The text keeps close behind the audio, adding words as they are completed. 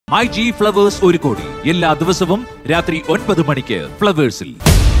myG Flowers Orukodi എല്ലാ ദിവസവും രാത്രി 9 മണിക്ക് ഫ്ലവേഴ്സിൽ.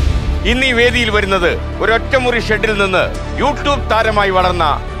 ഇന്ന് ഈ വേദിയിൽ വരുന്നത് ഒരൊറ്റമുറി ഷെഡിൽ നിന്ന് യൂട്യൂബ് താരമായി വളർന്ന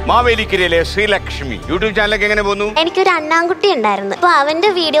മാവേലിക്കരയിലെ ശ്രീലക്ഷ്മി. യൂട്യൂബ് ചാനലൊക്കെ എങ്ങനെ പോകുന്നു? എനിക്കൊരു അണ്ണാൻകുട്ടി ഉണ്ടായിരുന്നു. അപ്പൊ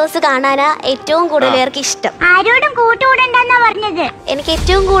അവന്റെ വീഡിയോസ് കാണാനാ ഏറ്റവും കൂടുതൽ പേർക്ക് ഇഷ്ടം. ആരോടും കൂട്ടുകൂടണ്ടെന്നാ പറഞ്ഞത്. എനിക്ക്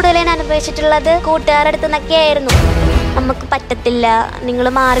ഏറ്റവും കൂടുതൽ ഞാൻ അനുഭവിച്ചിട്ടുള്ളത് കൂട്ടുകാരുടെ അടുത്ത് നിന്നൊക്കെ ആയിരുന്നു. നമുക്ക് പറ്റത്തില്ല, നിങ്ങൾ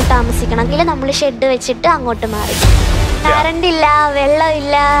മാറി താമസിക്കണം. എങ്കിൽ നമ്മൾ ഷെഡ് വെച്ചിട്ട് അങ്ങോട്ട് മാറി. കറണ്ട് ഇല്ല,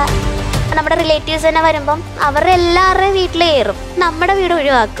 വെള്ളമില്ല. നമ്മുടെ റിലേറ്റീവ്സ് തന്നെ വരുമ്പം അവരുടെ എല്ലാവരുടെയും വീട്ടിൽ കയറും, നമ്മുടെ വീട്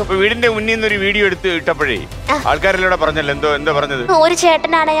ഒഴിവാക്കും. വീടിന്റെ മുന്നിൽ നിന്ന് ഒരു വീഡിയോ എടുത്ത് ഇട്ടപ്പോഴേ ആൾക്കാരെല്ലാം പറഞ്ഞല്ലോ, എന്തോ പറഞ്ഞത്? ഒരു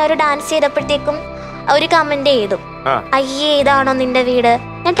ചേട്ടനാണെങ്കിൽ ഒരു ഡാൻസ് ചെയ്തപ്പോഴത്തേക്കും ഒരു കമന്റ് ചെയ്തു, അയ്യേ ഇതാണോ നിന്റെ വീട്?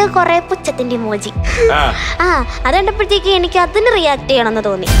 എന്നിട്ട് കൊറേ പുച്ഛത്തിന്റെ ഇമോജി. അത് കണ്ടപ്പോഴത്തേക്ക് എനിക്ക് അതിന് റിയാക്ട് ചെയ്യണമെന്ന്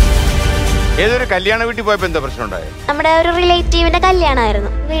തോന്നി. ഏതൊരു കല്യാണ വീട്ടിൽ പോയപ്പോ എന്താ പ്രശ്നം ഉണ്ടായത്? നമ്മുടെ ഒരു റിലേറ്റീവിന്റെ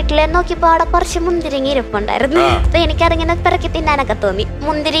കല്യാണമായിരുന്നു. വീട്ടിലെ നോക്കിയപ്പോ അവിടെ കുറച്ച് മുന്തിരിങ്ങ ഇരിപ്പുണ്ടായിരുന്നു. അപ്പൊ എനിക്കതിങ്ങനെ പിറക്കി തിന്നാനൊക്കെ തോന്നി.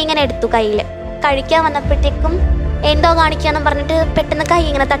 മുന്തിരി ഇങ്ങനെ എടുത്തു കയ്യില്. കഴിക്കാൻ വന്നപ്പോഴത്തേക്കും എന്തോ കാണിക്കാന്ന് പറഞ്ഞിട്ട് പെട്ടെന്ന് കൈ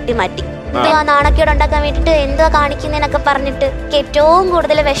ഇങ്ങനെ തട്ടി മാറ്റി. എന്തോ നാണക്കേട് ഉണ്ടാക്കാൻ വേണ്ടിട്ട് എന്തോ കാണിക്കുന്നതിനൊക്കെ പറഞ്ഞിട്ട് ഏറ്റവും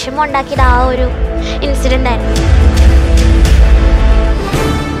കൂടുതൽ വിഷമം ഉണ്ടാക്കിയത് ആ ഒരു ഇൻസിഡന്റ് ആയിരുന്നു.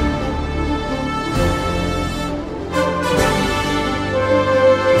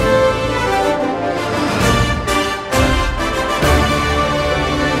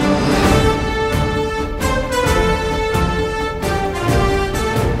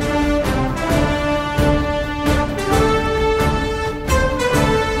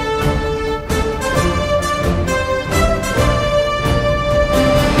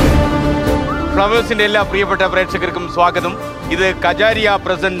 ഫ്ലവേഴ്സിന്റെ എല്ലാ പ്രിയപ്പെട്ട പ്രേക്ഷകർക്കും സ്വാഗതം. ഇത് കജാരിയ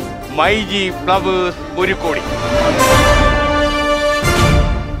പ്രസന്റ് myG ഫ്ലവേഴ്സ് ഒരുക്കോടി.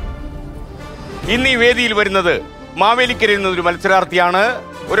 ഇന്ന് ഈ വേദിയിൽ വരുന്നത് മാവേലിക്കരയിൽ നിന്നൊരു മത്സരാർത്ഥിയാണ്.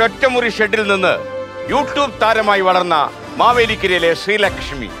 ഒരൊറ്റമുറി ഷെഡിൽ നിന്ന് യൂട്യൂബ് താരമായി വളർന്ന മാവേലിക്കരയിലെ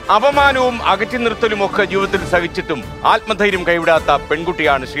ശ്രീലക്ഷ്മി. അപമാനവും അകറ്റി നിർത്തലും ഒക്കെ ജീവിതത്തിൽ സഹിച്ചിട്ടും ആത്മധൈര്യം കൈവിടാത്ത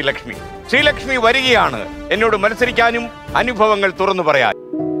പെൺകുട്ടിയാണ് ശ്രീലക്ഷ്മി. ശ്രീലക്ഷ്മി വരികയാണ് എന്നോട് മത്സരിക്കാനും അനുഭവങ്ങൾ തുറന്നു പറയാൻ.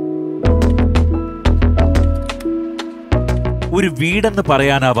 ഒരു വീടെന്ന്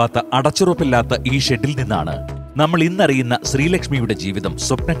പറയാനാവാത്ത അടച്ചുറപ്പില്ലാത്ത ഈ ഷെഡിൽ നിന്നാണ് നമ്മൾ ഇന്നറിയുന്ന ശ്രീലക്ഷ്മിയുടെ ജീവിതം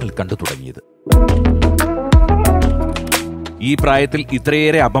സ്വപ്നങ്ങൾ കണ്ടു തുടങ്ങിയത്. ഈ പ്രായത്തിൽ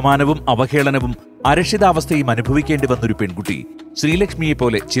ഇത്രയേറെ അപമാനവും അവഹേളനവും അരക്ഷിതാവസ്ഥയും അനുഭവിക്കേണ്ടി വന്നൊരു പെൺകുട്ടി ശ്രീലക്ഷ്മിയെ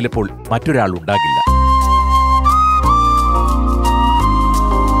പോലെ ചിലപ്പോൾ മറ്റൊരാൾ ഉണ്ടാകില്ല.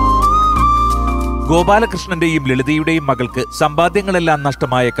 ഗോപാലകൃഷ്ണന്റെയും ലളിതയുടെയും മകൾക്ക് സമ്പാദ്യങ്ങളെല്ലാം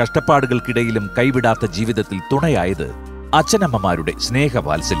നഷ്ടമായ കഷ്ടപ്പാടുകൾക്കിടയിലും കൈവിടാത്ത ജീവിതത്തിൽ തുണയായത് അച്ഛനമ്മമാരുടെ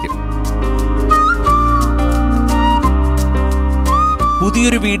സ്നേഹവാത്സല്യം.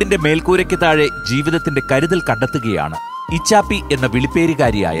 പുതിയൊരു വീടിന്റെ മേൽക്കൂരയ്ക്ക് താഴെ ജീവിതത്തിന്റെ കരുതൽ കണ്ടെത്തുകയാണ് ഇച്ചാപ്പി എന്ന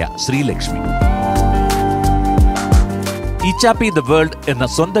വിളിപ്പേരുകാരിയായ ശ്രീലക്ഷ്മി. ഇച്ചാപ്പി ദ വേൾഡ് എന്ന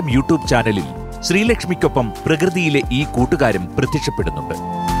സ്വന്തം യൂട്യൂബ് ചാനലിൽ ശ്രീലക്ഷ്മിക്കൊപ്പം പ്രകൃതിയിലെ ഈ കൂട്ടുകാരും പ്രത്യക്ഷപ്പെടുന്നുണ്ട്.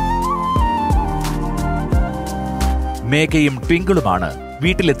 മേഘയും ട്വിങ്കിളുമാണ്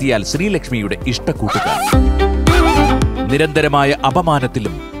വീട്ടിലെത്തിയാൽ ശ്രീലക്ഷ്മിയുടെ ഇഷ്ടക്കൂട്ടുകാർ. നിരന്തരമായ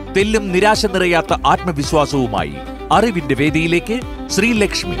അപമാനത്തിലും തെല്ലും നിരാശ നിറയാത്ത ആത്മവിശ്വാസവുമായി അറിവിന്റെ വേദിയിലേക്ക്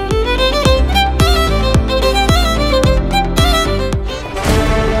ശ്രീലക്ഷ്മി.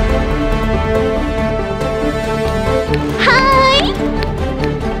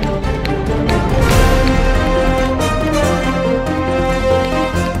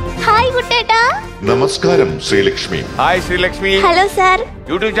 നമസ്കാരം Sreelakshmi. Hi Sreelakshmi. Hello sir.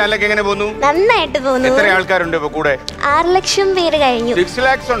 YouTube ചാനലൊക്കെ എങ്ങനെ പോകുന്നു? നന്നായിട്ട് പോകുന്നു. എത്ര ആൾക്കാരുണ്ട് ഇപ്പൊ കൂടെ? 6 ലക്ഷം പേര് കഴിഞ്ഞു. 6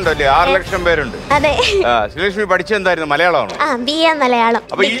 lakhs ഉണ്ടല്ലേ? 6 ലക്ഷം പേരുണ്ട്. അതെ. ശ്രീലക്ഷ്മി പഠിച്ചെന്തായിരുന്നു? മലയാളമാണോ? BA മലയാളം.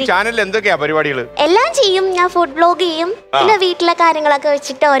 അപ്പൊ ഈ ചാനലിൽ എന്തൊക്കെയാ പരിപാടികൾ? എല്ലാം ചെയ്യും. ഞാൻ ഫുഡ് ബ്ലോഗ് ചെയ്യും. പിന്നെ വീട്ടിലെ കാര്യങ്ങളൊക്കെ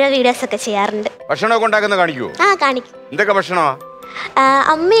വെച്ചിട്ട് ഓരോ വീഡിയോസ് ഒക്കെ ചെയ്യാറുണ്ട്. ഭക്ഷണമൊക്കെ ഉണ്ടാക്കുന്ന കാണിക്കുവോ? കാണിക്കും. എന്തൊക്കെ ഭക്ഷണമാ?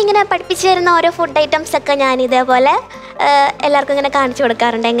 അമ്മ ഇങ്ങനെ പഠിപ്പിച്ചു തരുന്ന ഓരോ ഫുഡ് ഐറ്റംസ് ഒക്കെ ഞാൻ ഇതേപോലെ എല്ലാവർക്കും ഇങ്ങനെ കാണിച്ചു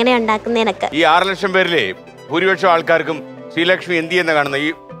കൊടുക്കാറുണ്ട്, എങ്ങനെയാ ഉണ്ടാക്കുന്നതിനൊക്കെ. ഈ 6 ലക്ഷം പേരിലെ ഭൂരിപക്ഷം ആൾക്കാർക്കും ശ്രീലക്ഷ്മി എന്ത് ചെയ്യുന്ന കാണുന്ന ഈ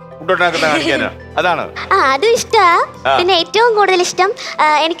ഫുഡ് ഉണ്ടാക്കുന്ന കാണിക്കാനാ? അതാണ്. അതും ഇഷ്ടാ. പിന്നെ ഏറ്റവും കൂടുതൽ ഇഷ്ടം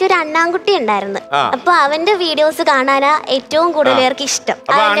എനിക്കൊരു അണ്ണാൻകുട്ടി ഉണ്ടായിരുന്നു. അപ്പൊ അവന്റെ വീഡിയോസ് കാണാനാ ഏറ്റവും കൂടുതൽ പേർക്ക് ഇഷ്ടം.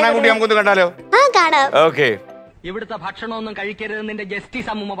 അണ്ണാൻകുട്ടി നമുക്കൊന്ന് കണ്ടാലോ? കാണാം. ഓക്കെ. ഇവിടുത്തെ ഭക്ഷണമൊന്നും കഴിക്കരുത് നിന്റെ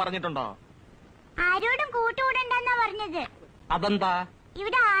ജസ്റ്റിസ് അമ്മൂമ്മ പറഞ്ഞിട്ടുണ്ടോ? ആരോടും കൂട്ടുകൂടണ്ടെന്നാ പറഞ്ഞത്. അതെന്താ?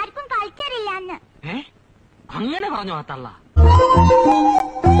 ഇവിടെ ആർക്കും കൾച്ചർ ഇല്ലാന്ന്. അങ്ങനെ പറഞ്ഞോ ആ തള്ള?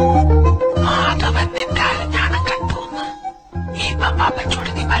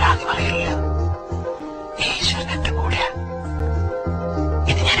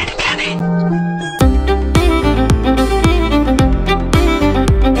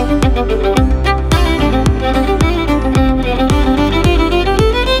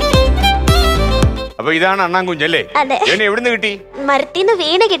 അപ്പൊ ഇതാണ് അണ്ണാൻ കുഞ്ഞല്ലേ? എവിടുന്ന് കിട്ടി? മരത്തിന്ന്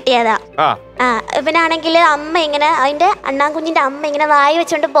വീണ് കിട്ടിയതാ. ഇവനാണെങ്കിൽ അമ്മ ഇങ്ങനെ അതിന്റെ അണ്ണാൻകുഞ്ഞിന്റെ അമ്മ ഇങ്ങനെ വായി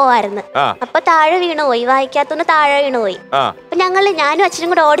വെച്ചോണ്ട് പോവായിരുന്നു. അപ്പൊ താഴെ വീണുപോയി, വായിക്കാത്തൊന്ന് താഴെ വീണുപോയി. അപ്പൊ ഞാനും അച്ഛനും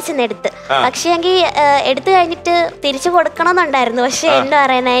കൂടെ ഓടിച്ചെന്ന് എടുത്ത്. പക്ഷെ എങ്കിൽ എടുത്തു കഴിഞ്ഞിട്ട് തിരിച്ചു കൊടുക്കണമെന്നുണ്ടായിരുന്നു. പക്ഷെ എന്താ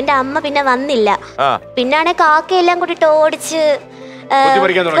പറയുന്നത്, എന്റെ അമ്മ പിന്നെ വന്നില്ല. പിന്നാണെ കാക്കയെല്ലാം കൂടിട്ട് ഓടിച്ച്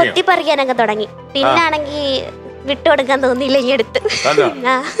കൊത്തിപ്പറിക്കാനൊക്കെ തുടങ്ങി. പിന്നാണെങ്കി വിട്ടുകൊടുക്കാൻ തോന്നിയില്ല ഈ അടുത്ത്.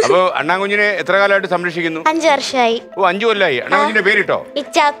 അപ്പൊ അണ്ണാൻകുഞ്ഞിനെ എത്ര കാലമായിട്ട് സംരക്ഷിക്കുന്നു? 5 വർഷമായി. 5 കൊല്ലായി. അണ്ണാൻകുഞ്ഞിന്റെ പേരിട്ടോ?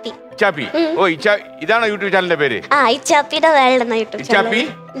 ഇച്ചാപ്പി. ഇച്ചാപ്പി. ഓ, ഇതാണ് യൂട്യൂബ് ചാനലിന്റെ പേര്? ഇച്ചാപ്പി ദ വേൾഡ് എന്ന YouTube channel.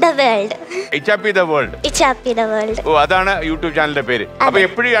 The world. ഇച്ചാപ്പി the world. ഇച്ചാപ്പി the world. ഓ, അതാണ് യൂട്യൂബ് ചാനലിന്റെ പേര്. അപ്പൊ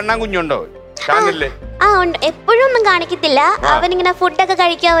എപ്പോഴും അണ്ണാൻകുഞ്ഞുണ്ടോ ചാനലില്? ഉണ്ട്. എപ്പോഴും ഒന്നും കാണിക്കത്തില്ല. അവനിങ്ങനെ ഫുഡൊക്കെ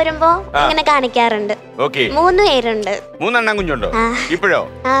കഴിക്കാൻ വരുമ്പോ ഇങ്ങനെ കാണിക്കാറുണ്ട്. 3 പേരുണ്ട്. 3 അണ്ണാൻകുഞ്ഞുണ്ടോ ഇപ്പോഴോ?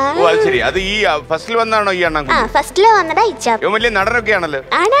 ഓ, അത് ശരി. അത് ഈ ഫസ്റ്റിൽ വന്നാണോ ഈ അണ്ണാൻകുഞ്ഞ്? ഫസ്റ്റില് വന്നതാ ഇച്ചാപ്പി. വലിയ നടനൊക്കെ ആണല്ലോ.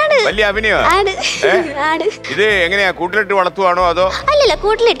 വലിയ അഭിനയോ? ഇത് എങ്ങനെയാ, കൂട്ടിലിട്ട് വളർത്തുവാണോ അതോ? അല്ലല്ല,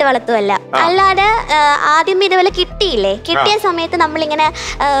 കൂട്ടിലിട്ട് വളർത്തുവല്ല. അല്ലാതെ ആദ്യം ഇതുപോലെ കിട്ടിയില്ലേ, കിട്ടിയ സമയത്ത് നമ്മളിങ്ങനെ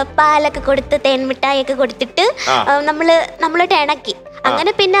പാലൊക്കെ കൊടുത്ത് തേൻമിഠായി ഒക്കെ കൊടുത്തിട്ട് നമ്മളിട്ട് ഇണക്കി.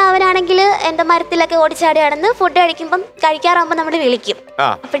 അങ്ങനെ പിന്നെ അവനാണെങ്കിൽ എന്റെ മരത്തിലൊക്കെ ഓടിച്ചാടി നടന്ന് ഫുഡ് കഴിക്കാറാകുമ്പോ നമ്മൾ വിളിക്കും.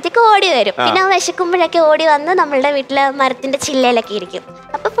 അപ്പോഴത്തേക്ക് ഓടി വരും. പിന്നെ അവൻ വിശക്കുമ്പോഴൊക്കെ ഓടി വന്ന് നമ്മളുടെ വീട്ടിലെ മരത്തിന്റെ ചില്ലയിലൊക്കെ ഇരിക്കും.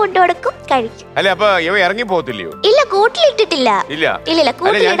 അപ്പൊ ഫുഡ് കൊടുക്കും, കഴിക്കും. ഇറങ്ങി പോകത്തില്ലയോ? ഇല്ല, കൂട്ടിലിട്ടിട്ടില്ല. ഇല്ലില്ല,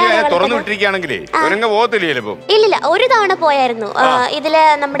 ഇല്ലില്ല. ഒരു തവണ പോയായിരുന്നു. ഇതില്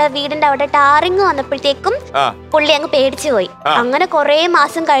നമ്മുടെ വീടിന്റെ അവിടെ ടാറിങ് വന്നപ്പോഴത്തേക്കും പുള്ളി അങ്ങ് പേടിച്ചു പോയി. അങ്ങനെ കൊറേ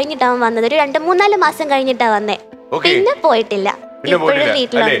മാസം കഴിഞ്ഞിട്ടാ വന്നത്. ഒരു 2-3-4 മാസം കഴിഞ്ഞിട്ടാ വന്നേ. പിന്നെ പോയിട്ടില്ല. ഇപ്പോഴും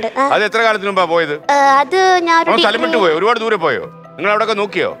വീട്ടിലുണ്ട്. അത് എത്ര കാലത്തിന് മുമ്പാ പോയത്? അത് ഞാൻ ഒരുപാട് ദൂരെ പോയോ? നിങ്ങൾ അവിടെ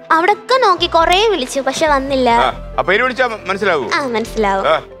നോക്കിയോ? അവിടൊക്കെ നോക്കി, കൊറേ വിളിച്ചു, പക്ഷെ വന്നില്ല. പേര് വിളിച്ചാ മനസ്സിലാവൂ? മനസ്സിലാവും.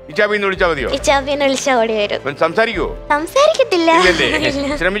 ഇച്ചാപ്പിന്ന് വിളിച്ചാ മതിയോ? ഇച്ചാപ്പിന്ന് വിളിച്ചാ ഓടി വരും. സംസാരിക്കുവോ? സംസാരിക്കത്തില്ല.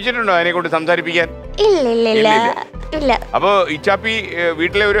 ശ്രമിച്ചിട്ടുണ്ടോ അതിനെ കൊണ്ട് സംസാരിപ്പിക്കാൻ? ഇല്ല. അപ്പൊ ഇച്ചാപ്പി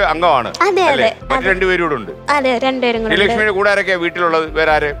വീട്ടിലെ ഒരു അംഗമാണ്. മറ്റു 2 പേരും കൂടെ ഉണ്ട്. അതെ, 2 പേരും കൂടെ. ലക്ഷ്മിയുടെ കൂടെ ആരൊക്കെയാ വീട്ടിലുള്ളത്?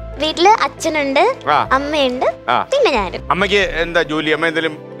 വേറെ ആര്? വീട്ടില് അച്ഛനുണ്ട്, അമ്മയുണ്ട്, പിന്നെ ഞാനും. അമ്മയ്ക്ക് എന്താ ജോലി? അമ്മ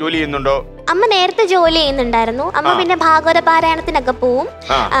എന്തെങ്കിലും ജോലി ചെയ്യുന്നുണ്ടോ? അമ്മ നേരത്തെ ജോലി ചെയ്യുന്നുണ്ടായിരുന്നു. അമ്മ പിന്നെ ഭാഗവത പാരായണത്തിനൊക്കെ പോവും.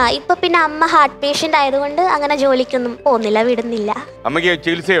 ഇപ്പൊ പിന്നെ അമ്മ ഹാർട്ട് പേഷ്യന്റ് ആയതുകൊണ്ട് അങ്ങനെ ജോലിക്കൊന്നും പോകുന്നില്ല, വിടുന്നില്ല. അമ്മയ്ക്ക്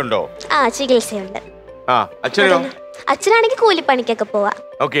ചികിത്സയുണ്ടോ? ചികിത്സയുണ്ട്. അച്ഛനോ? അച്ഛനാണെങ്കിൽ കൂലിപ്പണിക്കൊക്കെ പോവാ.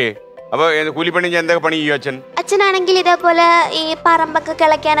 അപ്പൊ കൂലിപ്പണി എന്തൊക്കെ പണി ചെയ്യും അച്ഛൻ? അച്ഛനാണെങ്കിൽ ഇതേപോലെ ഈ പറമ്പൊക്കെ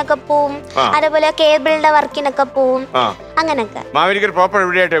കിളയ്ക്കാനൊക്കെ പോവും. അതേപോലെ കേബിളിന്റെ വർക്കിനൊക്കെ പോവും. അങ്ങനൊക്കെ. മാവേലിക്കര പ്രോപ്പർ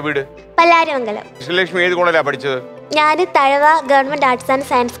എവിടെയായിട്ടാ വീട്? പല്ലാരിമംഗലം. ശ്രീലക്ഷ്മി ഏത് കോളേജിലാ പഠിച്ചത്? ഞാൻ Thazhava government arts and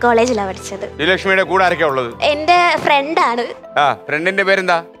science കോളേജിലാണ് പഠിച്ചത്. ശ്രീലക്ഷ്മിയുടെ കൂടെ ആരൊക്കെയാ ഉള്ളത്? എന്റെ ഫ്രണ്ടാണ്. ഫ്രണ്ടിന്റെ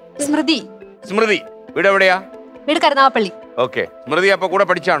പേരെന്താ? സ്മൃതി. സ്മൃതി. വീട് എവിടെയാ? വീട് കരുനാഗപ്പള്ളി. സ്മൃതി അപ്പൊ കൂടെ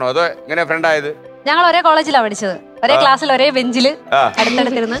പഠിച്ചാണോ അതോ എങ്ങനെ ഫ്രണ്ട് ആയത്? ഞങ്ങൾ ഒരേ കോളേജിലാണ് പഠിച്ചത്. ഒരേ ക്ലാസ്സിൽ ഒരേ ബെഞ്ചില്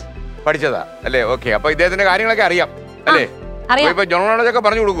അടുത്തടുത്തിരുന്ന് പഠിച്ചതാ അല്ലേ? അപ്പൊ ഇദ്ദേഹത്തിന്റെ കാര്യങ്ങളൊക്കെ അറിയാം അല്ലേ? ജനറൽ നോളജ് ഒക്കെ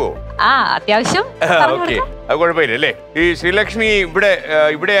പറഞ്ഞു കൊടുക്കുവോ? അത്യാവശ്യം. അത് കുഴപ്പമില്ല അല്ലേ? ഈ ശ്രീലക്ഷ്മി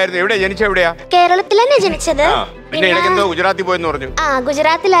ഇവിടെയായിരുന്നു. എവിടെ ജനിച്ച? എവിടെയാ? കേരളത്തിൽ തന്നെ ജനിച്ചത്. പിന്നെ ഇടയ്ക്കെന്തോ ഗുജറാത്തിൽ പോയെന്ന് പറഞ്ഞു.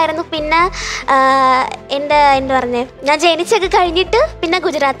 ഗുജറാത്തിലായിരുന്നു. പിന്നെ എന്താ പറഞ്ഞേ, ഞാൻ ജനിച്ചൊക്കെ കഴിഞ്ഞിട്ട് പിന്നെ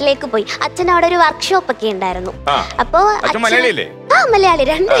ഗുജറാത്തിലേക്ക് പോയി. അച്ഛൻ അവിടെ ഒരു വർക്ക്ഷോപ്പ് ഒക്കെ ഉണ്ടായിരുന്നു. അപ്പൊ മലയാളി,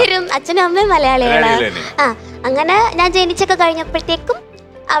 2 പേരും അച്ഛനും അമ്മയും മലയാളികളാണ്. അങ്ങനെ ഞാൻ ജനിച്ചൊക്കെ കഴിഞ്ഞപ്പോഴത്തേക്കും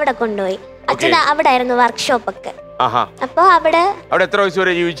അവിടെ കൊണ്ടുപോയി. അച്ഛൻ അവിടെ ആയിരുന്നു വർക്ക്ഷോപ്പ് ഒക്കെ. അപ്പൊ അവിടെ എത്ര വയസ്സ്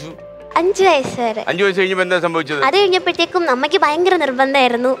വരെ ജീവിച്ചു? 5 വയസ്സ് വരെ. 5 വയസ്സ് കഴിഞ്ഞപ്പോ എന്താ സംഭവിച്ചത്? അത് കഴിഞ്ഞപ്പോഴത്തേക്കും അമ്മയ്ക്ക് ഭയങ്കര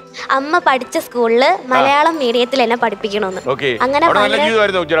നിർബന്ധമായിരുന്നു അമ്മ പഠിച്ച സ്കൂളില് മലയാളം മീഡിയത്തിൽ എന്നെ പഠിപ്പിക്കണമെന്ന്. അങ്ങനെ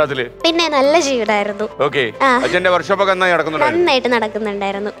പിന്നെ നല്ല ജീവിതമായിരുന്നു. അച്ഛന്റെ വർക്ക്ഷോപ്പൊക്കെ നന്നായിട്ട്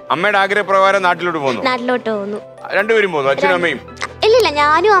നടക്കുന്നുണ്ടായിരുന്നു. അമ്മയുടെ ആഗ്രഹപ്രകാരം നാട്ടിലോട്ട് പോകുന്നു. 2 പേരും പോകുന്നു, അച്ഛനും അമ്മയും? ഇല്ലില്ല,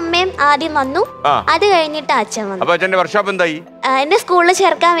 ഞാനും അമ്മയും ആദ്യം വന്നു. അത് കഴിഞ്ഞിട്ട് അച്ഛൻ വന്നു. അപ്പൊ അച്ഛന്റെ വർക്ക്ഷോപ്പ് എന്തായി? എന്നെ സ്കൂളിൽ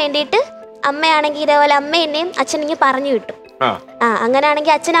ചേർക്കാൻ വേണ്ടിയിട്ട് അമ്മയാണെങ്കിൽ ഇതേപോലെ അമ്മ എന്നെയും അച്ഛനെങ്കിൽ പറഞ്ഞു വിട്ടു.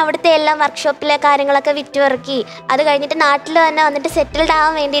 അങ്ങനെയാണെങ്കിൽ അച്ഛൻ അവിടുത്തെ എല്ലാം വർക്ക്ഷോപ്പിലെ കാര്യങ്ങളൊക്കെ വിറ്റുപെറുക്കി അത് കഴിഞ്ഞിട്ട് നാട്ടിൽ തന്നെ വന്നിട്ട് സെറ്റിൽഡ്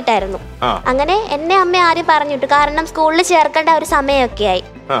ആവാൻ വേണ്ടിയിട്ടായിരുന്നു. അങ്ങനെ എന്നെ അമ്മ ആദ്യം പറഞ്ഞു വിട്ടു, കാരണം സ്കൂളിൽ ചേർക്കേണ്ട ഒരു സമയമൊക്കെ ആയി.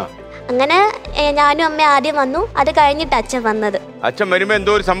 അങ്ങനെ ഞാനും അമ്മ ആദ്യം വന്നു. അത് കഴിഞ്ഞിട്ട് അച്ഛൻ വന്നത്. അച്ഛൻ വരുമ്പോ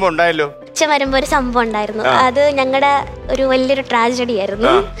എന്തോ ഒരു സംഭവം ഉണ്ടായല്ലോ? അച്ഛൻ വരുമ്പോ ഒരു സംഭവം ഉണ്ടായിരുന്നു. അത് ഞങ്ങളുടെ ഒരു വലിയൊരു ട്രാജഡി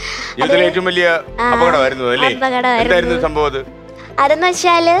ആയിരുന്നു. അപകടമായിരുന്നു. അതെന്ന്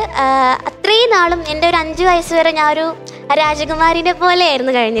വെച്ചാല് അത്രയും നാളും എന്റെ ഒരു 5 വയസ്സ് വരെ ഞാൻ ഒരു രാജകുമാരിനെ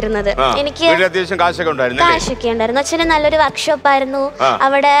പോലെയായിരുന്നു കഴിഞ്ഞിരുന്നത്. എനിക്ക് കാശൊക്കെ ഉണ്ടായിരുന്നു. അച്ഛന് നല്ലൊരു വർക്ക്ഷോപ്പ് ആയിരുന്നു.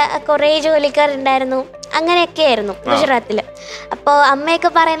 അവിടെ കുറെ ജോലിക്കാർ ഉണ്ടായിരുന്നു. അങ്ങനെയൊക്കെ ആയിരുന്നു ഗുജറാത്തില്. അപ്പോൾ അമ്മയൊക്കെ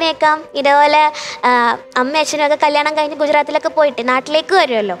പറയുന്നേക്കാം ഇതേപോലെ അമ്മ അച്ഛനും ഒക്കെ കല്യാണം കഴിഞ്ഞ് ഗുജറാത്തിലൊക്കെ പോയിട്ട് നാട്ടിലേക്ക്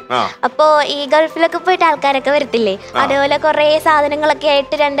വരുമല്ലോ. അപ്പോ ഈ ഗൾഫിലൊക്കെ പോയിട്ട് ആൾക്കാരൊക്കെ വരത്തില്ലേ, അതേപോലെ കുറെ സാധനങ്ങളൊക്കെ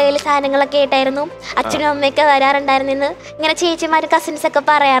ആയിട്ട് 2 കയ്യിൽ സാധനങ്ങളൊക്കെ ആയിട്ടായിരുന്നു അച്ഛനും അമ്മയൊക്കെ വരാറുണ്ടായിരുന്നു. ഇങ്ങനെ ചേച്ചിമാര് കസിൻസ് ഒക്കെ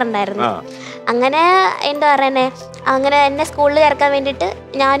പറയാറുണ്ടായിരുന്നു. അങ്ങനെ എന്താ പറയുന്നേ, അങ്ങനെ എന്നെ സ്കൂളിൽ ചേർക്കാൻ വേണ്ടിയിട്ട്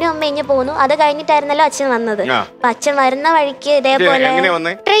ഞാനും അമ്മ ഇഞ്ഞ് പോന്നു. അത് കഴിഞ്ഞിട്ടായിരുന്നല്ലോ അച്ഛൻ വന്നത്. അപ്പൊ അച്ഛൻ വരുന്ന വഴിക്ക് ഇതേപോലെ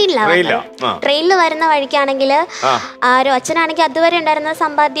ട്രെയിനിൽ വരുന്ന വഴിക്കാണെങ്കിൽ അച്ഛനാണെങ്കിൽ അതുവരെ ഉണ്ടായിരുന്ന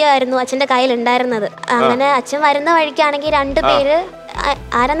സമ്പാദ്യമായിരുന്നു അച്ഛന്റെ കയ്യിൽ ഉണ്ടായിരുന്നത്. അങ്ങനെ അച്ഛൻ വരുന്ന വഴിക്കാണെങ്കിൽ 2 പേര്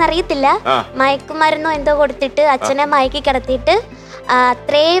ആരെന്നറിയത്തില്ല മയക്കുമരുന്നോ എന്തോ കൊടുത്തിട്ട് അച്ഛനെ മയക്കി കിടത്തിയിട്ട്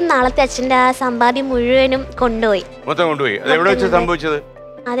അത്രയും നാളത്തെ അച്ഛന്റെ ആ സമ്പാദ്യം മുഴുവനും കൊണ്ടുപോയി.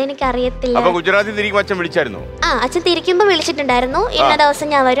 അതെനിക്കറിയത്തില്ല. അച്ഛൻ തിരിക്കുമ്പോ വിളിച്ചിട്ടുണ്ടായിരുന്നു, ഇന്ന ദിവസം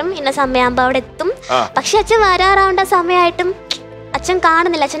ഞാൻ വരും, ഇന്ന സമയമാകുമ്പോ അവിടെ എത്തും. പക്ഷെ അച്ഛൻ വരാറാവേണ്ട സമയമായിട്ടും അച്ഛൻ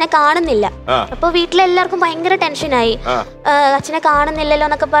കാണുന്നില്ല, അച്ഛനെ കാണുന്നില്ല. അപ്പൊ വീട്ടിലെല്ലാവർക്കും ഭയങ്കര ടെൻഷനായി, അച്ഛനെ കാണുന്നില്ലല്ലോ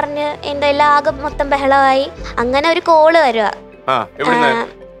എന്നൊക്കെ പറഞ്ഞ് എന്തെല്ലാം ആകെ മൊത്തം ബഹളമായി. അങ്ങനെ ഒരു കോള് വരിക,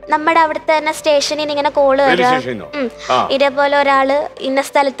 നമ്മുടെ അവിടുത്തെ തന്നെ സ്റ്റേഷനിൽ ഇങ്ങനെ കോള് വരിക, ഇതേപോലെ ഒരാള് ഇന്ന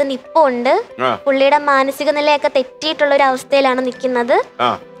സ്ഥലത്ത് നിപ്പുണ്ട്, പുള്ളിയുടെ മാനസിക നിലയൊക്കെ തെറ്റിയിട്ടുള്ള ഒരു അവസ്ഥയിലാണ് നിക്കുന്നത്,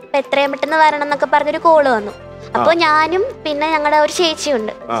 അപ്പൊ എത്രയും പെട്ടെന്ന് വരണം എന്നൊക്കെ പറഞ്ഞൊരു കോള് വന്നു. അപ്പൊ ഞാനും പിന്നെ ഞങ്ങളുടെ ഒരു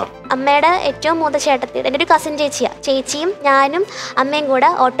ചേച്ചിയുണ്ട്, അമ്മയുടെ ഏറ്റവും മൂത്ത ചേട്ടത്തി, എൻ്റെ ഒരു കസിൻ ചേച്ചിയും ഞാനും അമ്മയും കൂടെ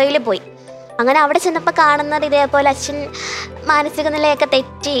ഓട്ടോയിൽ പോയി. അങ്ങനെ അവിടെ ചെന്നപ്പോൾ കാണുന്നത് ഇതേപോലെ അച്ഛൻ മാനസിക നിലയൊക്കെ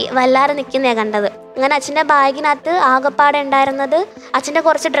തെറ്റി വല്ലാതെ നിൽക്കുന്നതാണ് കണ്ടത്. അങ്ങനെ അച്ഛൻ്റെ ബാഗിനകത്ത് ആകപ്പാടെ ഉണ്ടായിരുന്നത് അച്ഛൻ്റെ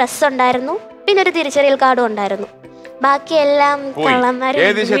കുറച്ച് ഡ്രസ്സ് ഉണ്ടായിരുന്നു, പിന്നെ ഒരു തിരിച്ചറിയൽ കാർഡും ഉണ്ടായിരുന്നു. ബാക്കിയെല്ലാം കള്ളന്മാര്.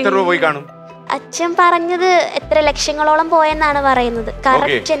 അച്ഛൻ പറഞ്ഞത് എത്ര ലക്ഷങ്ങളോളം പോയെന്നാണ് പറയുന്നത്.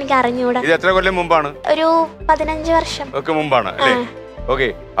 കറക്റ്റ് എനിക്ക് അറിഞ്ഞൂടാ. ഒരു 15 വർഷം മുമ്പാണ്.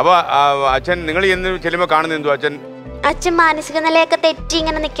 അച്ഛൻ മാനസിക നിലയൊക്കെ തെറ്റി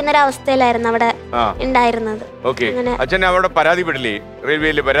ഇങ്ങനെ നിൽക്കുന്ന ഒരു അവസ്ഥയിലായിരുന്നു അവിടെ ഉണ്ടായിരുന്നത്.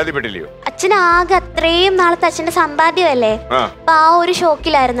 അച്ഛൻ ആകെ അത്രയും നാളത്തെ അച്ഛന്റെ സമ്പാദ്യമല്ലേ, അപ്പൊ ആ ഒരു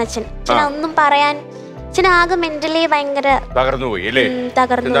ഷോക്കിലായിരുന്നു അച്ഛൻ. ഒന്നും പറയാൻ അച്ഛനാകെ മെന്റലി ഭയങ്കര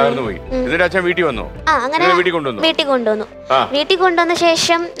തകർന്നുപോയി. അങ്ങനെ വീട്ടിൽ കൊണ്ടുവന്നു. വീട്ടിൽ കൊണ്ടുവന്ന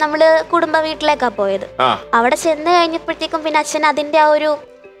ശേഷം നമ്മള് കുടുംബ വീട്ടിലേക്കാ പോയത്. അവിടെ ചെന്ന് കഴിഞ്ഞപ്പോഴത്തേക്കും പിന്നെ അച്ഛൻ അതിന്റെ ആ ഒരു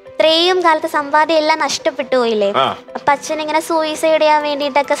ഇത്രയും കാലത്തെ സമ്പാദ്യം എല്ലാം നഷ്ടപ്പെട്ടു പോയില്ലേ. അപ്പൊ അച്ഛൻ ഇങ്ങനെ സൂയിസൈഡ് ചെയ്യാൻ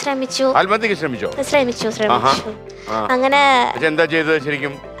വേണ്ടിട്ടൊക്കെ ശ്രമിച്ചു. അങ്ങനെ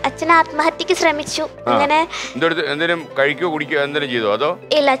അച്ഛൻ ആത്മഹത്യക്ക് ശ്രമിച്ചു. അങ്ങനെ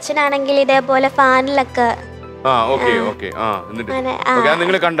ഇല്ല, അച്ഛനാണെങ്കിൽ ഇതേപോലെ ഫാനിലൊക്കെ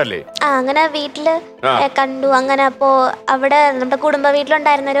അങ്ങനെ വീട്ടില് കണ്ടു. അങ്ങനെ അപ്പോ അവിടെ നമ്മുടെ കുടുംബ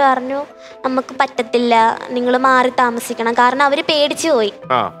വീട്ടിലുണ്ടായിരുന്നവര് പറഞ്ഞു, നമുക്ക് പറ്റത്തില്ല, നിങ്ങൾ മാറി താമസിക്കണം. കാരണം അവര് പേടിച്ചു പോയി.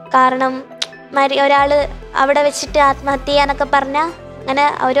 കാരണം ഒരാള് അവിടെ വെച്ചിട്ട് ആത്മഹത്യ ചെയ്യാന്നൊക്കെ പറഞ്ഞ അങ്ങനെ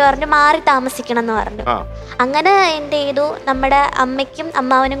അവര് പറഞ്ഞു മാറി താമസിക്കണം എന്ന് പറഞ്ഞു. അങ്ങനെ എന്ത് ചെയ്തു, നമ്മുടെ അമ്മയ്ക്കും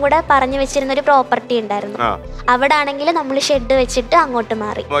അമ്മാവനും കൂടെ പറഞ്ഞു വെച്ചിരുന്ന ഒരു പ്രോപ്പർട്ടി ഉണ്ടായിരുന്നു. അവിടെ ആണെങ്കിൽ നമ്മൾ ഷെഡ് വെച്ചിട്ട് അങ്ങോട്ട്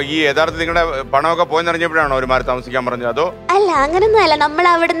മാറി. അല്ല, അങ്ങനൊന്നും അല്ല. നമ്മൾ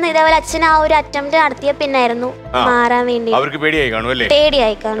അവിടുന്ന് ഇതേപോലെ അച്ഛൻ ആ ഒരു അറ്റംപ്റ്റ് നടത്തിയ പിന്നായിരുന്നു മാറാൻ വേണ്ടി.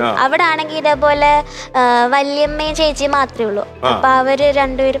 പേടിയായി കാണും. അവിടെ ആണെങ്കിൽ ഇതേപോലെ വല്യമ്മയും ചേച്ചിയും മാത്രമേ ഉള്ളൂ. അപ്പൊ അവര്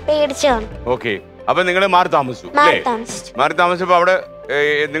രണ്ടുപേരും പേടിച്ചു കാണും. അപ്പൊ നിങ്ങൾ മാറി താമസിച്ചപ്പോ അവിടെ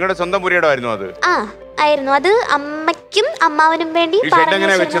നിങ്ങളുടെ സ്വന്തം പുരയിടമായിരുന്നു അത്? ആയിരുന്നു. അത് അമ്മയ്ക്കും അമ്മാവനും വേണ്ടി.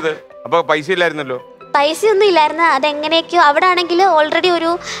 അപ്പൊ പൈസ ഇല്ലായിരുന്നല്ലോ? പൈസയൊന്നും ഇല്ലായിരുന്നു. അതെങ്ങനെയൊക്കെയോ അവിടെ ആണെങ്കിൽ ഓൾറെഡി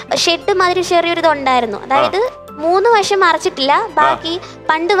ഒരു ഷെഡ് മാതിരി ചെറിയൊരു ഇതുണ്ടായിരുന്നു. അതായത് 3 വശം മറച്ചിട്ടില്ല. ബാക്കി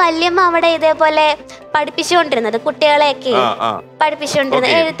പണ്ട് വല്യമ്മ അവിടെ ഇതേപോലെ പഠിപ്പിച്ചുകൊണ്ടിരുന്നത്, കുട്ടികളെയൊക്കെ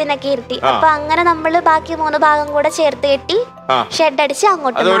പഠിപ്പിച്ചുകൊണ്ടിരുന്നത്, എഴുത്തിനൊക്കെ ഇരുത്തി. അപ്പൊ അങ്ങനെ നമ്മള് ബാക്കി 3 ഭാഗം കൂടെ ചേർത്ത് കെട്ടി ഷെഡ് അടിച്ച്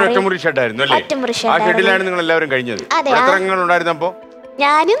അങ്ങോട്ട്. ഒറ്റമുറി ഷെഡായിരുന്നു. അതെ,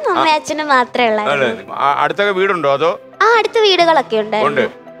 ഞാനും അമ്മയും അച്ഛനും മാത്രമേ ഉള്ളായിരുന്നു. അടുത്ത വീടുണ്ടോ അതോ? അടുത്ത വീടുകളൊക്കെ ഉണ്ടായിരുന്നു.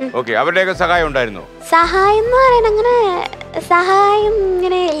 അവരുടെയൊക്കെ സഹായം ഉണ്ടായിരുന്നു? സഹായം എന്ന് പറയാൻ അങ്ങനെ സഹായം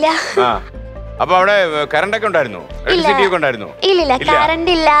ഇങ്ങനെ ഇല്ല. അപ്പൊ അവിടെ കറണ്ട് ഒക്കെ ഉണ്ടായിരുന്നു? ഇല്ലില്ല,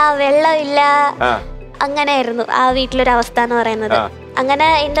 കറണ്ട് ഇല്ല, വെള്ളമില്ല. അങ്ങനെയായിരുന്നു ആ വീട്ടിലൊരു അവസ്ഥ എന്ന് പറയുന്നത്. അങ്ങനെ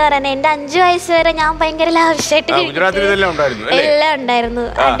എന്താ പറയുന്നത്, എന്റെ 5 വയസ്സ് വരെ ഞാൻ ഭയങ്കര ലാവിഷായിട്ട് എല്ലാം ഉണ്ടായിരുന്നു,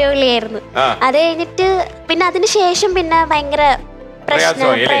 അടിപൊളിയായിരുന്നു. അത് കഴിഞ്ഞിട്ട് പിന്നെ അതിന് ശേഷം പിന്നെ ഭയങ്കര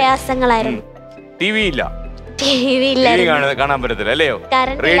പ്രയാസങ്ങളായിരുന്നു. ടി വി ഇല്ല, കാണാൻ പറ്റത്തില്ല അല്ലയോ?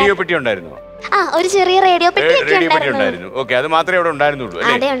 റേഡിയോ പെട്ടി ഉണ്ടായിരുന്നു? ഒരു ചെറിയ റേഡിയോ പെട്ടി ഉണ്ടായിരുന്നു. അത് മാത്രമേ അവിടെ ഉണ്ടായിരുന്നുള്ളൂ?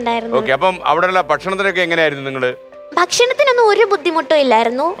 അപ്പം അവിടെയുള്ള ഭക്ഷണത്തിനൊക്കെ എങ്ങനെയായിരുന്നു നിങ്ങള്? ഭക്ഷണത്തിനൊന്നും ഒരു ബുദ്ധിമുട്ടും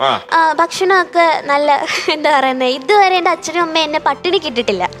ഇല്ലായിരുന്നു. ഭക്ഷണമൊക്കെ നല്ല എന്താ പറയുന്നത്, ഇതുവരെ എന്റെ അച്ഛനും അമ്മയും എന്നെ പട്ടിണിക്ക്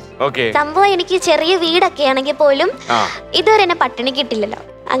ഇട്ടിട്ടില്ല. സംഭവം എനിക്ക് ചെറിയ വീടൊക്കെ ആണെങ്കിൽ പോലും ഇതുവരെ എന്നെ പട്ടിണിക്ക് ഇട്ടില്ലല്ലോ.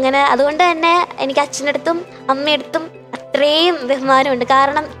 അങ്ങനെ അതുകൊണ്ട് തന്നെ എനിക്ക് അച്ഛനടുത്തും അമ്മയടുത്തും അത്രയും ബഹുമാനമുണ്ട്.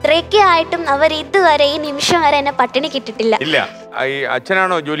 കാരണം ഇത്രയൊക്കെ ആയിട്ടും അവർ ഇതുവരെ ഈ നിമിഷം വരെ എന്നെ പട്ടിണി കിട്ടിട്ടില്ല.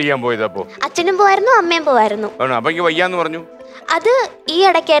 അച്ഛനാണോ ജോലി ചെയ്യാൻ പോയത്? അപ്പോ അച്ഛനും പോവായിരുന്നു, അമ്മയും പോവായിരുന്നു. അത് ഈ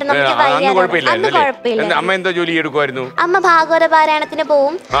ഇടയ്ക്കായിരുന്നു നമുക്ക് അന്ന് കുഴപ്പമില്ല. അമ്മ എന്തോ ജോലി എടുക്കുമായിരുന്നു? അമ്മ ഭാഗവത പാരായണത്തിന്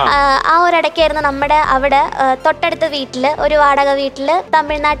പോവും. ആ ഒരിടയ്ക്കായിരുന്നു നമ്മുടെ അവിടെ തൊട്ടടുത്ത വീട്ടില് ഒരു വാടക വീട്ടില്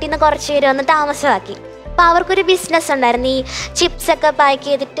തമിഴ്നാട്ടിൽ നിന്ന് കുറച്ച് പേര് വന്ന് താമസമാക്കി. അപ്പൊ അവർക്കൊരു ബിസിനസ് ഉണ്ടായിരുന്നു. ഈ ചിപ്സ് ഒക്കെ പാക്ക്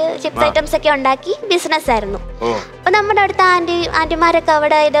ചെയ്തിട്ട് ചിപ്സ് ഐറ്റംസ് ഒക്കെ ഉണ്ടാക്കി ബിസിനസ് ആയിരുന്നു. അപ്പൊ നമ്മുടെ അടുത്ത ആന്റിമാരൊക്കെ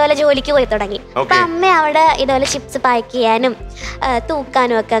അവിടെ ഇതുപോലെ ജോലിക്ക് പോയി തുടങ്ങി. അപ്പൊ അമ്മ അവിടെ ഇതുപോലെ ചിപ്സ് പാക്ക് ചെയ്യാനും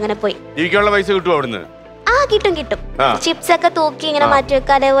തൂക്കാനും ഒക്കെ അങ്ങനെ പോയി. ജീവിക്കാനുള്ള പൈസ കിട്ടും അവിടുന്ന്? കിട്ടും. ചിപ്സ് ഒക്കെ തൂക്കി ഇങ്ങനെ മാറ്റി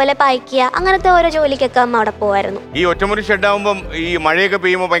വെക്കുക, അതേപോലെ പായ്ക്കുക, അങ്ങനത്തെ ഓരോ ജോലിക്കൊക്കെ അമ്മ അവിടെ പോവായിരുന്നു. ഈ ഒറ്റമുറി ഷെഡ് ആവുമ്പോ ഈ മഴയൊക്കെ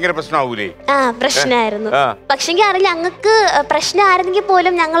പെയ്യുമ്പോ ഭയങ്കര പ്രശ്നമാവൂലേ? പ്രശ്നമായിരുന്നു. പക്ഷെങ്കിൽ അറിയില്ല, ഞങ്ങൾക്ക് പ്രശ്നമായിരുന്നെങ്കിൽ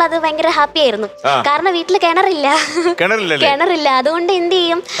പോലും ഞങ്ങൾ അത് ഭയങ്കര ഹാപ്പി ആയിരുന്നു. കാരണം വീട്ടില് കിണറില്ല. അതുകൊണ്ട് എന്ത്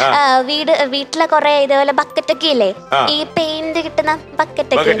ചെയ്യും, വീട്ടിലെ കുറെ ഇതേപോലെ ബക്കറ്റൊക്കെ ഇല്ലേ, ഈ പെയിന്റ് കിട്ടുന്ന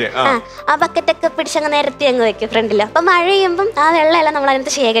ബക്കറ്റൊക്കെ, ആ ബക്കറ്റൊക്കെ പിടിച്ചങ്ങ് നിരത്തി അങ്ങ് വെക്കും ഫ്രണ്ടില്. അപ്പൊ മഴ പെയ്യുമ്പം ആ വെള്ളമെല്ലാം നമ്മൾ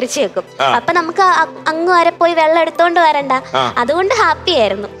അതിനകത്ത് ശേഖരിച്ച് വെക്കും. അപ്പൊ നമുക്ക് അങ്ങ് വരെ പോയി വെള്ളം എടുത്തോണ്ട് വരണ്ട. അതുകൊണ്ട് ഹാപ്പി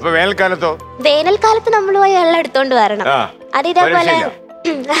ആയിരുന്നു. വേനൽക്കാലത്ത് നമ്മൾ പോയി വെള്ളം എടുത്തോണ്ട് വരണം. അത് ഇതേപോലെ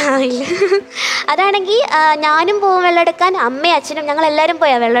അതാണെങ്കിൽ ഞാനും പോവും വെള്ളം എടുക്കാൻ, അമ്മയും അച്ഛനും ഞങ്ങൾ എല്ലാരും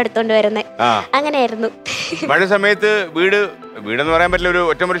പോയാ വെള്ളം എടുത്തോണ്ട് വരുന്നത്. അങ്ങനെയായിരുന്നു. മഴ സമയത്ത് വീടെന്ന് പറയാൻ പറ്റില്ല, ഒരു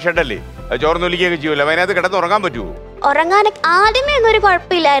ഒറ്റമുറി ഷെഡല്ലേ, ചോർന്നൊലിക്കുകയൊക്കെ ചെയ്യുമല്ലോ. അതിനകത്ത് കിടന്ന് ഉറങ്ങാൻ പറ്റുമോ? ഉറങ്ങാനൊക്കെ ആദ്യമേ ഒന്നും ഒരു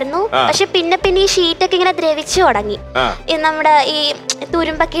കുഴപ്പമില്ലായിരുന്നു. പക്ഷെ പിന്നെ ഈ ഷീറ്റൊക്കെ ഇങ്ങനെ ദ്രവിച്ചു തുടങ്ങി. നമ്മുടെ ഈ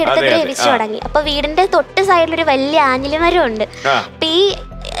തുരുമ്പൊക്കെ എടുത്ത് ദ്രവിച്ചു തുടങ്ങി. അപ്പൊ വീടിന്റെ തൊട്ട് സൈഡിലൊരു വലിയ ആഞ്ഞിലിമരം ഉണ്ട്. അപ്പൊ ഈ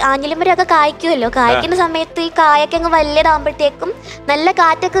ആഞ്ഞിലിമരമൊക്കെ കായ്ക്കുമല്ലോ, കായ്ക്കുന്ന സമയത്ത് ഈ കായൊക്കെ അങ്ങ് വലിയതാകുമ്പോഴത്തേക്കും നല്ല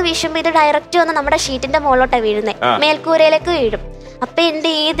കാറ്റൊക്കെ വീശുമ്പോ ഇത് ഡയറക്റ്റ് വന്ന് നമ്മുടെ ഷീറ്റിന്റെ മുകളിലോട്ടാണ് വീഴുന്നത്, മേൽക്കൂരയിലേക്ക് വീഴും. അപ്പൊ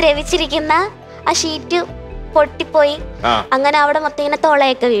എന്റെ ഈ ദ്രവിച്ചിരിക്കുന്ന ആ ഷീറ്റ് പൊട്ടിപ്പോയി. അങ്ങനെ അവിടെ മൊത്തം ഇങ്ങനെ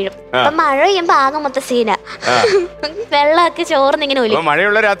തുളയൊക്കെ വീഴും. അപ്പൊ മഴ പെയ്യുമ്പോ ആകെ മൊത്തം സീന, വെള്ളമൊക്കെ ചോർന്നിങ്ങനെ ഒലിക്കും.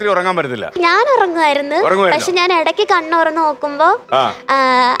 മഴയുള്ള രാത്രി ഉറങ്ങാൻ പറ്റത്തില്ല. ഞാൻ ഉറങ്ങുമായിരുന്നു. പക്ഷെ ഞാൻ ഇടയ്ക്ക് കണ്ണുറന്ന് നോക്കുമ്പോ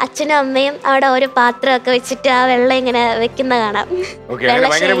അച്ഛനും അമ്മയും അവിടെ ഒരു പാത്രമൊക്കെ വെച്ചിട്ട് ആ വെള്ളം ഇങ്ങനെ വെക്കുന്ന കാണാം.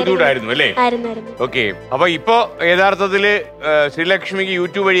 അപ്പൊ ഇപ്പൊ യഥാർത്ഥത്തില് ശ്രീലക്ഷ്മിക്ക്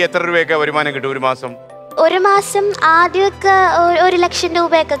യൂട്യൂബ് വഴി എത്ര രൂപയൊക്കെ വരുമാനം കിട്ടും ഒരു മാസം? ഒരു മാസം ആദ്യമൊക്കെ 1 ലക്ഷം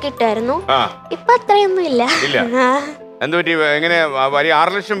രൂപയൊക്കെ കിട്ടുമായിരുന്നു. ഇപ്പൊ അത്രയൊന്നും ഇല്ല. എന്തുപറ്റി? എങ്ങനെ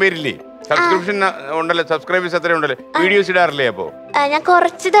 6 ലക്ഷം പേരില്ലേ സബ്സ്ക്രിപ്ഷൻ ഉണ്ടല്ലോ, സബ്സ്ക്രൈബേഴ്സ് എത്ര ഉണ്ടല്ലോ? വീഡിയോസ് ഇടാറില്ലേ? അപ്പോ ഞാൻ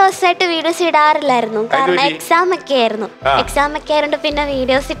കുറച്ച് ദിവസമായിട്ട് വീഡിയോസ് ഇടാറില്ലായിരുന്നു. കാരണം എക്സാം ഒക്കെ ആയിരുന്നു. പിന്നെ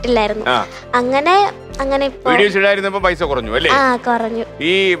വീഡിയോസ് ഇട്ടില്ലായിരുന്നു. അങ്ങനെ വീഡിയോസ് ഇടായിരുന്നപ്പോ പൈസ കുറഞ്ഞു അല്ലേ? കുറഞ്ഞു.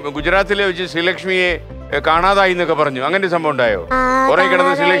 ഈ ഗുജറാത്തിലെ വെച്ച് ശ്രീലക്ഷ്മിയെ കാണാതായി എന്നൊക്കെ പറഞ്ഞു. അങ്ങനെ സംഭവം ഉണ്ടായോ? കുറെ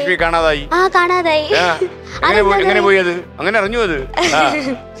കിടന്ന് ശ്രീലക്ഷ്മി കാണാതായി. എങ്ങനെ പോയി അത്? അങ്ങനെ അറിഞ്ഞു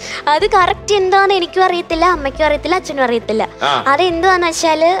അത് കറക്റ്റ് എന്താന്ന് എനിക്കും അറിയത്തില്ല, അമ്മയ്ക്കും അറിയത്തില്ല, അച്ഛനും അറിയത്തില്ല. അത് എന്തുവാന്ന്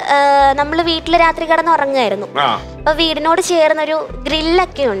വെച്ചാല് നമ്മള് വീട്ടില് രാത്രി കിടന്ന് ഉറങ്ങുമായിരുന്നു. അപ്പൊ വീടിനോട് ചേർന്നൊരു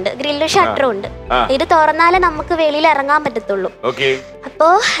ഗ്രില്ലൊക്കെ ഉണ്ട്, ഗ്രില്ലും ഷട്ടറും ഉണ്ട്. ഇത് തുറന്നാലേ നമുക്ക് വെളിയിൽ ഇറങ്ങാൻ പറ്റത്തുള്ളൂ. അപ്പോ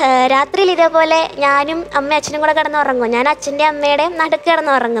രാത്രിയിൽ ഇതേപോലെ ഞാനും അമ്മയും അച്ഛനും കൂടെ കിടന്ന് ഉറങ്ങും. ഞാൻ അച്ഛന്റെ അമ്മയുടെയും നടുക്ക്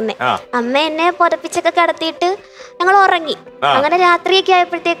കിടന്ന് ഉറങ്ങുന്നേ. അമ്മ എന്നെ പുതപ്പിച്ചൊക്കെ കിടത്തിയിട്ട് ഞങ്ങൾ ഉറങ്ങി. അങ്ങനെ രാത്രിയൊക്കെ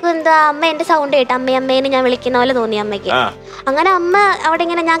ആയപ്പോഴത്തേക്കും എന്താ അമ്മ എന്റെ സൗണ്ട് കേട്ട് അമ്മേന്ന് ഞാൻ വിളിക്കുന്ന പോലെ തോന്നി അമ്മയ്ക്ക്. അങ്ങനെ അമ്മ അവിടെ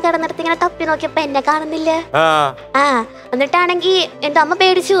ഇങ്ങനെ ഞാൻ കിടന്നിടത്ത് ഇങ്ങനെ തപ്പി നോക്കിയപ്പോ എന്നെ കാണുന്നില്ല. എന്നിട്ടാണെങ്കിൽ എന്റെ അമ്മ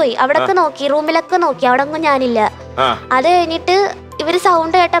പേടിച്ചു പോയി. അവിടൊക്കെ നോക്കി, റൂമിലൊക്കെ നോക്കി, അവിടെ ഒന്നും ഞാനില്ല. അത് കഴിഞ്ഞിട്ട് ഇവര്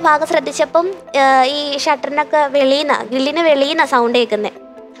സൗണ്ട് കേട്ട ഭാഗം ശ്രദ്ധിച്ചപ്പം ഈ ഷട്ടറിനൊക്കെ ഗ്രില്ലിന് വെളിയുന്ന സൗണ്ട് കേൾക്കുന്നേ.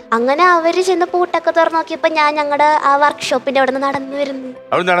 അങ്ങനെ അവര് ചെന്ന് പൂട്ടൊക്കെ തുറന്നു നോക്കിയപ്പോ ഞാൻ ഞങ്ങളുടെ ആ വർക്ക്ഷോപ്പിന്റെ അവിടെ നിന്ന് നടന്നു വരുന്നു.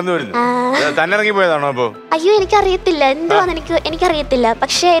 അയ്യോ എനിക്കറിയത്തില്ല എന്തുവാന്ന്, എനിക്കറിയത്തില്ല.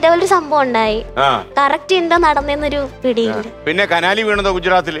 പക്ഷെ ഇതേപോലൊരു സംഭവം ഉണ്ടായി. കറക്റ്റ് എന്തോ നടന്നൊരു പിടിയില്ല. പിന്നെ കനാലി വീണതോ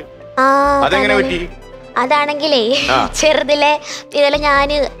ഗുജറാത്തില്? അതാണെങ്കിലേ ചെറുതിലെ ഇതുപോലെ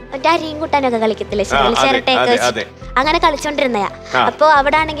ഞാന് അരിയും കൂട്ടാനൊക്കെ കളിക്കത്തില്ലേ, ചിരട്ടയൊക്കെ വെച്ച് അങ്ങനെ കളിച്ചോണ്ടിരുന്നയാ. അപ്പൊ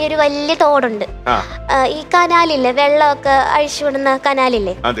അവിടെ ആണെങ്കിൽ ഒരു വലിയ തോടുണ്ട്. ഈ കനാലില്ലേ, വെള്ളമൊക്കെ അഴിച്ചു വിടുന്ന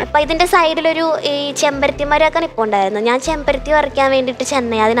കനാലില്ലേ. അപ്പൊ ഇതിന്റെ സൈഡിലൊരു ഈ ചെമ്പരത്തി മരമൊക്കെ നിപ്പുണ്ടായിരുന്നു. ഞാൻ ചെമ്പരത്തി പറിക്കാൻ വേണ്ടിട്ട്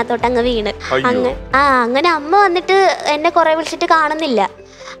ചെന്നേ, അതിനകത്തോട്ട് അങ്ങ് വീണ്. അങ്ങനെ അമ്മ വന്നിട്ട് എന്നെ കുറെ വിളിച്ചിട്ട് കാണുന്നില്ല.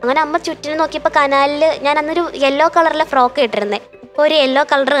 അങ്ങനെ അമ്മ ചുറ്റിനും നോക്കിയപ്പോ കനാലില് ഞാൻ അന്നൊരു യെല്ലോ കളറിലെ ഫ്രോക്ക് ഇട്ടിരുന്നേ. അപ്പൊ ഒരു യെല്ലോ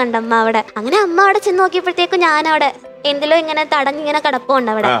കളർ കണ്ടമ്മ അവിടെ. അങ്ങനെ അമ്മ അവിടെ ചെന്ന് നോക്കിയപ്പോഴത്തേക്കും ഞാനവിടെ എന്തിലോ ഇങ്ങനെ തടഞ്ഞിങ്ങനെ കിടപ്പുണ്ട്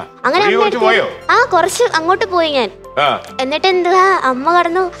അവിടെ. അങ്ങനെ കുറച്ച് അങ്ങോട്ട് പോയി ഞാൻ. എന്നിട്ട് എന്തുവാ അമ്മ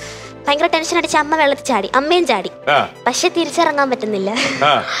കടന്നു ഭയങ്കര ടെൻഷൻ അടിച്ച് അമ്മ വെള്ളത്തിൽ ചാടി, അമ്മയും ചാടി. പക്ഷെ തിരിച്ചിറങ്ങാൻ പറ്റുന്നില്ല.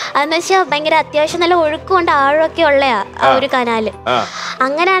 അതെന്ന് വെച്ചാൽ ഭയങ്കര അത്യാവശ്യം നല്ല ഒഴുക്കുകൊണ്ട് ആഴമൊക്കെ ഉള്ളയാ ആ ഒരു കനാല്.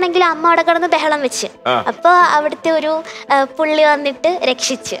 അങ്ങനെയാണെങ്കിൽ അമ്മ അവിടെ കിടന്ന് ബഹളം വെച്ച്. അപ്പൊ അവിടുത്തെ ഒരു പുള്ളി വന്നിട്ട്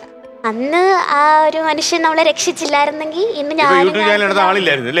രക്ഷിച്ച്. അന്ന് ആ ഒരു മനുഷ്യൻ നമ്മളെ രക്ഷിച്ചില്ലായിരുന്നെങ്കിൽ ഇന്ന്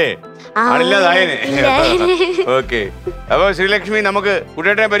അപ്പൊ ശ്രീലക്ഷ്മി നമുക്ക്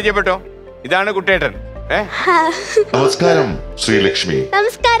കുട്ടേട്ടനെ പരിചയപ്പെട്ടോ? ഇതാണ് കുട്ടേട്ടൻ. നമസ്കാരം ശ്രീലക്ഷ്മി.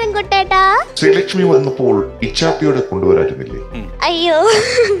 നമസ്കാരം കുട്ടേട്ടാ. ശ്രീലക്ഷ്മി വന്നപ്പോൾ ഇച്ചാപ്പിയോടെ കൊണ്ടുവരായിരുന്നില്ലേ? അയ്യോ,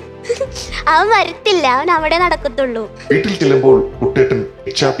 അവൻ വരത്തില്ല, അവൻ അവിടെ നടക്കത്തുള്ളൂ. വീട്ടിൽ ചെല്ലുമ്പോൾ കുട്ടേട്ടൻ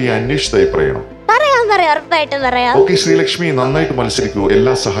ഇച്ചാപ്പിയെ അന്വേഷിച്ചതായി പറയണം. പറയാം, ഉറപ്പായിട്ടും പറയാം. ഓക്കെ ശ്രീലക്ഷ്മി, നന്നായിട്ട് മത്സരിക്കൂ.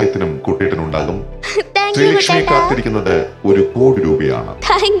 എല്ലാ സഹായത്തിനും കുട്ടേട്ടനുണ്ടാകും. ശ്രീലക്ഷ്മി കാത്തിരിക്കുന്നത് 1 കോടി രൂപയാണ്.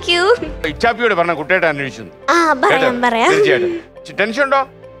 Thank you. ഇച്ചാപ്പിയോട് പറഞ്ഞ കുട്ടേട്ടൻ അന്വേഷിച്ചു. പറയാം. ടെൻഷൻ ഉണ്ടോ?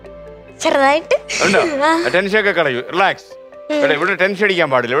 ചെറുതായിട്ട് ഉണ്ടോ? ടെൻഷൻ ഒക്കെ കളയൂ, റിലാക്സ്. ഇവിടെ ടെൻഷൻ അടിക്കാൻ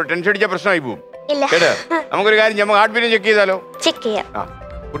പാടില്ല. ഇവിടെ ടെൻഷൻ അടിച്ചാൽ പ്രശ്നമായി പോകും. നമുക്കൊരു കാര്യം, നമുക്ക് ഹാർട്ട് ബീറ്റ് ചെക്ക് ചെയ്താലോ? ചെക്ക് ചെയ്യാം.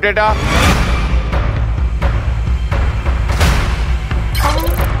 കുട്ടേട്ടാ,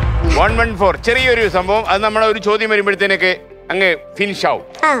 114 ചെറിയൊരു സംഭവം. അത് നമ്മളെ ഒരു ചോദ്യം വരുമ്പോഴത്തേനൊക്കെ അങ്ങ് ഫിനിഷ് ആവും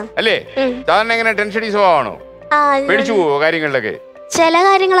അല്ലേ? സാധാരണ എങ്ങനെ ടെൻഷൻ സ്വഭാവമാണോ? പേടിച്ചു പോവോ കാര്യങ്ങളിലൊക്കെ? ചില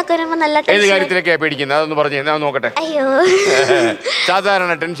കാര്യങ്ങളൊക്കെ വരുമ്പോ നല്ല ഏത് കാര്യത്തിലൊക്കെയാ പേടിക്കുന്നത്? അതൊന്ന് പറഞ്ഞു ഞാൻ നോക്കട്ടെ. അയ്യോ,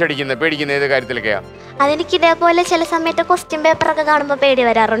 സാധാരണ ടെൻഷൻ അടിക്കുന്ന പേടിക്കുന്ന ഏത് കാര്യത്തിലൊക്കെയാ? അതെനിക്ക് ഇതേപോലെ ചില സമയത്ത് ക്വസ്റ്റ്യൻ പേപ്പർ ഒക്കെ കാണുമ്പോ പേടി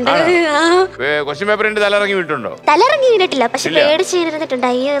വരാറുണ്ട്. ക്വസ്റ്റ്യൻ പേപ്പറിന്റെ തലയിറങ്ങി വീട്ടുണ്ടോ? തലയിറങ്ങി വീണിട്ടില്ല, പക്ഷെ പേടിച്ചിരുന്നിട്ടുണ്ട്.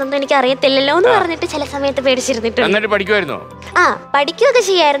 അയ്യോ, ഒന്നും എനിക്ക് അറിയത്തില്ലല്ലോ എന്ന് പറഞ്ഞിട്ട് ചില സമയത്ത് പേടിച്ചിരുന്നിട്ടുണ്ട്. എന്നിട്ട് പഠിക്കുമായിരുന്നോ? പഠിക്കുകയൊക്കെ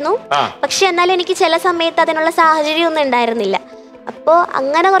ചെയ്യായിരുന്നു. പക്ഷെ എന്നാലും എനിക്ക് ചില സമയത്ത് അതിനുള്ള സാഹചര്യം ഒന്നും ഉണ്ടായിരുന്നില്ല. അപ്പോ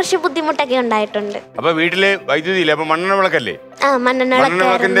അങ്ങനെ കുറച്ച് ബുദ്ധിമുട്ടൊക്കെ ഉണ്ടായിട്ടുണ്ട്. അപ്പൊ വീട്ടില് വൈദ്യുതി ഇല്ല, അപ്പൊ മണ്ണെണ്ണ വിളക്കല്ലേ? മണ്ണെണ്ണ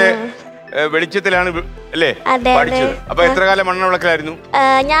വിളക്കിന്റെ വെളിച്ചത്തിലാണ് അല്ലേ പഠിച്ചത്? അപ്പൊ എത്ര കാലം മണ്ണെണ്ണ വിളക്കിലായിരുന്നു?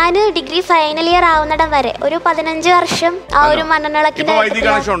 ഞാന് ഡിഗ്രി ഫൈനൽ ഇയർ ആവുന്നിടം വരെ ഒരു 15 വർഷം ആ ഒരു മണ്ണെണ്ണ വിളക്കിന്റെ.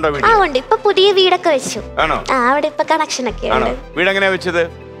 ഉണ്ട്. ഇപ്പൊ പുതിയ വീടൊക്കെ വെച്ചു. അവിടെ ഇപ്പൊ കണക്ഷൻ ഒക്കെ ഉണ്ട്. വീട് എങ്ങനെയാ വെച്ചത്?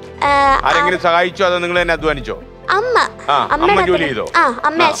 ആരെങ്കിലും സഹായിച്ചോ അതോ നിങ്ങൾ തന്നെ അധ്വാനിച്ചോ? അമ്മ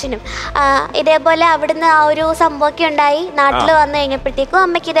അച്ഛനും ഇതേപോലെ അവിടുന്ന് ആ ഒരു സംഭവമൊക്കെ ഉണ്ടായി. നാട്ടില് വന്നു കഴിഞ്ഞപ്പോഴത്തേക്കും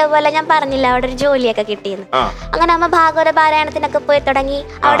അമ്മയ്ക്ക് ഇതേപോലെ ഞാൻ പറഞ്ഞില്ല അവിടെ ഒരു ജോലിയൊക്കെ കിട്ടിയെന്ന്. അങ്ങനെ അമ്മ ഭാഗവത പാരായണത്തിനൊക്കെ പോയി തുടങ്ങി,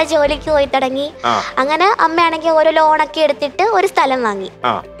 അവിടെ ജോലിക്ക് പോയി തുടങ്ങി. അങ്ങനെ അമ്മയാണെങ്കിൽ ഓരോ ലോണൊക്കെ എടുത്തിട്ട് ഒരു സ്ഥലം വാങ്ങി.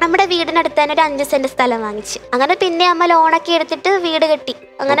 നമ്മുടെ വീടിനടുത്ത് തന്നെ ഒരു 5 സെന്റ് സ്ഥലം വാങ്ങിച്ചു. അങ്ങനെ പിന്നെ അമ്മ ലോണൊക്കെ എടുത്തിട്ട് വീട് കെട്ടി.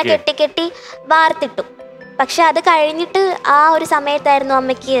 അങ്ങനെ കെട്ടി വാർത്തിട്ടു. പക്ഷെ അത് കഴിഞ്ഞിട്ട് ആ ഒരു സമയത്തായിരുന്നു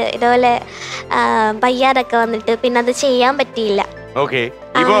അമ്മയ്ക്ക് ഇതുപോലെ വയ്യാതൊക്കെ വന്നിട്ട് പിന്നെ അത് ചെയ്യാൻ പറ്റിയില്ല.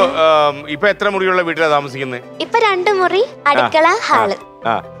 ഇപ്പൊ എത്ര മുറിയുള്ള വീട്ടിലാണ് താമസിക്കുന്നത്? ഇപ്പൊ 2 മുറി, അടുക്കള, ഹാള്.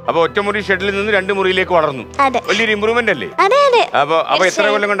 അപ്പൊ ഒറ്റമുറി ഷെഡിൽ നിന്ന് 2 മുറിയിലേക്ക് വളർന്നു. വലിയൊരു ഇമ്പ്രൂവ്മെന്റ് അല്ലേ? അതെ. അപ്പൊ എത്ര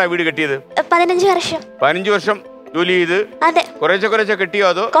കൊല്ലം കൊണ്ടാ വീട് കെട്ടിയത്? 15 വർഷം. 15 വർഷം ജോലി ചെയ്ത് കുറേശ്ശെ കെട്ടിയോ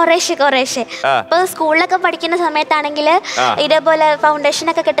അതോ? കുറേശ്ശെ. ഇപ്പൊ സ്കൂളിലൊക്കെ പഠിക്കുന്ന സമയത്താണെങ്കിൽ ഇതേപോലെ ഫൗണ്ടേഷൻ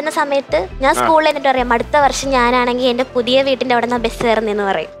ഒക്കെ കെട്ടുന്ന സമയത്ത് ഞാൻ സ്കൂളിൽ എന്നിട്ട് പറയാം അടുത്ത വർഷം ഞാനാണെങ്കിൽ എന്റെ പുതിയ വീട്ടിന്റെ അവിടെ നിന്ന് ബസ് കയറുന്നെന്ന്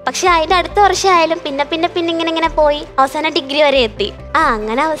പറയും. പക്ഷെ അതിന്റെ അടുത്ത വർഷം ആയാലും പിന്നെ ഇങ്ങനെ പോയി അവസാനം ഡിഗ്രി വരെ എത്തി.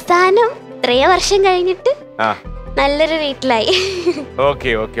 അങ്ങനെ അവസാനം 3 വർഷം കഴിഞ്ഞിട്ട് നല്ലൊരു വീട്ടിലായി. ഓക്കെ.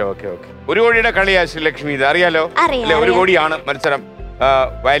 1 കോടിയുടെ കളിയാ ശ്രീലക്ഷ്മി, ഇത് അറിയാലോ? 1 കോടിയാണ് മത്സരം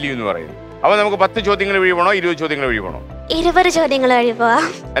വാല്യൂ എന്ന് പറയുന്നത്. അപ്പൊ നമുക്ക് 10 ചോദ്യങ്ങൾ വഴി പോണോ 20 ചോദ്യങ്ങൾ വഴി പോണോ? 20 ചോദ്യങ്ങൾ വഴി പോവാം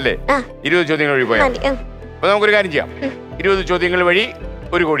അല്ലേ? 20 ചോദ്യങ്ങൾ വഴി പോയാ അപ്പൊ നമുക്കൊരു കാര്യം ചെയ്യാം. 20 ചോദ്യങ്ങൾ വഴി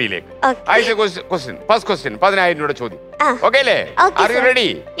 1 കോടിയിലേക്ക്. ആദ്യത്തെ ക്വസ്റ്റ്യൻ, ഫസ്റ്റ് ക്വസ്റ്റ്യൻ 10,000 രൂപയുടെ ചോദ്യം. ഓക്കെ അല്ലേ? Are you ready?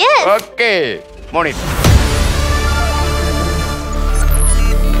 Okay. Morning.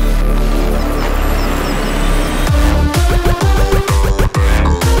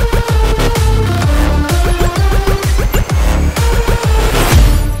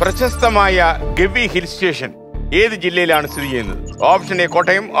 പ്രശസ്തമായ ഗവി ഹിൽ സ്റ്റേഷൻ ഏത് ജില്ലയിലാണ് സ്ഥിതി ചെയ്യുന്നത്? Option A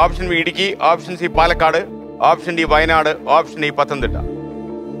Kottayam, option B Idukki, option C Palakkad, option D Wayanad, option E Pathanamthitta.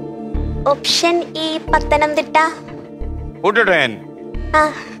 Option E Pathanamthitta. കൂട്ടിട്ടോ ഞാൻ?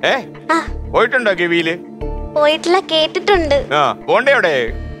 പോയിട്ടുണ്ടോ ഗവിയില്? പോയിട്ടില്ല, കേട്ടിട്ടുണ്ട്. പോണ്ടേ? അവിടെ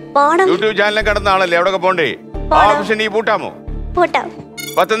യൂട്യൂബ് ചാനലിൽ കിടന്ന ആളല്ലേ, എവിടെ പോണ്ടേ? Option E പൂട്ടാമോ? പൂട്ടാം.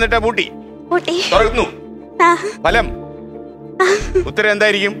 പത്തനംതിട്ട പൂട്ടി. തുറന്നു. ഫലം ഉത്തരം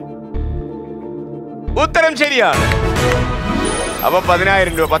എന്തായിരിക്കും? ഉത്തരം ശരിയാണ്. അപ്പൊ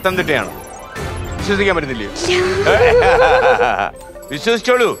 10,000 രൂപ പത്തനംതിട്ടയാണ്. വിശ്വസിക്കാൻ പറ്റുന്നില്ലേ?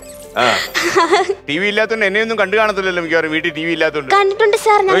 വിശ്വസിച്ചോളൂ. ടി വി ഇല്ലാത്തോണ്ട് എന്നെ ഒന്നും കണ്ടു കാണത്തില്ലല്ലോ മിക്കവാറും. വീട്ടിൽ ടി വി ഇല്ലാത്തോണ്ട്. കണ്ടിട്ടുണ്ട്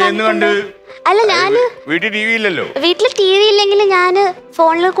സാർ. എന്ന് കണ്ട്? അല്ല, ഞാന് വീട്ടിൽ ടി വി ഇല്ലല്ലോ. വീട്ടിൽ ടി വി ഇല്ലെങ്കിൽ ഞാന്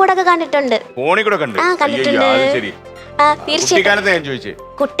ഫോണിൽ കൂടെ ഒക്കെ കണ്ടിട്ടുണ്ട്. ഫോണിൽ കൂടെ കണ്ടു? ശരി. കുട്ടിക്കാലത്ത് ഞാൻ ചോദിച്ചേ.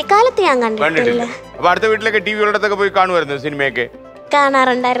 കുട്ടിക്കാലത്ത് ഞാൻ കണ്ടിട്ടില്ല. അപ്പൊ അടുത്ത വീട്ടിലൊക്കെ ടി വി ഉള്ളടത്തൊക്കെ പോയി കാണുമായിരുന്നു സിനിമയൊക്കെ?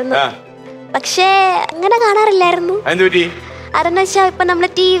 കാണാറുണ്ടായിരുന്നു, പക്ഷേ അങ്ങനെ കാണാറില്ലായിരുന്നു. അതെന്ന് വെച്ചാൽ ഇപ്പൊ നമ്മള്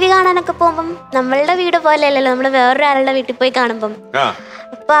ടി വി കാണാനൊക്കെ പോകുമ്പം നമ്മളുടെ വീട് പോലെ അല്ലല്ലോ, നമ്മള് വേറൊരാളുടെ വീട്ടിൽ പോയി കാണുമ്പം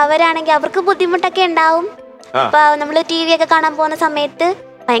അപ്പൊ അവരാണെങ്കിൽ അവർക്ക് ബുദ്ധിമുട്ടൊക്കെ ഉണ്ടാവും. അപ്പൊ നമ്മള് ടി വി ഒക്കെ കാണാൻ പോകുന്ന സമയത്ത്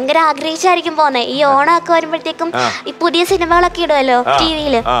ഭയങ്കര ആഗ്രഹിച്ചായിരിക്കും പോകുന്നത്. ഈ ഓണമൊക്കെ വരുമ്പോഴത്തേക്കും ഈ പുതിയ സിനിമകളൊക്കെ ഇടുമല്ലോ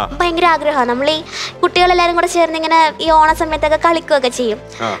TV-ല്, ഭയങ്കര ആഗ്രഹമാണ്. നമ്മൾ ഈ കുട്ടികളെല്ലാരും കൂടെ ചേർന്ന് ഇങ്ങനെ ഈ ഓണ സമയത്തൊക്കെ കളിക്കുകയൊക്കെ ചെയ്യും.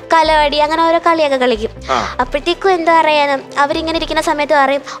 കലവടി അങ്ങനെ ഓരോ കളിയൊക്കെ കളിക്കും. അപ്പോഴത്തേക്കും എന്താ പറയാ, അവരിങ്ങനെ ഇരിക്കുന്ന സമയത്ത്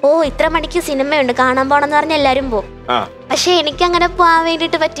പറയും, ഓ ഇത്ര മണിക്ക് സിനിമയുണ്ട് കാണാൻ പോണെന്ന് പറഞ്ഞ് എല്ലാരും പോകും. പക്ഷെ എനിക്കങ്ങനെ പോകാൻ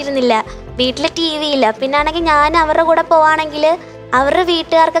വേണ്ടിയിട്ട് പറ്റിയിരുന്നില്ല. വീട്ടില് TV ഇല്ല. പിന്നാണെങ്കിൽ ഞാൻ അവരുടെ കൂടെ പോവാണെങ്കിൽ അവരുടെ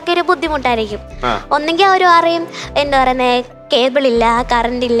വീട്ടുകാർക്കൊക്കെ ഒരു ബുദ്ധിമുട്ടായിരിക്കും. ഒന്നെങ്കിൽ അവർ പറയും എന്താ പറയുന്നേ, കേബിൾ ഇല്ല,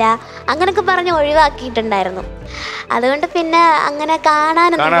 കറണ്ട് ഇല്ല, അങ്ങനൊക്കെ പറഞ്ഞ് ഒഴിവാക്കിയിട്ടുണ്ടായിരുന്നു. അതുകൊണ്ട് പിന്നെ അങ്ങനെ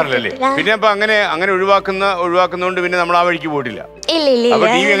കാണാനൊന്നും പിന്നെ അങ്ങനെ ഒഴിവാക്കുന്നോണ്ട് പിന്നെ നമ്മൾ ആ വഴിക്ക് പോയിട്ടില്ല.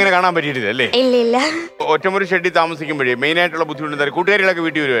 കാണാൻ പറ്റിയിട്ടില്ല. ഇല്ല. ഒറ്റമുറി ഷെഡിൽ താമസിക്കുമ്പോഴേ മെയിൻ ആയിട്ടുള്ള ബുദ്ധിമുട്ട് കൂട്ടുകാരികളൊക്കെ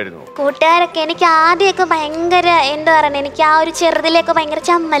വീട്ടിൽ വരുമായിരുന്നു. കൂട്ടുകാരൊക്കെ എനിക്ക് ആദ്യമൊക്കെ ഭയങ്കര എന്താ പറയുക, എനിക്ക് ആ ഒരു ചെറുതിലേക്ക് ഭയങ്കര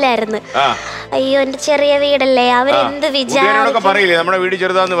ചമ്മലായിരുന്നു. അയ്യോ എന്റെ ചെറിയ വീടല്ലേ, അവരെന്ത് വിചാരിക്കും പറയില്ലേ, നമ്മുടെ വീട്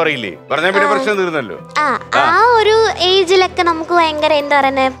ചെറുതാന്ന് പറയില്ലേ, പറഞ്ഞാൽ പിന്നെ പ്രശ്നം തീർന്നല്ലോ. ആ ഒരു ഏജിലൊക്കെ നമുക്ക് ഭയങ്കര എന്താ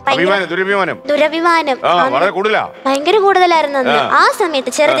പറയുന്നത്, ദുരഭിമാനം ഭയങ്കര കൂടുതലായിരുന്നു അന്ന്. ആ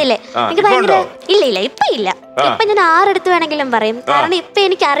സമയത്ത് ചെറുതിലെ എനിക്ക് ഭയങ്കര ഇല്ല ഇപ്പൊ ഇല്ല. ഇപ്പൊ ഞാൻ ആരെടുത്ത് വേണമെങ്കിലും പറയും, കാരണം ഇപ്പൊ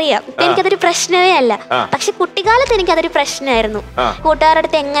എനിക്കറിയാം, ഇപ്പൊ എനിക്കതൊരു പ്രശ്നമേ അല്ല. പക്ഷെ കുട്ടിക്കാലത്ത് എനിക്കതൊരു പ്രശ്നമായിരുന്നു. കൂട്ടുകാരുടെ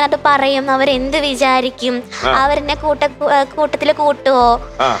അടുത്ത് എങ്ങനെ അത് പറയും, അവരെന്ത് വിചാരിക്കും, അവരെന്നെ കൂട്ടത്തില് കൂട്ടുവോ,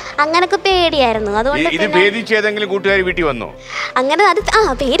 അങ്ങനൊക്കെ പേടിയായിരുന്നു. അതുകൊണ്ട് അങ്ങനെ അത്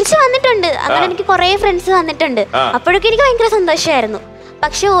പേടിച്ച് വന്നിട്ടുണ്ട്. അങ്ങനെ എനിക്ക് കുറെ ഫ്രണ്ട്സ് വന്നിട്ടുണ്ട്. അപ്പോഴൊക്കെ എനിക്ക് ഭയങ്കര സന്തോഷമായിരുന്നു.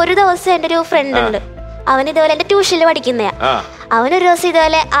 പക്ഷെ ഒരു ദിവസം എൻ്റെ ഒരു ഫ്രണ്ട് ഉണ്ട്, അവൻ ഇതുപോലെ എന്റെ ട്യൂഷനിൽ പഠിക്കുന്നയാ. അവനൊരു ദിവസം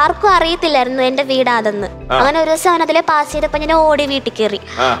ഇതുപോലെ ആർക്കും അറിയത്തില്ലായിരുന്നു എന്റെ വീടാതെന്ന്. അങ്ങനെ ഒരു ദിവസം അവൻ അതിലെ പാസ് ചെയ്തപ്പോ ഞാൻ ഓടി വീട്ടിൽ കയറി.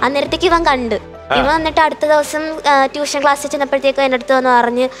 അന്നേരത്തേക്ക് ഇവൻ കണ്ട്. ഇവൻ വന്നിട്ട് അടുത്ത ദിവസം ട്യൂഷൻ ക്ലാസ്സിൽ ചെന്നപ്പോഴത്തേക്കും എന്റെ അടുത്ത് വന്ന്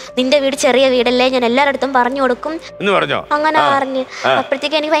പറഞ്ഞ്, നിന്റെ വീട് ചെറിയ വീടല്ലേ, ഞാൻ എല്ലാവരുടെ അടുത്തും പറഞ്ഞു കൊടുക്കും അങ്ങനെ പറഞ്ഞ്.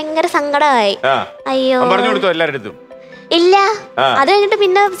 അപ്പോഴത്തേക്ക് എനിക്ക് ഭയങ്കര സങ്കടമായി. അയ്യോ ഇല്ല. അത് കഴിഞ്ഞിട്ട്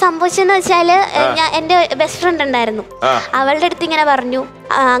പിന്നെ സംഭവിച്ചെന്ന് വെച്ചാല്, ഞാൻ എന്റെ ബെസ്റ്റ് ഫ്രണ്ട് ഉണ്ടായിരുന്നു, അവളുടെ അടുത്ത് ഇങ്ങനെ പറഞ്ഞു.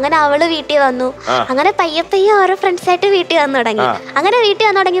 അങ്ങനെ അവള് വീട്ടിൽ വന്നു. അങ്ങനെ പയ്യെ ഓരോ ഫ്രണ്ട്സായിട്ട് വീട്ടിൽ വന്നു തുടങ്ങി. അങ്ങനെ വീട്ടിൽ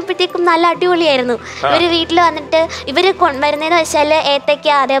വന്നു തുടങ്ങിയപ്പോഴത്തേക്കും നല്ല അടിപൊളിയായിരുന്നു. ഇവര് വീട്ടിൽ വന്നിട്ട് ഇവര് വരുന്നതെന്ന് വെച്ചാല് ഏത്തയ്ക്ക,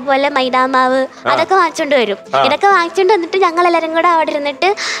 അതേപോലെ മൈദാമാവ്, അതൊക്കെ വാങ്ങിച്ചോണ്ട് വരും. ഇതൊക്കെ വാങ്ങിച്ചോണ്ട് വന്നിട്ട് ഞങ്ങൾ എല്ലാരും കൂടെ അവിടെ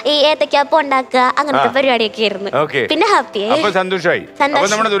ഇരുന്നിട്ട് ഈ ഏത്തയ്ക്കാപ്പം ഉണ്ടാക്കുക, അങ്ങനത്തെ പരിപാടിയൊക്കെ ആയിരുന്നു. പിന്നെ ഹാപ്പിയായി, സന്തോഷമായി.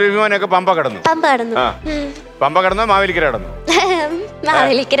 പമ്പ കടന്നു, മാവേലിക്കര കടന്നു.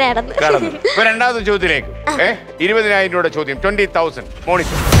 രണ്ടാമത്തെ ചോദ്യത്തിലേക്ക് 20,000 രൂപയുടെ ചോദ്യം, 20,000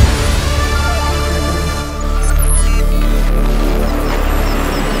 മോണിറ്റർ.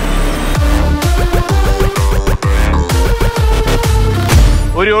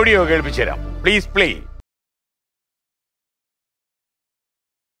 ഒരു ഓഡിയോ കേൾപ്പിച്ചു തരാം, പ്ലീസ് പ്ലേ.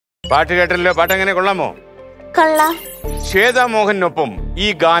 പാട്ട് കേട്ടല്ലോ, പാട്ട് എങ്ങനെ, കൊള്ളാമോ? കൊള്ളാം. ശ്വേതാ മോഹനൊപ്പം ഈ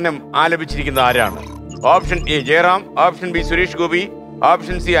ഗാനം ആലപിച്ചിരിക്കുന്ന ആരാണ്? Option A Jayaram, option B Suresh Gopi,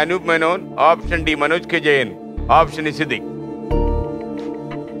 option C Anoop Menon, option D Manoj K Jayan, option E Siddique.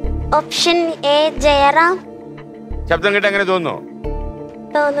 Option A Jayaram. ശബ്ദം കേട്ട് എങ്ങനെ തോന്നുന്നു?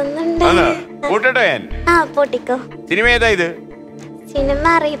 കൂട്ടട്ടെ ഞാൻ? പൊട്ടിക്കോ. സിനിമ ഏതാ ഇത്? സിനിമ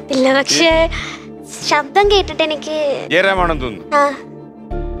അറിയത്തില്ല, പക്ഷേ ശബ്ദം കേട്ടിട്ട് എനിക്ക് ജയറാമാണെന്ന് തോന്നുന്നു.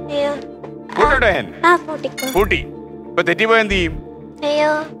 കൂട്ടട്ടെ ഞാൻ? കൂട്ടി. ഇപ്പൊ തെറ്റിപ്പോയ എന്ത് ചെയ്യും?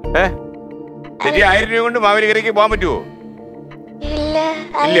 അയ്യോ, തെറ്റി 1000 രൂപ കൊണ്ട് മാവേലിക്കരയ്ക്ക് പോകാൻ പറ്റുമോ?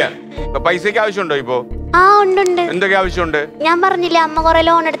 ഇല്ല. പൈസക്ക് ആവശ്യമുണ്ടോ ഇപ്പൊ? ഉണ്ട്. എന്തൊക്കെ ആവശ്യമുണ്ട്? ഞാൻ പറഞ്ഞില്ലേ, അമ്മ കുറെ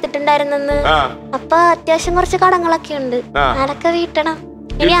ലോൺ എടുത്തിട്ടുണ്ടായിരുന്നെന്ന്. അപ്പൊ അത്യാവശ്യം കുറച്ച് കടങ്ങളൊക്കെ ഉണ്ട്, അതൊക്കെ വീട്ടണം.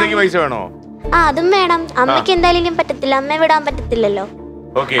 പൈസ വേണോ? അതും വേണം. അമ്മയ്ക്ക് എന്തായാലും പറ്റത്തില്ല, അമ്മയെ വിടാൻ പറ്റത്തില്ലല്ലോ.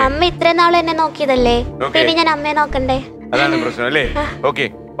 അമ്മ ഇത്രയും നാളും എന്നെ നോക്കിയതല്ലേ, പിന്നെ ഞാൻ അമ്മയെ നോക്കണ്ടേ? അതാണ് പ്രശ്നം അല്ലേ? Okay,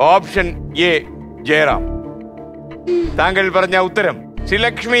 option A Jayaram. താങ്കൾ പറഞ്ഞ ഉത്തരം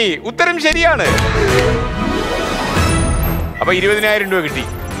ശ്രീലക്ഷ്മി, ഉത്തരം ശരിയാണ്. അപ്പൊ 20,000 രൂപ കിട്ടി.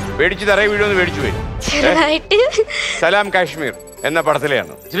 പേടിച്ച് തറയെ വീഴുമെന്ന് പേടിച്ചു പോയി. സലാം കാശ്മീർ എന്ന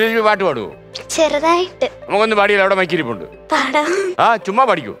പടത്തിലെയാണ്. ശ്രീലക്ഷ്മി പാട്ട് പാടുവോ? ചെറുതായിട്ട്. നമുക്കൊന്ന് പാടിയാലോ? അവിടെ മൈക്കിരിപ്പുണ്ട്. ചുമ്മാ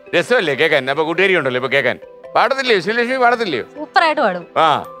പാടിക്കൂ, രസമല്ലേ കേൾക്കാൻ. അപ്പൊ കൂട്ടുകാരി ഉണ്ടല്ലോ ഇപ്പൊ കേൾക്കാൻ. പാടത്തില്ലേ ശ്രീലക്ഷ്മി? പാടത്തില്ലയോ? സൂപ്പറായിട്ട് പാടും.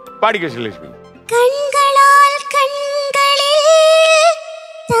 പാടിക്കോ ശ്രീലക്ഷ്മി. കൺകളാൽ കൺകളിൽ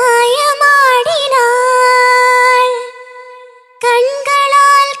തായമാടിനാൾ,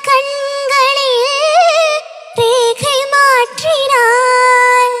 കൺകളാൽ കൺകളിൽ രേഖை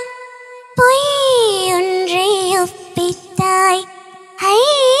മാற்றினாள், பொய்யொன்றை ஒப்பித்தாய்,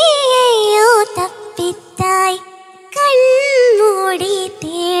 ஐயையோ தப்பித்தாய், கண்மூடி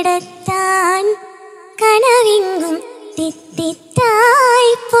தேடத்தான் கனவெங்கும்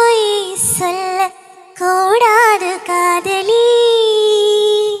தித்தித்தாய், பொய் சொல்ல கூடாது காதலி,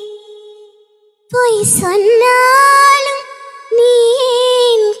 பொய் சொன்னாலும் നീ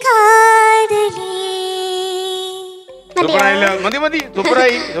കാതലി. മതി മതി,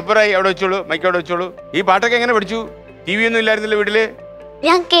 സൂപ്പറായി സൂപ്പറായി. അവിടെ വെച്ചോളൂ, മൈക്ക് അവിടെ വെച്ചോളൂ. ഈ പാട്ടൊക്കെ എങ്ങനെ പഠിച്ചു? TV ഒന്നും ഇല്ലായിരുന്നല്ലോ വീട്ടില്?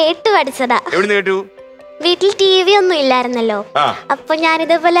 ഞാൻ കേട്ട് പഠിച്ചതാ. എവിടുന്ന് കേട്ടു? വീട്ടിൽ TV ഒന്നും ഇല്ലായിരുന്നല്ലോ. അപ്പൊ ഞാൻ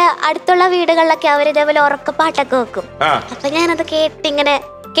ഇതേപോലെ അടുത്തുള്ള വീടുകളിലൊക്കെ അവരിതേപോലെ ഉറക്കപ്പാട്ടൊക്കെ വെക്കും. അപ്പൊ ഞാനത് കേട്ടിങ്ങനെ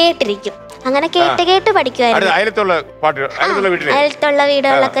കേട്ടിരിക്കും. അങ്ങനെ കേട്ട് കേട്ട് പഠിക്കുമായിരുന്നു. അയലത്തുള്ള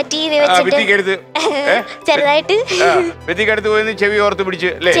വീടുകളിലൊക്കെ TV വെച്ചിട്ട് ചെറുതായിട്ട് ചെവി ഓർത്ത് പിടിച്ച്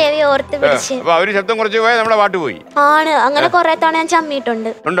അവര് ശബ്ദം കുറച്ച് പോയാൽ നമ്മളെ പാട്ട് പോയി ആണ്. അങ്ങനെ കൊറേ തവണ ഞാൻ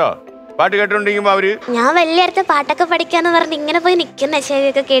ചമ്മിയിട്ടുണ്ട്. ഉണ്ടോ? പാട്ട് കേട്ടോണ്ടിരിക്കുമ്പോ അവര് ഞാൻ വലിയ അടുത്ത് പാട്ടൊക്കെ പഠിക്കാന്ന് പറഞ്ഞ് ഇങ്ങനെ പോയി നിക്കുന്ന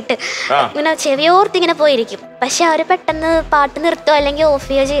ചെവിയൊക്കെ കേട്ട് ഇങ്ങനെ ചെവിയോർത്ത് ഇങ്ങനെ പോയിരിക്കും. പക്ഷെ അവര് പെട്ടെന്ന് പാട്ട് നിർത്തോ അല്ലെങ്കിൽ ഓഫ്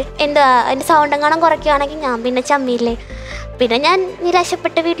ചെയ്യോ എന്താ അതിന്റെ സൗണ്ട് എങ്ങാനും കുറയ്ക്കുകയാണെങ്കിൽ ഞാൻ പിന്നെ ചമ്മിയില്ലേ. പിന്നെ ഞാൻ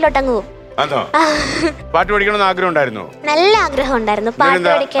നിരാശപ്പെട്ട് വീട്ടിലോട്ടങ്ങ് പോകും. പാട്ട് പഠിക്കണമെന്ന് ആഗ്രഹം ഉണ്ടായിരുന്നു? നല്ല ആഗ്രഹം ഉണ്ടായിരുന്നു പാട്ട്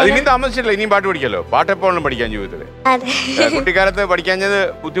പഠിക്കാൻ. ഇനിയും താമസിച്ചില്ല, ഇനിയും പാട്ട് പഠിക്കാലോ. പാട്ട് എപ്പോഴും പഠിക്കാൻ ജീവിതത്തില് കുട്ടിക്കാലത്ത് പഠിക്കാഞ്ഞത്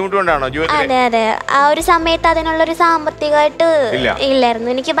ബുദ്ധിമുട്ടുകൊണ്ടാണോ ജീവിതത്തിൽ? അതെ അതെ, ആ ഒരു സമയത്ത് അതിനുള്ളൊരു സാമ്പത്തികമായിട്ട് ഇല്ലായിരുന്നു.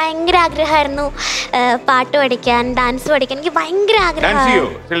 എനിക്ക് ഭയങ്കര ആഗ്രഹമായിരുന്നു പാട്ട് പഠിക്കാൻ, ഡാൻസ് പഠിക്കാൻ. എനിക്ക് ഭയങ്കര ആഗ്രഹം.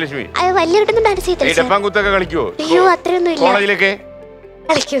 വലിയൊരിടത്തും ഡാൻസ് ചെയ്തില്ല. അയ്യോ അത്രയൊന്നും ഇല്ല.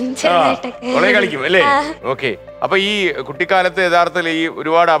 കളിക്കും അല്ലേ? ഓക്കെ. അപ്പൊ ഈ കുട്ടിക്കാലത്ത് യഥാർത്ഥത്തിൽ ഈ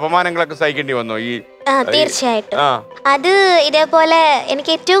ഒരുപാട് അപമാനങ്ങളൊക്കെ സഹിക്കേണ്ടി വന്നോ? ഈ തീർച്ചയായിട്ടും. അത് ഇതേപോലെ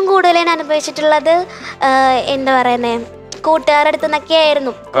എനിക്ക് ഏറ്റവും കൂടുതൽ ഞാൻ അനുഭവിച്ചിട്ടുള്ളത് എന്താ പറയുന്നേ, കൂട്ടുകാരുടെ അടുത്ത് നിന്നൊക്കെ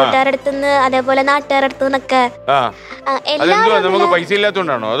ആയിരുന്നു. കൂട്ടുകാരുടെ അടുത്തുനിന്ന്, അതേപോലെ നാട്ടുകാരുടെ അടുത്ത് നിന്നൊക്കെ. നമുക്ക് പൈസ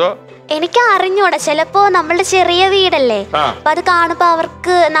ഇല്ലാത്തോണ്ടാണോ അതോ? എനിക്ക് അറിഞ്ഞൂടാ. ചിലപ്പോ നമ്മളുടെ ചെറിയ വീടല്ലേ, അപ്പൊ അത് കാണുമ്പോ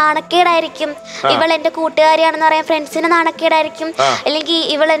അവർക്ക് നാണക്കേടായിരിക്കും. ഇവൾ എന്റെ കൂട്ടുകാരിയാണെന്ന് പറയാൻ ഫ്രണ്ട്സിന് നാണക്കേടായിരിക്കും. അല്ലെങ്കിൽ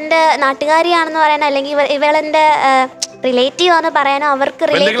ഇവൾ എന്റെ നാട്ടുകാരിയാണെന്ന് പറയാനോ, അല്ലെങ്കിൽ ഇവളെന്റെ റിലേറ്റീവ് ആണെന്ന് പറയാനോ അവർക്ക്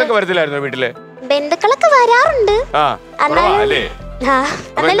ബന്ധുക്കളൊക്കെ വരാറുണ്ട്.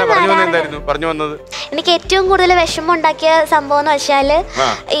 എനിക്ക് ഏറ്റവും കൂടുതൽ വിഷമം ഉണ്ടാക്കിയ സംഭവം എന്ന് വെച്ചാല്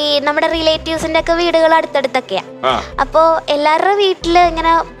ഈ നമ്മുടെ റിലേറ്റീവ്സിന്റെ ഒക്കെ വീടുകൾ അടുത്തടുത്തൊക്കെയാ. അപ്പോ എല്ലാവരുടെ വീട്ടില്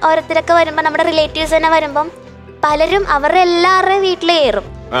ഇങ്ങനെ ഓരോരുത്തരൊക്കെ വരുമ്പോ, നമ്മുടെ റിലേറ്റീവ്സ് തന്നെ വരുമ്പം പലരും അവരുടെ എല്ലാവരുടെയും വീട്ടിൽ കയറും.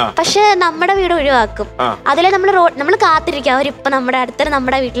 പക്ഷെ നമ്മുടെ വീട് ഒഴിവാക്കും. അതിലെ നമ്മൾ കാത്തിരിക്കും അവരിപ്പൊ നമ്മുടെ അടുത്തൊരു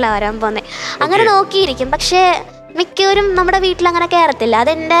നമ്മുടെ വീട്ടിലാണ് വരാൻ പോന്നെ. അങ്ങനെ നോക്കിയിരിക്കും. പക്ഷെ മിക്കവരും നമ്മുടെ വീട്ടിൽ അങ്ങനെ കയറത്തില്ല.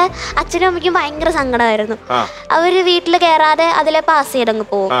 അതെന്റെ അച്ഛനും അമ്മയ്ക്കും ഭയങ്കര സങ്കടമായിരുന്നു. അവര് വീട്ടിൽ കയറാതെ അതിലെ പാസ് ചെയ്തങ്ങ്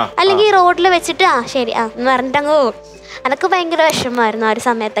പോകും, അല്ലെങ്കിൽ റോഡിൽ വെച്ചിട്ട് ശരി എന്ന് പറഞ്ഞിട്ടങ്ങ് പോകും. അതൊക്കെ ഭയങ്കര വിഷമമായിരുന്നു ആ ഒരു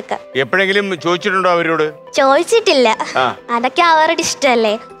സമയത്തൊക്കെ. എപ്പോഴെങ്കിലും ചോദിച്ചിട്ടുണ്ടോ അവരോട്? ചോദിച്ചിട്ടില്ല, അതൊക്കെ അവരുടെ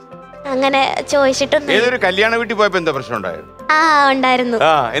ഇഷ്ടല്ലേ. അങ്ങനെ ചോദിച്ചിട്ടൊന്നും. ഏതൊരു കല്യാണ വീട്ടിൽ പോയപ്പോ എന്താ പ്രശ്നം ഉണ്ടായത്? ഉണ്ടായിരുന്നു.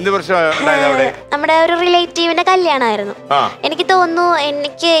 നമ്മുടെ ഒരു റിലേറ്റീവിന്റെ കല്യാണമായിരുന്നു. എനിക്ക് തോന്നുന്നു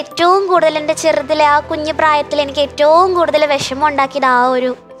എനിക്ക് ഏറ്റവും കൂടുതൽ എന്റെ ചെറുതിലെ ആ കുഞ്ഞു പ്രായത്തിൽ എനിക്ക് ഏറ്റവും കൂടുതൽ വിഷമം ഉണ്ടാക്കിയത് ആ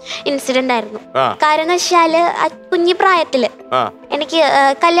ഒരു ഇൻസിഡന്റ് ആയിരുന്നു. കാരണം എന്ന് വെച്ചാല് ആ കുഞ്ഞു പ്രായത്തില് എനിക്ക്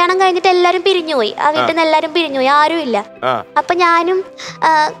കല്യാണം കഴിഞ്ഞിട്ട് എല്ലാരും പിരിഞ്ഞുപോയി. ആ വീട്ടിൽ നിന്ന് എല്ലാരും പിരിഞ്ഞുപോയി, ആരും ഇല്ല. അപ്പൊ ഞാനും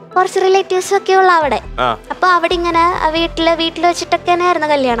കുറച്ച് റിലേറ്റീവ്സും ഒക്കെ ഉള്ള അവിടെ. അപ്പൊ അവിടെ ഇങ്ങനെ വീട്ടില് വെച്ചിട്ടൊക്കെ ആയിരുന്നു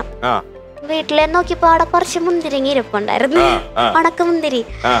കല്യാണം. വീട്ടിലെ നോക്കിയപ്പോ അവിടെ കുറച്ച് മുന്തിരിങ്ങി ഇരിപ്പുണ്ടായിരുന്നു, ഉണക്കമുന്തിരി.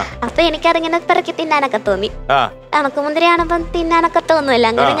 അപ്പൊ എനിക്കതിങ്ങനെ പിറക്കി തിന്നാനൊക്കെ തോന്നി. ഉണക്കമുന്തിരി ആണപ്പോ തിന്നാനൊക്കെ തോന്നുമല്ലോ.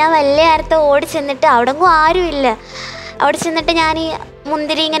 അങ്ങനെ ഞാൻ വലിയ നേരത്തെ ഓടി ചെന്നിട്ട്, അവിടെ ആരും ഇല്ല, അവിടെ ചെന്നിട്ട് ഞാൻ ഈ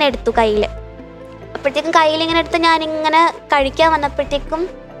മുന്തിരി ഇങ്ങനെ എടുത്തു കയ്യില്. അപ്പോഴത്തേക്കും കയ്യിലിങ്ങനെ എടുത്ത് ഞാനിങ്ങനെ കഴിക്കാൻ വന്നപ്പോഴത്തേക്കും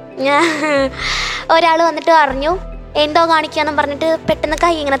ഒരാൾ വന്നിട്ട് പറഞ്ഞു എന്തോ കാണിക്കാന്നും പറഞ്ഞിട്ട് പെട്ടെന്ന്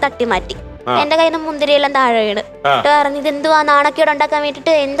കൈ ഇങ്ങനെ തട്ടി മാറ്റി. എന്റെ കയ്യിൽ നിന്ന് മുന്തിരിയെല്ലാം താഴെ വീണ്. പറഞ്ഞു ഇതെന്തുവാ നാണക്കേട് ഉണ്ടാക്കാൻ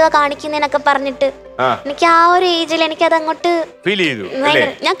വേണ്ടിട്ട് എന്തുവാ കാണിക്കുന്നതിനൊക്കെ പറഞ്ഞിട്ട്. എനിക്ക് ആ ഒരു ഏജിൽ എനിക്കത് അങ്ങോട്ട്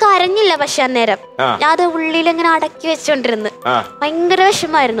ഞാൻ കരഞ്ഞില്ല. പക്ഷെ അന്നേരം ഞാൻ അത് ഉള്ളിൽ ഇങ്ങനെ അടക്കി വെച്ചോണ്ടിരുന്നു. ഭയങ്കര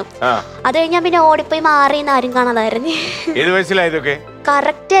വിഷമായിരുന്നു. അത് കഴിഞ്ഞാൽ പിന്നെ ഓടിപ്പോയി മാറിയെന്ന് ആരും കാണാതായിരുന്നു.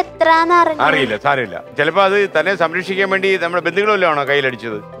 കറക്റ്റ് എത്രന്ന് അറിയില്ല. സാരമില്ല. ചിലപ്പോ അത് തന്നെ സംരക്ഷിക്കാൻ വേണ്ടി നമ്മുടെ ബന്ധുക്കളാണോ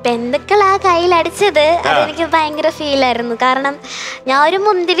കയ്യിലടിച്ചത്? ബന്ധുക്കളാ കയ്യിലടിച്ചത്. അതെനിക്ക് ഭയങ്കര ഫീലായിരുന്നു. കാരണം ഞാൻ ഒരു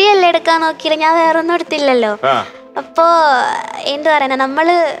മുന്തിരിയല്ലേ എടുക്കാൻ നോക്കിയില്ല, ഞാൻ വേറൊന്നും എടുത്തില്ലല്ലോ. അപ്പോ എന്ത് പറയുന്ന,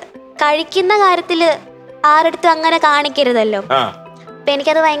 നമ്മള് കഴിക്കുന്ന കാര്യത്തില് ആരെടുത്തും അങ്ങനെ കാണിക്കരുതല്ലോ. അപ്പൊ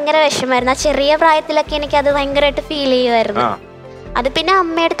എനിക്കത് ഭയങ്കര വിഷമായിരുന്നു. ആ ചെറിയ പ്രായത്തിലൊക്കെ എനിക്കത് ഭയങ്കരമായിട്ട് ഫീൽ ചെയ്യുമായിരുന്നു. അത് പിന്നെ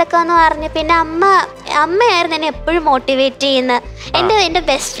അമ്മയടുത്തൊക്കെ എന്ന് പറഞ്ഞ്, പിന്നെ അമ്മയായിരുന്നു എന്നെ എപ്പോഴും മോട്ടിവേറ്റ് ചെയ്യുന്ന. എൻ്റെ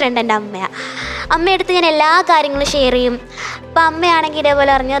ബെസ്റ്റ് ഫ്രണ്ട് എൻ്റെ അമ്മയാ. അമ്മയടുത്ത് ഞാൻ എല്ലാ കാര്യങ്ങളും ഷെയർ ചെയ്യും. അപ്പൊ അമ്മയാണെങ്കിൽ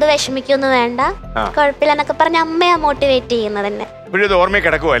ഇതേപോലെ പറഞ്ഞു അത് വിഷമിക്കൊന്നും വേണ്ട, കുഴപ്പമില്ല എന്നൊക്കെ പറഞ്ഞ് അമ്മയാ മോട്ടിവേറ്റ് ചെയ്യുന്നത് തന്നെ.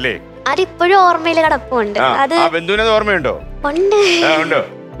 അതിപ്പോഴും ഓർമ്മയിൽ കിടപ്പുണ്ട്. അത് ഓർമ്മയുണ്ടോ? ഉണ്ട്.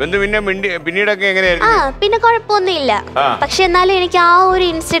 പിന്നെ കുഴപ്പമൊന്നുമില്ല. പക്ഷെ എന്നാലും എനിക്ക് ആ ഒരു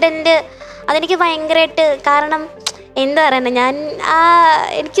ഇൻസിഡന്റ് അതെനിക്ക് ഭയങ്കരമായിട്ട്, കാരണം എന്താ പറയുന്നത്, ഞാൻ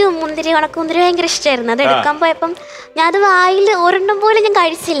എനിക്ക് ഉണക്കമുന്തിരി ഭയങ്കര ഇഷ്ടമായിരുന്നു. അത് എടുക്കാൻ പോയപ്പം ഞാൻ അത് വായിൽ ഒരെണ്ണം പോലും ഞാൻ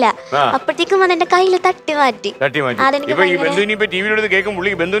കഴിച്ചില്ല. അപ്പോഴത്തേക്കും അതെന്റെ കയ്യിൽ തട്ടി മാറ്റി.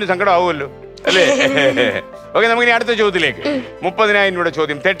 അല്ലേ? ഓക്കെ, നമുക്ക് അടുത്ത ചോദ്യത്തിലേക്ക്. 30,000 രൂപയുടെ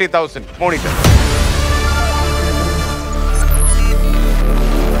ചോദ്യം. 30,000 മോണിറ്റർ.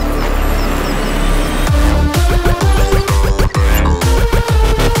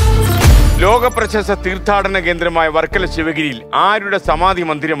 ലോക പ്രശസ്ത തീർത്ഥാടന കേന്ദ്രമായ വർക്കല ശിവഗിരിയിൽ ആരുടെ സമാധി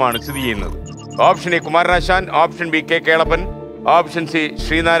മന്ദിരമാണ് സ്ഥിതി ചെയ്യുന്നത്? Option A Kumaranasan, option B K Kelappan, option C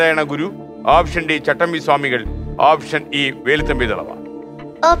Sreenarayana Guru, option D ചട്ടമ്പി സ്വാമികൾ, option E Velu Thampi Dalawa.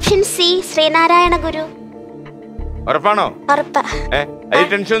 Option C Sreenarayana ഗുരു. ഉറപ്പാണോ? ഉറപ്പാ. അതിൽ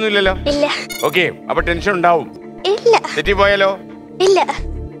ടെൻഷൻ ഒന്നും ഇല്ലല്ലോ? ഇല്ല. ഓക്കെ, അപ്പൊ ടെൻഷൻ ഉണ്ടാവും. ഇല്ല. തെറ്റിപ്പോയാലോ? ഇല്ല.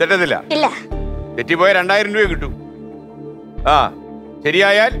 തെറ്റത്തില്ല. ഇല്ല. തെറ്റിപ്പോയ 2000 രൂപ കിട്ടും. ആ,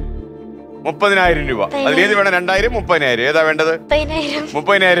 ശരിയായാൽ 30,000 രൂപ. അതിലേത് വേണം? 2000, 30,000? ഏതാ വേണ്ടത്?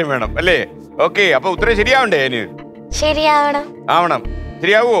 30,000 വേണം അല്ലേ? ഓക്കെ, അപ്പൊ ഉത്തരം ശരിയാവണ്ടേ? അതിന് ശരിയാവണം. ആവണം.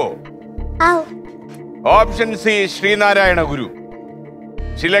 ശരിയാവോ? ഓപ്ഷൻ സി ശ്രീനാരായണ ഗുരു.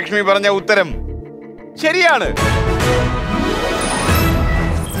 ശ്രീലക്ഷ്മി പറഞ്ഞ ഉത്തരം ശരിയാണ്.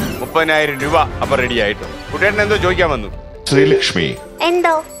 30,000 രൂപ അപ്പൊ റെഡി ആയിട്ടുണ്ട്. കുട്ടേട്ടൻ എന്തോ ചോദിക്കാൻ വന്നു. ശ്രീലക്ഷ്മി,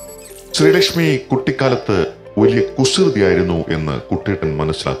 എന്തോ? ശ്രീലക്ഷ്മി കുട്ടിക്കാലത്ത് വലിയ കുസൃതിയായിരുന്നു എന്ന് കുട്ടേട്ടൻ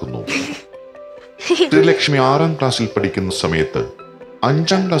മനസ്സിലാക്കുന്നു. ശ്രീലക്ഷ്മി 6ാം ക്ലാസ്സിൽ പഠിക്കുന്ന സമയത്ത്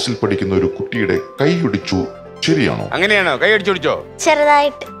 5ാം ക്ലാസ്സിൽ പഠിക്കുന്ന ഒരു കുട്ടിയുടെ കൈയൊടിച്ചു, ശരിയാണോ? അങ്ങനെയാണോ? കൈ അടിച്ചോടിച്ചോ?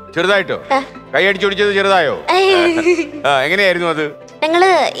 ചെറുതായിട്ടോ? കൈ അടിച്ചോടിച്ചത് ചെറുതായോ? എങ്ങനെയായിരുന്നു അത്?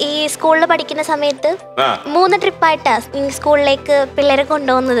 ഞങ്ങള് ഈ സ്കൂളിൽ പഠിക്കുന്ന സമയത്ത് 3 ട്രിപ്പായിട്ടാ സ്കൂളിലേക്ക് പിള്ളേരെ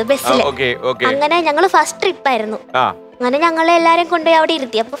കൊണ്ടുപോകുന്നത് ബസ്സിൽ. അങ്ങനെ ഞങ്ങള് ഫസ്റ്റ് ട്രിപ്പായിരുന്നു. അങ്ങനെ ഞങ്ങളെ എല്ലാരും കൊണ്ടുപോയി അവിടെ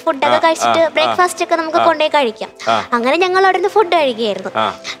ഇരുത്തി. അപ്പൊ ഫുഡൊക്കെ കഴിച്ചിട്ട് ബ്രേക്ക്ഫാസ്റ്റ് ഒക്കെ നമുക്ക് കൊണ്ടുപോയി കഴിക്കാം. അങ്ങനെ ഞങ്ങൾ അവിടെ നിന്ന് ഫുഡ് കഴിക്കുകയായിരുന്നു.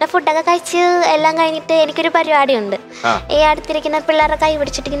 ഫുഡൊക്കെ കഴിച്ച് എല്ലാം കഴിഞ്ഞിട്ട് എനിക്കൊരു പരിപാടി ഉണ്ട്. ഈ അടുത്തിരിക്കുന്ന പിള്ളേരുടെ കൈ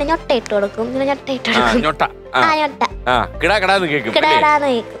പിടിച്ചിട്ട് ഇങ്ങനെ ഞൊട്ടയിട്ട് കൊടുക്കും. ഇങ്ങനെ ഞൊട്ടയിട്ട് കൊടുക്കും. ഞൊട്ട കിടാടാന്ന് കേൾക്കും.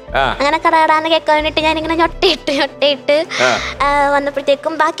 അങ്ങനെ കടാടാന്ന് കേൾക്കാൻ വേണ്ടിട്ട് ഞാൻ ഇങ്ങനെ ഞൊട്ടയിട്ട്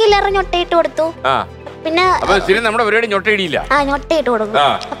വന്നപ്പോഴത്തേക്കും ബാക്കി എല്ലാവരും ഞൊട്ടയിട്ട് കൊടുത്തു. പിന്നെ നമ്മുടെ പരിപാടി ഞൊട്ടയിടിയില്ല. ഞൊട്ടയിട്ട് കൊടുക്കും.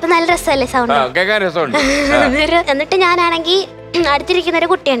 അപ്പൊ നല്ല രസമല്ലേ സൗണ്ട്? എന്നിട്ട് ഞാനാണെങ്കിൽ അടുത്തിരിക്കുന്ന ഒരു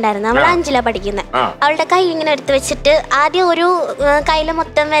കുട്ടി ഉണ്ടായിരുന്നു. അവൾ 5ലാ പഠിക്കുന്നത്. അവളുടെ കൈ ഇങ്ങനെ എടുത്ത് വെച്ചിട്ട് ആദ്യം ഒരു കയ്യില്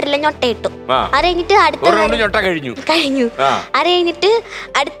മൊത്തം വിരല് ഞൊട്ടയിട്ടു. അത് കഴിഞ്ഞിട്ട് കഴിഞ്ഞു. അത് കഴിഞ്ഞിട്ട്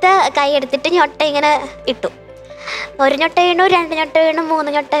അടുത്ത കൈ എടുത്തിട്ട് ഞൊട്ട ഇങ്ങനെ ഇട്ടു. 1 ഞൊട്ട വീണു, 2 ഞൊട്ട വീണു, 3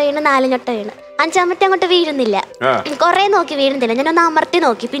 ഞൊട്ട വീണു, 4 ഞൊട്ട വീണു. 5ാമത്തെ അങ്ങോട്ട് വീഴുന്നില്ല. കൊറേ നോക്കി വീഴുന്നില്ല. ഞാനൊന്ന് അമർത്തി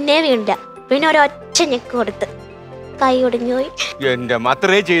നോക്കി, പിന്നെ വീണില്ല. പിന്നെ ഒരൊറ്റ ഞെക്ക് കൊടുത്ത് കൈ ഒടിഞ്ഞു പോയി.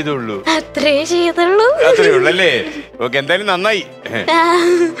 അത്രേ ചെയ്തുള്ളൂ. എന്തായാലും നന്നായി.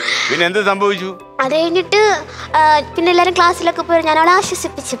 പിന്നെ എന്ത് സംഭവിച്ചു? അത് കഴിഞ്ഞിട്ട് പിന്നെ എല്ലാരും ക്ലാസ്സിലൊക്കെ പോയി ഞാൻ അവളെ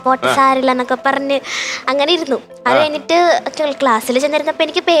ആശ്വസിപ്പിച്ചു, പോട്ടെ സാരില്ല എന്നൊക്കെ പറഞ്ഞ് അങ്ങനെ ഇരുന്നു. അത് കഴിഞ്ഞിട്ട് ക്ലാസ്സിൽ ചെന്നിരുന്നപ്പോ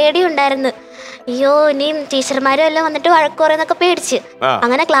എനിക്ക് പേടിയുണ്ടായിരുന്നു. അയ്യോ ഇനിയും ടീച്ചർമാരും എല്ലാം വന്നിട്ട് വഴക്കുറയെന്നൊക്കെ പേടിച്ച്.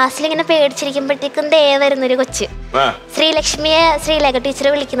 അങ്ങനെ ക്ലാസ്സിൽ ഇങ്ങനെ പേടിച്ചിരിക്കുമ്പോഴത്തേക്കും വരുന്നൊരു കൊച്ച് ശ്രീലക്ഷ്മിയെ ശ്രീലേഖ ടീച്ചർ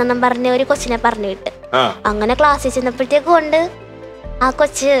വിളിക്കുന്നെന്നും പറഞ്ഞ ഒരു കൊച്ചിനെ പറഞ്ഞു വിട്ട്. അങ്ങനെ ക്ലാസ്സിൽ ചെന്നപ്പോഴത്തേക്കും കൊണ്ട് ആ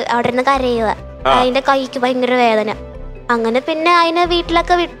കൊച്ച് അവിടെ നിന്ന് കരയുക. അതിന്റെ കൈക്ക് ഭയങ്കര വേദന. അങ്ങനെ പിന്നെ അതിനെ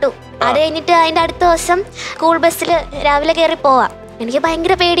വീട്ടിലൊക്കെ വിട്ടു. അത് കഴിഞ്ഞിട്ട് അതിന്റെ അടുത്ത ദിവസം സ്കൂൾ ബസ്സിൽ രാവിലെ കയറി പോവാ. എനിക്ക്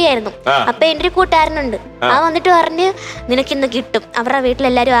ഭയങ്കര പേടിയായിരുന്നു. അപ്പൊ എന്റെ ഒരു കൂട്ടുകാരനുണ്ട്. ആ വന്നിട്ട് പറഞ്ഞ് നിനക്ക് ഇന്ന് കിട്ടും, അവരുടെ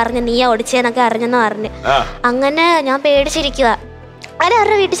വീട്ടിലെല്ലാരും അറിഞ്ഞ് നീയാ ഓടിച്ചെന്നൊക്കെ അറിഞ്ഞെന്ന് പറഞ്ഞ്. അങ്ങനെ ഞാൻ പേടിച്ചിരിക്കുക.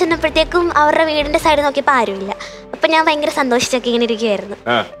 അവരവരുടെ വീട്ടിൽ ചെന്നപ്പോഴത്തേക്കും അവരുടെ വീടിന്റെ സൈഡ് നോക്കിയപ്പോ ആരുമില്ല. അപ്പൊ ഞാൻ ഭയങ്കര സന്തോഷിച്ചൊക്കെ ഇങ്ങനെ ഇരിക്കുകയായിരുന്നു.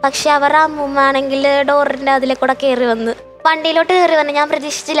 പക്ഷെ അവരുടെ അമ്മൂമ്മ ആണെങ്കിൽ ഡോറിന്റെ അതിലെ കൂടെ കയറി വന്ന് വണ്ടിയിലോട്ട് കയറി വന്ന്. ഞാൻ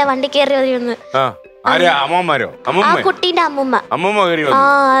പ്രതീക്ഷിച്ചില്ല വണ്ടി കയറി വന്ന്. ആ കുട്ടീന്റെ അമ്മൂമ്മ.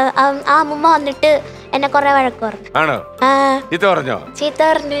 ആ അമ്മൂമ്മ വന്നിട്ട് എന്നെ കൊറേ വഴക്ക് പറഞ്ഞു. ചീത്ത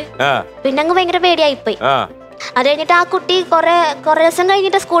പറഞ്ഞു. പിന്നെ അങ്ങ് ഭയങ്കര പേടിയായിപ്പോയി. അത് കഴിഞ്ഞിട്ട് ആ കുട്ടി കൊറേ ദിവസം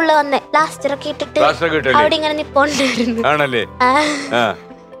കഴിഞ്ഞിട്ട് സ്കൂളിൽ വന്നേ. ലാസ്റ്റർ ഒക്കെ ഇട്ടിട്ട് അവിടെ ഇങ്ങനെ നിപ്പോണ്ടായിരുന്നു.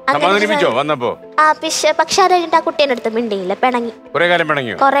 പക്ഷെ അത് കഴിഞ്ഞിട്ട് ആ കുട്ടീന്റെ അടുത്ത് മിണ്ടിയില്ല, പിണങ്ങി. കൊറേ കാലം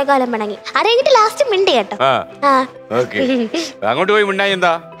പിണങ്ങി. അത് കഴിഞ്ഞിട്ട് ലാസ്റ്റ് മിണ്ടി കേട്ടോ. അങ്ങോട്ട്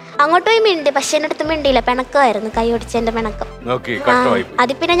പോയി മിണ്ടി. പക്ഷെ എന്റെ അടുത്ത് മിണ്ടിയില്ല, പിണക്കമായിരുന്നു. കൈ ഒടിച്ചെന്റെ പിണക്കം.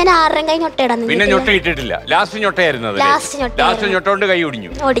 അത് പിന്നെ ഞാൻ 6ാം കൈ ഞൊട്ടയിട്ടിട്ടില്ല. ലാസ്റ്റ് കൈ ഒടിഞ്ഞു.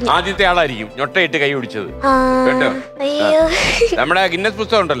 ആദ്യത്തെ ആളായിരിക്കും ഞൊട്ടയിട്ട് കൈ ഒടിച്ചത്. നമ്മുടെ ഗിന്നസ്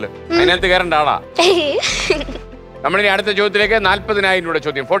പുസ്തകം ഉണ്ടല്ലോ, അതിനകത്ത് കയറേണ്ട ആളാ. നമ്മളിനി അടുത്ത ചോദ്യത്തിലേക്ക് 40,000 രൂപ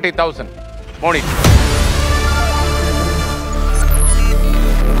ചോദ്യം. 40,000 മോണി.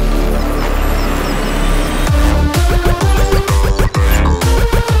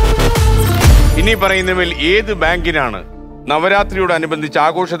 ഇനി പറയുന്നവയിൽ ഏത് ബാങ്കിനാണ് നവരാത്രിയോടനുബന്ധിച്ച്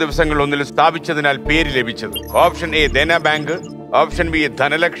ആഘോഷ ദിവസങ്ങളിൽ ഒന്നിൽ സ്ഥാപിച്ചതിനാൽ പേര് ലഭിച്ചത്? Option A Dena bank, option B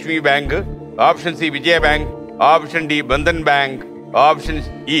Dhanlaxmi bank, option C Vijaya bank, option D Bandhan bank, option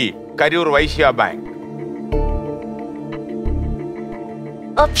E Karur Vysya bank.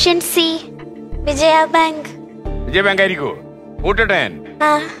 Option C Vijaya bank. Vijaya bank ആയിരിക്കുമോ?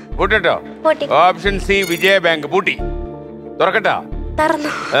 പൂട്ടട്ടോ? ഓപ്ഷൻ സി വിജയ ബാങ്ക് പൂട്ടി. തുറക്കട്ടാ?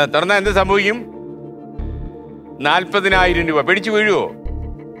 തുറന്നാ എന്ത് സംഭവിക്കും? 40,000 രൂപ. പിടിച്ചു വീഴുവോ?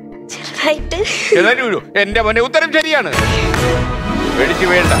 ചെറുതായിട്ട് വീഴുവോ? എന്റെ മോനെ ഉത്തരം ശരിയാണ്. പേടിച്ചു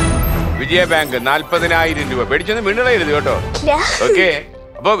വേണ്ട. വിജയ ബാങ്ക് 40,000 രൂപ. പേടിച്ചൊന്നും വീണുകളയരുത് കേട്ടോ. ഓക്കെ,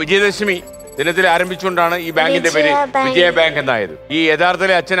 അപ്പൊ വിജയദശമി ദിനത്തിൽ ആരംഭിച്ചുകൊണ്ടാണ് ഈ ബാങ്കിന്റെ പേര് വിജയ ബാങ്ക് എന്നായത്. ഈ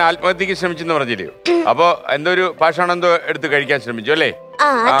യഥാർത്ഥത്തിൽ അച്ഛൻ ആത്മഹത്യക്ക് ശ്രമിച്ചെന്ന് പറഞ്ഞില്ലയോ? അപ്പൊ എന്തോ പാഷാണം എന്തോ എടുത്ത് കഴിക്കാൻ ശ്രമിച്ചു അല്ലേ?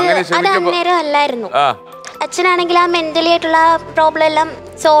 അങ്ങനെ ശ്രമിച്ചപ്പോ അച്ഛനാണെങ്കിൽ ആ മെന്റലി ആയിട്ടുള്ള പ്രോബ്ലം എല്ലാം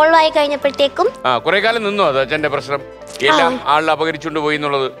സോൾവ് ആയി കഴിഞ്ഞപ്പോഴത്തേക്കും കുറെ കാലം നിന്നു അത് അച്ഛന്റെ പ്രശ്നം എല്ലാം ആളിൽ അപകരിച്ചുകൊണ്ട് പോയി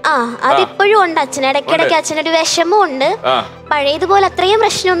എന്നുള്ളത്. അതിപ്പോഴും ഉണ്ട് അച്ഛന്. ഇടയ്ക്കിടയ്ക്ക് അച്ഛനൊരു വിഷമം ഉണ്ട്. പഴയതുപോലെ അത്രയും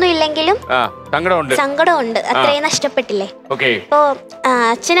പ്രശ്നമൊന്നും ഇല്ലെങ്കിലും സങ്കടമുണ്ട്. അത്രയും നഷ്ടപ്പെട്ടില്ലേ. അപ്പോ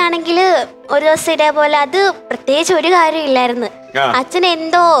അച്ഛനാണെങ്കിൽ ഒരു ദിവസം ഇതേപോലെ, അത് പ്രത്യേകിച്ച് ഒരു കാര്യം ഇല്ലായിരുന്നു. അച്ഛൻ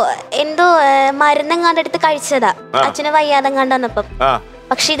എന്തോ മരുന്നെങ്ങാണ്ടെടുത്ത് കഴിച്ചതാ അച്ഛന് വയ്യാതെങ്ങാണ്ട് വന്നപ്പം.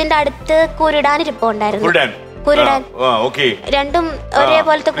 പക്ഷെ ഇതിന്റെ അടുത്ത് കുരുടാനിരിപ്പുണ്ടായിരുന്നു. കുരുടാൻ രണ്ടും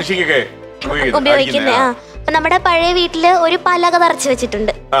ഒരേപോലത്തെ ഉപയോഗിക്കുന്നേ. അപ്പൊ നമ്മുടെ പഴയ വീട്ടില് ഒരു പലക തറച്ചു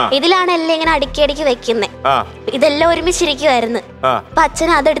വെച്ചിട്ടുണ്ട്. ഇതിലാണ് എല്ലാം ഇങ്ങനെ അടുക്കി വെക്കുന്നത്. ഇതെല്ലാം ഒരുമിച്ചിരിക്കുവായിരുന്നു. അപ്പൊ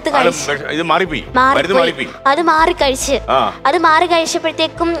അച്ഛൻ അതെടുത്ത് കഴിച്ചു. അത് മാറി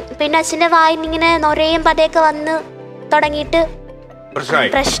കഴിച്ചപ്പോഴത്തേക്കും പിന്നെ അച്ഛന്റെ വായിൽ ഇങ്ങനെ നൊരയും പതയൊക്കെ വന്ന് തുടങ്ങിയിട്ട്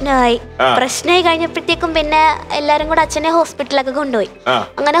പ്രശ്നമായി കഴിഞ്ഞപ്പോഴത്തേക്കും പിന്നെ എല്ലാരും കൂടെ അച്ഛനെ ഹോസ്പിറ്റലൊക്കെ കൊണ്ടുപോയി.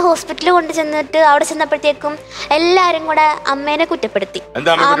 അങ്ങനെ ഹോസ്പിറ്റലിൽ കൊണ്ടു ചെന്നിട്ട് അവിടെ ചെന്നപ്പോഴത്തേക്കും എല്ലാരും കൂടെ അമ്മേനെ കുറ്റപ്പെടുത്തി.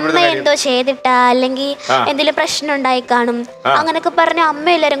 അമ്മ എന്തോ ചെയ്തിട്ടാ, അല്ലെങ്കിൽ എന്തെങ്കിലും പ്രശ്നം ഉണ്ടായി കാണും അങ്ങനൊക്കെ പറഞ്ഞ് അമ്മ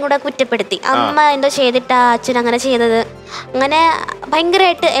എല്ലാരും കൂടെ കുറ്റപ്പെടുത്തി. അമ്മ എന്തോ ചെയ്തിട്ടാ അച്ഛൻ അങ്ങനെ ചെയ്തത്. അങ്ങനെ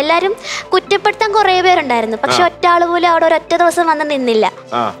ഭയങ്കരമായിട്ട് എല്ലാരും കുറ്റപ്പെടുത്താൻ കുറെ പേരുണ്ടായിരുന്നു. പക്ഷെ ഒറ്റ ആള് പോലും അവിടെ ഒരൊറ്റ ദിവസം വന്ന് നിന്നില്ല.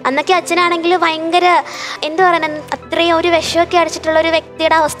 അന്നൊക്കെ അച്ഛനാണെങ്കിൽ ഭയങ്കര എന്താ പറയുക, അത്രയും ഒരു വിഷമൊക്കെ അടിച്ചിട്ടുള്ള ഒരു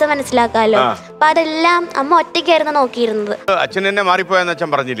വ്യക്തിയുടെ അവസ്ഥ മനസ്സിലാക്കാമല്ലോ. അപ്പൊ അതെല്ലാം അമ്മ ഒറ്റയ്ക്കായിരുന്നു നോക്കിയിരുന്നത്. അച്ഛൻ എന്നെ മാറിപ്പോയെന്ന് അച്ഛൻ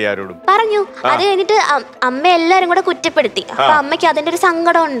പറഞ്ഞില്ലേ ആരോടും? പറഞ്ഞു. അത് കഴിഞ്ഞിട്ട് അമ്മ എല്ലാരും കൂടെ കുറ്റപ്പെടുത്തി. അപ്പൊ അമ്മയ്ക്ക് അതിന്റെ ഒരു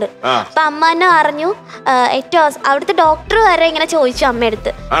സങ്കടം ഉണ്ട്. അപ്പൊ അമ്മ തന്നെ പറഞ്ഞു. ഏറ്റവും അവിടുത്തെ ഡോക്ടർ വരെ ഇങ്ങനെ ചോദിച്ചു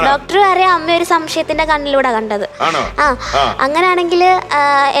അമ്മയടുത്ത്. ഡോക്ടർ വരെ അമ്മ ഒരു സംശയത്തിന്റെ കണ്ണിലൂടെ കണ്ടത്. അങ്ങനെയാണെങ്കിൽ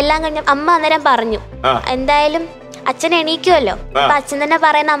എല്ലാം കഴിഞ്ഞ അമ്മ അന്നേരം പറഞ്ഞു, എന്തായാലും അച്ഛൻ എണീക്കുമല്ലോ. അപ്പൊ അച്ഛൻ തന്നെ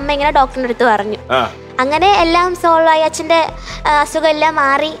പറയുന്ന അമ്മ ഇങ്ങനെ ഡോക്ടറിന്റെ അടുത്ത് പറഞ്ഞു. അങ്ങനെ എല്ലാം സോൾവ് ആയി. അച്ഛന്റെ അസുഖം എല്ലാം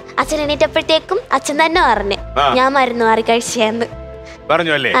മാറി. അച്ഛൻ എണീറ്റപ്പോഴത്തേക്കും അച്ഛൻ തന്നെ പറഞ്ഞു, ഞാൻ മരുന്ന് മാറി കഴിച്ചേന്ന്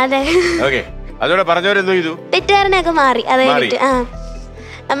പറഞ്ഞു അല്ലേ? അതെ. തെറ്റുകാരനൊക്കെ മാറി. അത് കഴിഞ്ഞിട്ട്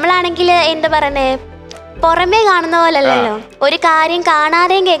നമ്മളാണെങ്കിൽ എന്താ പറയണേ, പുറമേ കാണുന്ന പോലല്ലോ. ഒരു കാര്യം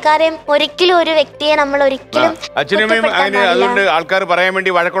കാണാതെയും കേൾക്കാതെയും ഒരിക്കലും ഒരു വ്യക്തിയെ നമ്മൾ ഒരിക്കലും ആൾക്കാർ പറയാൻ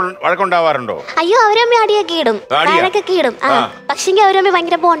വേണ്ടി വഴക്കുണ്ടാവാറുണ്ടോ? അയ്യോ, അവരമ്മ അടിയൊക്കെ ഇടും, വഴക്കൊക്കെ ഇടും. പക്ഷെങ്കിൽ അവരമ്മ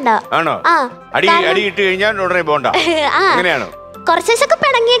ഭയങ്കര ബോണ്ടാ. കുറച്ച് ദിവസമൊക്കെ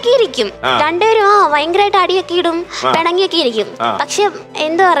പിണങ്ങിയൊക്കെ ഇരിക്കും രണ്ടുപേരും. ഭയങ്കരമായിട്ട് അടിയൊക്കെ ഇടും, പിണങ്ങിയൊക്കെ ഇരിക്കും. പക്ഷെ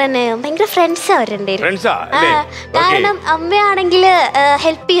എന്താ പറയുന്നേ, ഭയങ്കര ഫ്രണ്ട്സാ അവരുണ്ട്. കാരണം അമ്മയാണെങ്കിൽ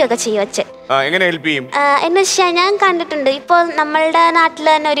ഹെൽപ്പ് ചെയ്യുകയൊക്കെ ചെയ്യും അച്ഛൻ. എങ്ങനെ ഹെൽപ്പ് ചെയ്യും എന്ന് വെച്ചാൽ ഞാൻ കണ്ടിട്ടുണ്ട്. ഇപ്പൊ നമ്മളുടെ നാട്ടിൽ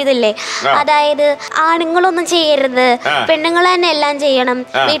തന്നെ ഒരിതില്ലേ, അതായത് ആണുങ്ങളൊന്നും ചെയ്യരുത്, പെണ്ണുങ്ങൾ തന്നെ എല്ലാം ചെയ്യണം,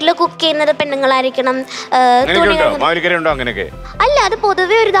 വീട്ടില് കുക്ക് ചെയ്യുന്നത് പെണ്ണുങ്ങളായിരിക്കണം. അല്ല, അത്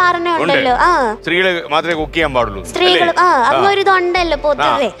പൊതുവെ ഒരു ധാരണ ഉണ്ടല്ലോ. സ്ത്രീകൾ മാത്രമേ കുക്ക് ചെയ്യാൻ പാടുള്ളൂ. സ്ത്രീകൾ അങ്ങനെ ഇതുണ്ടല്ലോ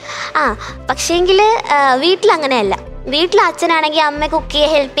പൊതുവെ. പക്ഷേങ്കില് വീട്ടിലങ്ങനെയല്ല. വീട്ടിൽ അച്ഛനാണെങ്കിൽ അമ്മ കുക്ക് ചെയ്യാൻ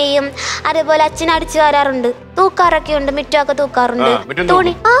ഹെൽപ്പ് ചെയ്യും. അതേപോലെ അച്ഛൻ അടിച്ചു വരാറുണ്ട്, തൂക്കാറൊക്കെ ഉണ്ട്, മിറ്റമൊക്കെ തൂക്കാറുണ്ട്,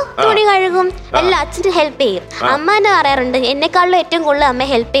 തുണി കഴുകും, എല്ലാം അച്ഛന് ഹെൽപ്പ് ചെയ്യും. അമ്മ തന്നെ പറയാറുണ്ട്, എന്നെക്കാളും ഏറ്റവും കൂടുതൽ അമ്മ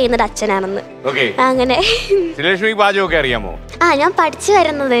ഹെൽപ്പ് ചെയ്യുന്നത് അച്ഛനാണെന്ന്. അങ്ങനെ അറിയാമോ? ഞാൻ പഠിച്ചു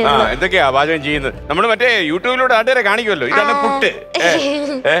വരുന്നത്. എന്തൊക്കെയാ പാചകം ചെയ്യുന്നത്? നമ്മൾ മറ്റേ യൂട്യൂബിലൂടെ ആട്ടുകാരെ കാണിക്കുമല്ലോ. ഇതാണ് പുട്ട്.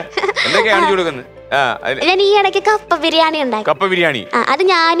 എന്തൊക്കെയാ കാണിച്ചു കൊടുക്കുന്നത്? ഞാൻ ഈ ഇടയ്ക്ക് കപ്പ ബിരിയാണി ഉണ്ടാക്കി. കപ്പ ബിരിയാണി അത്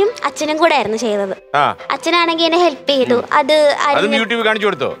ഞാനും അച്ഛനും കൂടെ ആയിരുന്നു ചെയ്തത്. അച്ഛനാണെങ്കിൽ എന്നെ ഹെൽപ്പ് ചെയ്തു. അത് യൂട്യൂബിൽ കാണിച്ചു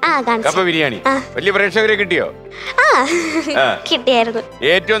കൊടുത്തോ? കപ്പ ബിരിയാണി വലിയ പ്രേക്ഷകരെ കിട്ടിയോ? കിട്ടിയായിരുന്നു.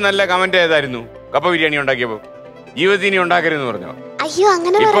 ഏറ്റവും നല്ല കമന്റ് ഏതായിരുന്നു കപ്പ ബിരിയാണി ഉണ്ടാക്കിയപ്പോ? ജീവിതത്തിനി ഉണ്ടാക്കരുതെന്ന് പറഞ്ഞോ? അയ്യോ,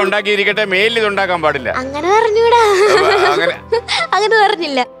 അങ്ങനെ ഇപ്പൊ ഉണ്ടാക്കിയിരിക്കട്ടെ, മേലിൽ ഇത് ഉണ്ടാക്കാൻ പാടില്ല അങ്ങനെ പറഞ്ഞൂടാ. അങ്ങനെ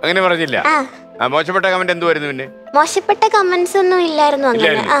പറഞ്ഞില്ല. മോശപ്പെട്ട കമന്റ് എന്തുവായിരുന്നു? പിന്നെ മോശപ്പെട്ട കമന്റ്സ് ഒന്നും ഇല്ലായിരുന്നു.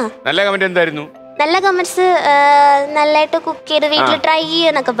 അങ്ങനെ നല്ല കമന്റ് എന്തായിരുന്നു? നല്ല കമന്റ്സ്, നല്ലതായിട്ട് കുക്ക് ചെയ്ത് വീട്ടിൽ ട്രൈ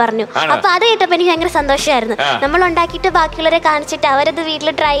ചെയ്യുന്നൊക്കെ പറഞ്ഞു. അപ്പൊ അത് കേട്ടപ്പോ എനിക്ക് ഭയങ്കര സന്തോഷമായിരുന്നു. നമ്മൾ ഉണ്ടാക്കിയിട്ട് ബാക്കിയുള്ളവരെ കാണിച്ചിട്ട് അവരത് വീട്ടിൽ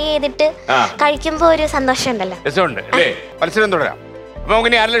ട്രൈ ചെയ്തിട്ട് കഴിക്കുമ്പോ ഒരു സന്തോഷം ഉണ്ടല്ലോ. മത്സരം തുടരാം. അപ്പൊ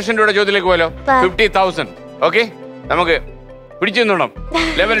നമുക്ക് 6 ലക്ഷം രൂപയുടെ ചോദ്യത്തിലേക്ക് പോലോ. 50,000. ഓക്കെ, നമുക്ക് പിടിച്ചു നിന്നോണം.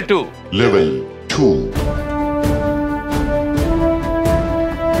 ലെവൽ 2.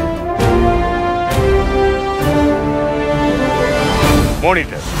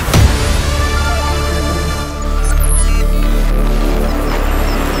 മോണിറ്റർ.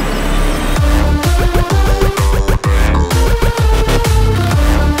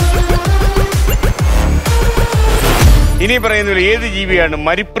 ഇനി പറയുന്നതിൽ ഏത് ജീവിയാണ്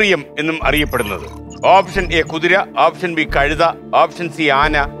മരിപ്രിയം എന്നും അറിയപ്പെടുന്നത്? ഓപ്ഷൻ എ കുതിര, ഓപ്ഷൻ ബി കഴുത, ഓപ്ഷൻ സി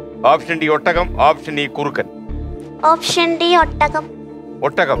ആന, ഓപ്ഷൻ ഡി ഒട്ടകം, ഓപ്ഷൻ ഇ കുറുക്കൻ. ഓപ്ഷൻ ഡി ഒട്ടകം.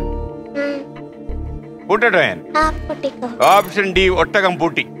 ഒട്ടകം പൂട്ടട്ടോ ഞാൻ? ഓപ്ഷൻ ഡി ഒട്ടകം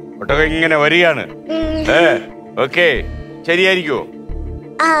പൂട്ടി. ഒട്ടകം ഇങ്ങനെ വരികയാണ്. ഓക്കെ, ശരിയായിരിക്കുമോ?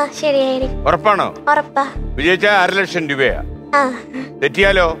 ഉറപ്പാണോ? വിജയിച്ചാ 1,00,000 രൂപയാ.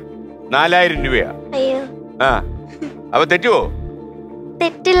 തെറ്റിയാലോ 4,000 രൂപയാ. അപ്പൊ തെറ്റുവോ?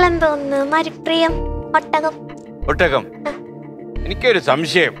 തെറ്റില്ലെന്ന് തോന്നുന്നു. മരിപ്രിയം ഒട്ടകം. ഒട്ടകം. എനിക്കൊരു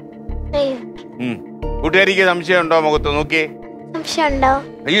സംശയം. കൂട്ടുകാരിക്ക് സംശയം ഉണ്ടോ? മുഖത്ത് നോക്കിയേ. സംശയം ഉണ്ടോ?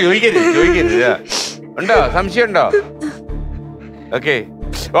 അയ്യോ, ചോദിക്കരുത്. ഉണ്ടോ? സംശയം ഉണ്ടോ? ഓക്കെ,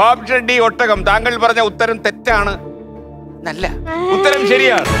 ഓപ്ഷൻ ഡി ഒട്ടകം. താങ്കൾ പറഞ്ഞ ഉത്തരം തെറ്റാണ്. നല്ല ഉത്തരം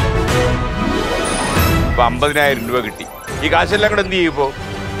ശരിയാണ്. 50,000 രൂപ കിട്ടി. ഈ കാശെല്ലാം കൂടെ എന്ത് ചെയ്യും ഇപ്പോ?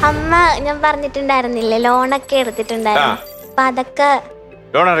 അമ്മ ഞാൻ പറഞ്ഞിട്ടുണ്ടായിരുന്നില്ലേ, ലോണൊക്കെ എടുത്തിട്ടുണ്ടായിരുന്നു. അപ്പൊ അതൊക്കെ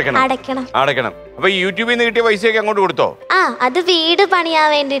ലോൺ അടയ്ക്കണം. അപ്പൊ ഈ യൂട്യൂബിൽ നിന്ന് കിട്ടിയ പൈസയൊക്കെ അങ്ങോട്ട് കൊടുത്തോ? അത് വീട് പണിയാൻ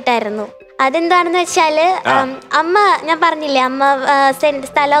വേണ്ടിട്ടായിരുന്നു. അതെന്താണെന്ന് വെച്ചാല് അമ്മ ഞാൻ പറഞ്ഞില്ലേ, അമ്മ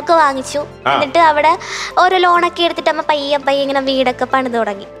സ്ഥലമൊക്കെ വാങ്ങിച്ചു. എന്നിട്ട് അവിടെ ഓരോ ലോണൊക്കെ എടുത്തിട്ട് അമ്മ പയ്യെ ഇങ്ങനെ വീടൊക്കെ പണിത്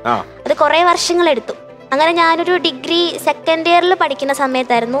തുടങ്ങി. അത് കുറെ വർഷങ്ങളെടുത്തു. അങ്ങനെ ഞാനൊരു ഡിഗ്രി സെക്കൻഡ് ഇയറിൽ പഠിക്കുന്ന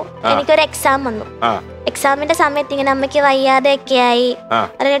സമയത്തായിരുന്നു എനിക്കൊരു എക്സാം വന്നു. എക്സാമിന്റെ സമയത്ത് ഇങ്ങനെ അമ്മയ്ക്ക് വയ്യാതെയൊക്കെ ആയി.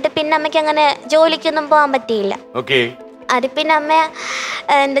 എന്നിട്ട് പിന്നെ അമ്മയ്ക്ക് അങ്ങനെ ജോലിക്കൊന്നും പോകാൻ പറ്റിയില്ല. അത് പിന്നെ അമ്മ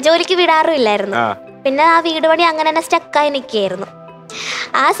ജോലിക്ക് വിടാറുമില്ലായിരുന്നു. പിന്നെ ആ വീട് പണി അങ്ങനെ തന്നെ സ്റ്റക്കായി നിൽക്കുകയായിരുന്നു.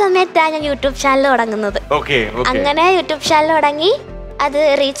 ആ സമയത്താണ് ഞാൻ യൂട്യൂബ് ചാനൽ തുടങ്ങുന്നത്. അങ്ങനെ യൂട്യൂബ് ചാനൽ തുടങ്ങി, അത്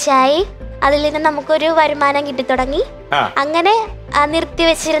റീച്ചായി. അതിൽ നിന്ന് നമുക്കൊരു വരുമാനം കിട്ടി തുടങ്ങി. അങ്ങനെ നിർത്തി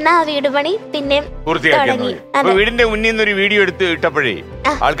വെച്ചിരുന്ന ആ വീട് പണി പിന്നെ തുടങ്ങി. വീടിന്റെ മുന്നിൽ നിന്ന് ഒരു വീഡിയോ എടുത്ത് ഇട്ടപ്പോഴേ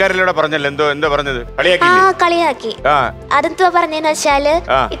ആൾക്കാരെല്ലാം പറഞ്ഞല്ലോ, എന്താ പറഞ്ഞത്? കളിയാക്കി. അതെന്തോ പറഞ്ഞെന്ന് വെച്ചാല്,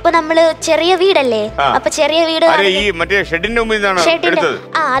 ഇപ്പൊ നമ്മള് ചെറിയ വീടല്ലേ, അപ്പൊ ചെറിയ വീട്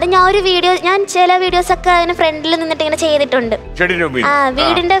അത് ഞാൻ ഒരു വീഡിയോ, ഞാൻ ചില വീഡിയോസ് ഒക്കെ അതിന് ഫ്രണ്ടിൽ നിന്നിട്ട് ഇങ്ങനെ ചെയ്തിട്ടുണ്ട്.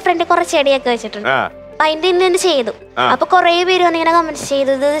 വീടിന്റെ ഫ്രണ്ടിൽ കുറെ ചെടിയൊക്കെ വെച്ചിട്ടുണ്ട്. അപ്പൊ അതിന്റെ ഇന്ന് ചെയ്തു. അപ്പൊ കൊറേ പേര് വന്നിങ്ങനെ കമന്റ്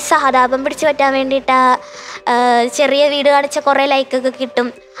ചെയ്തത് സഹതാപം പിടിച്ചു പറ്റാൻ വേണ്ടിട്ടാ, ചെറിയ വീട് കാണിച്ച കുറെ ലൈക്കൊക്കെ കിട്ടും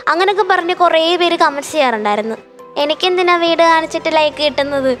അങ്ങനൊക്കെ പറഞ്ഞ് കൊറേ പേര് കമന്റ് ചെയ്യാറുണ്ടായിരുന്നു. എനിക്കെന്തിനാ വീട് കാണിച്ചിട്ട് ലൈക്ക്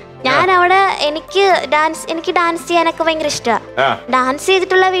കിട്ടുന്നത്? ഞാൻ അവിടെ എനിക്ക് ഡാൻസ് ചെയ്യാനൊക്കെ ഭയങ്കര ഇഷ്ടമാണ്. ഡാൻസ്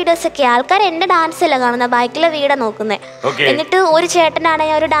ചെയ്തിട്ടുള്ള വീഡിയോസ് ഒക്കെ ആൾക്കാർ എന്റെ ഡാൻസ് അല്ല കാണുന്നത്, ബൈക്കിലെ വീടാ നോക്കുന്നത്. എന്നിട്ട് ഒരു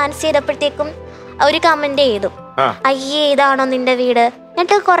ചേട്ടനാണെങ്കിൽ ഒരു ഡാൻസ് ചെയ്തപ്പോഴത്തേക്കും ഒരു കമന്റ് ചെയ്തു, അയ്യേ ഇതാണോ നിന്റെ വീട്?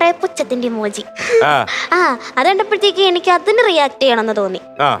 എന്നിട്ട് കൊറേ പുച്ഛത്തിന്റെ ഇമോജി. അത് കണ്ടപ്പോഴത്തേക്ക് എനിക്ക് അതിന് റിയാക്ട് ചെയ്യണമെന്ന് തോന്നി.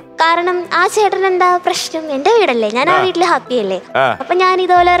 കാരണം ആ ചേട്ടൻ എന്താ പ്രശ്നം? എന്റെ വീടല്ലേ, ഞാൻ ആ വീട്ടില് ഹാപ്പി അല്ലേ. അപ്പൊ ഞാൻ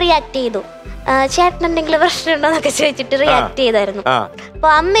ഇതുപോലെ റിയാക്ട് ചെയ്തു. ചേട്ടൻ എന്തെങ്കിലും പ്രശ്നം ഉണ്ടോ എന്നൊക്കെ ചോദിച്ചിട്ട് റിയാക്ട് ചെയ്തായിരുന്നു. അപ്പൊ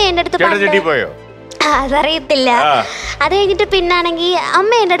അമ്മ എന്റെ അടുത്ത് അതറിയത്തില്ല. അത് കഴിഞ്ഞിട്ട് പിന്നാണെങ്കിൽ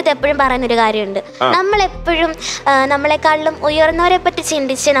അമ്മ എൻ്റെ അടുത്ത് എപ്പോഴും പറയുന്നൊരു കാര്യമുണ്ട്, നമ്മളെപ്പോഴും നമ്മളെക്കാളിലും ഉയർന്നവരെ പറ്റി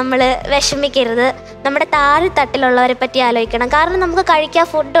ചിന്തിച്ച് നമ്മൾ വിഷമിക്കരുത്, നമ്മുടെ താഴെ തട്ടിലുള്ളവരെ പറ്റി ആലോചിക്കണം. കാരണം നമുക്ക് കഴിക്കാൻ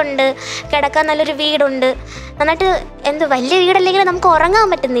ഫുഡുണ്ട്, കിടക്കാൻ നല്ലൊരു വീടുണ്ട്, എന്നിട്ട് വലിയ വീടല്ലെങ്കിൽ നമുക്ക് ഉറങ്ങാൻ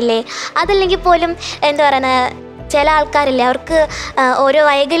പറ്റുന്നില്ലേ? അതല്ലെങ്കിൽ പോലും എന്താ പറയുക, ചില ആൾക്കാരില്ലേ അവർക്ക് ഓരോ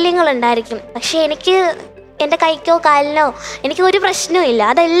വൈകല്യങ്ങളുണ്ടായിരിക്കും. പക്ഷെ എനിക്ക് എൻ്റെ കൈക്കോ കാലിനോ എനിക്ക് ഒരു പ്രശ്നവും ഇല്ല.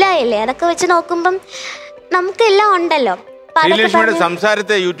 അതെല്ലാം ഇല്ലേ, അതൊക്കെ വെച്ച് നോക്കുമ്പം നമുക്കെല്ലാം ഉണ്ടല്ലോ.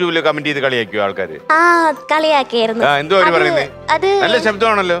 സംസാരത്തെ യൂട്യൂബിൽ കമന്റ് ചെയ്ത് കളിയാക്കിയോ ആൾക്കാര്? കളിയാക്കിയായിരുന്നു. അത് നല്ല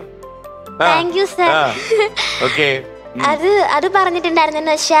ശബ്ദമാണല്ലോ. Thank you sir. അത്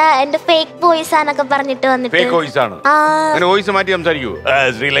പറഞ്ഞിട്ടുണ്ടായിരുന്നു. പക്ഷെ എന്റെ ഫേക്ക് വോയിസ് ആന്നൊക്കെ പറഞ്ഞിട്ട് വന്നിട്ട്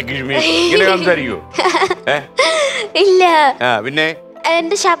ഇല്ല. പിന്നെ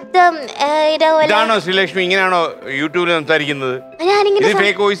എന്റെ ശബ്ദം ഇതാണോ ശ്രീലക്ഷ്മി? ഇങ്ങനെയാണോ യൂട്യൂബിൽ സംസാരിക്കുന്നത്? ഞാനിങ്ങനെ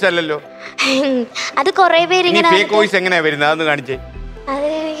ഫേക്ക് വോയിസ് അല്ലല്ലോ. അത് കൊറേ പേര് ഫേക്ക് വോയിസ് എങ്ങനെയാ വരുന്നത്? അതൊന്ന് കാണിച്ചേ.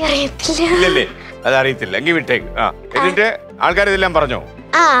 ഇല്ലല്ലേ, അത് അറിയത്തില്ല. എങ്കിൽ വിട്ടേക്ക്. എന്നിട്ട് ആൾക്കാർ ഇതെല്ലാം പറഞ്ഞോ?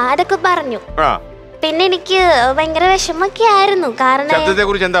 അതൊക്കെ പറഞ്ഞു. പിന്നെ എനിക്ക് ഭയങ്കര വിഷമൊക്കെ ആയിരുന്നു. കാരണം ശബ്ദത്തെ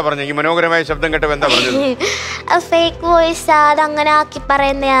കുറിച്ച് എന്താ പറഞ്ഞു? ഈ മനോഹരമായ ശബ്ദം കേട്ടപ്പോ എന്താ പറഞ്ഞത്? ഫേക്ക് വോയിസ്, അതങ്ങനെ ആക്കി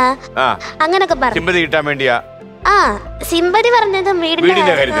പറയുന്ന അങ്ങനൊക്കെ പറഞ്ഞു. സിമ്പതി കിട്ടാൻ വേണ്ടിയാ? സിമ്പതി പറഞ്ഞതും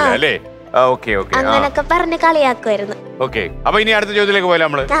വീടിന്റെ കാര്യത്തിലല്ലേ? അങ്ങനൊക്കെ പറഞ്ഞ് കളിയാക്കുമായിരുന്നു. ഓക്കെ, അപ്പൊ ഇനി അടുത്ത ചോദ്യത്തിലേക്ക് പോയാലോ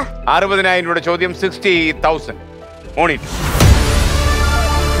നമ്മള്? 60,000 രൂപയുടെ ചോദ്യം. 60,000 മോണിറ്റ്.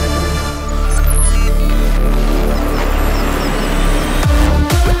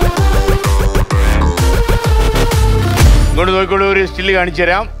 ഇങ്ങോട്ട് നോക്കിക്കോളൂ, ഒരു സ്റ്റില് കാണിച്ചു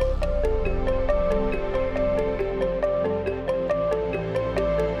തരാം.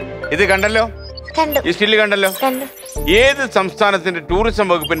 ഇത് കണ്ടല്ലോ, ഈ സ്റ്റില് കണ്ടല്ലോ. ഏത് സംസ്ഥാനത്തിന്റെ ടൂറിസം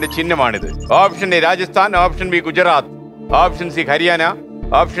വകുപ്പിന്റെ ചിഹ്നമാണിത്? Option A Rajasthan, option B Gujarat, option C Haryana,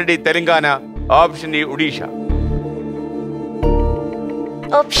 option D Telangana, option D Odisha.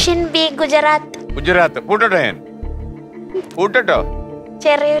 Option B Gujarat. Gujarat. പൂട്ടട്ടോ ഞാൻ? പൂട്ടട്ടോ?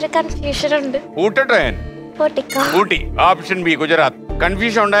 ചെറിയൊരു കൺഫ്യൂഷൻ ഉണ്ട്. പൂട്ടട്ടോ ഞാൻ? പൂട്ടി. Option B Gujarat.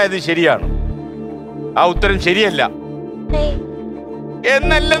 കൺഫ്യൂഷൻ ഉണ്ടായത് ശരിയാണ്. ആ ഉത്തരം ശരിയല്ല.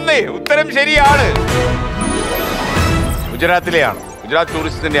 എന്നല്ലെന്നേ, ഉത്തരം ശരിയാണ്. ഗുജറാത്തിലെയാണ്, ഗുജറാത്ത്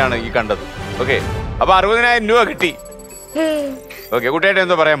ടൂറിസത്തിന്റെയാണ് ഈ കണ്ടത്. ഓക്കെ, അപ്പൊ 60,000 രൂപ കിട്ടി. ഓക്കെ, കുട്ടിയായിട്ട്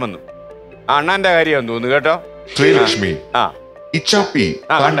എന്തോ പറയാൻ വന്നു. അണ്ണാന്റെ കാര്യം തോന്നുന്നു കേട്ടോ. ശ്രീലക്ഷ്മി, ഇച്ചാപ്പി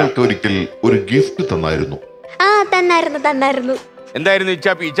താങ്കൾക്ക് ഒരിക്കൽ ഒരു ഗിഫ്റ്റ് തന്നായിരുന്നു. തന്നായിരുന്നു. എന്തായിരുന്നു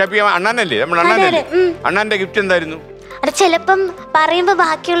ഇച്ചാപ്പി? ഇച്ചാപ്പി അണ്ണാനല്ലേ, നമ്മൾ അണ്ണാനല്ലേ? അണ്ണാന്റെ ഗിഫ്റ്റ് എന്തായിരുന്നു? അത് ചിലപ്പം പറയുമ്പോ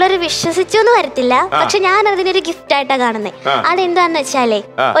ബാക്കിയുള്ളവർ വിശ്വസിച്ചു എന്ന് വരത്തില്ല, പക്ഷെ ഞാൻ അതിനൊരു ഗിഫ്റ്റ് ആയിട്ടാ കാണുന്നത്. അതെന്താന്ന് വെച്ചാലേ,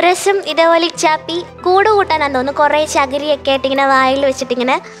 ഒരു ദിവസം ഇതേപോലെ ഇച്ചാപ്പി കൂട് കൂട്ടാനാന്ന് തോന്നുന്നു കുറെ ചകിരിയൊക്കെ ആയിട്ട് ഇങ്ങനെ വായിൽ വെച്ചിട്ട്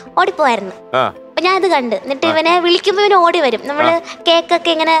ഇങ്ങനെ ഓടിപ്പോവായിരുന്നു. അപ്പൊ ഞാൻ അത് കണ്ട്. എന്നിട്ട് ഇവനെ വിളിക്കുമ്പോ ഇവന് ഓടി വരും. നമ്മള്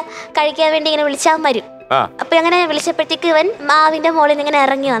കേക്കൊക്കെ ഇങ്ങനെ കഴിക്കാൻ വേണ്ടി ഇങ്ങനെ വിളിച്ചാൽ വരും. അപ്പൊ അങ്ങനെ വിളിച്ചപ്പോഴത്തേക്ക് ഇവൻ മാവിന്റെ മുകളിൽ ഇങ്ങനെ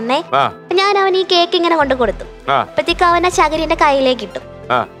ഇറങ്ങി വന്നേ. അപ്പൊ ഞാൻ അവൻ ഈ കേക്ക് ഇങ്ങനെ കൊണ്ടു കൊടുത്തു. അപ്പഴത്തേക്ക് അവൻ ആ ചകിരിന്റെ കയ്യിലേക്ക് ഇട്ടു.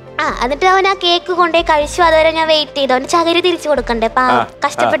 എന്നിട്ട് അവൻ ആ കേക്ക് കൊണ്ടേ കഴിച്ചു. അതുവരെ ഞാൻ വെയിറ്റ് ചെയ്തു. അവന് ചകിരി തിരിച്ചു കൊടുക്കണ്ടേ,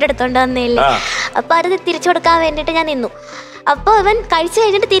 കഷ്ടപ്പെട്ടെടുത്തോണ്ട് വന്നില്ലേ. അപ്പൊ അത് തിരിച്ചു കൊടുക്കാൻ വേണ്ടിട്ട് ഞാൻ നിന്നു. അപ്പൊ ഇവൻ കഴിച്ചു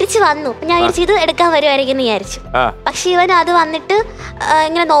കഴിഞ്ഞിട്ട് തിരിച്ചു വന്നു. ഞാൻ വിചാരിച്ചു ഇത് എടുക്കാൻ വരുമായിരിക്കും എന്ന് വിചാരിച്ചു. പക്ഷെ ഇവൻ അത് വന്നിട്ട്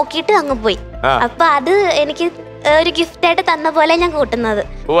ഇങ്ങനെ നോക്കിയിട്ട് അങ്ങ് പോയി. അപ്പൊ അത് എനിക്ക് ഒരു ഗിഫ്റ്റ് ആയിട്ട് തന്ന പോലെ ഞാൻ കൂട്ടുന്നത്.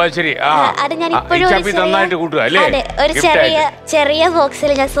 അത് ഞാൻ ഇപ്പോഴും ഒരു ചെറിയ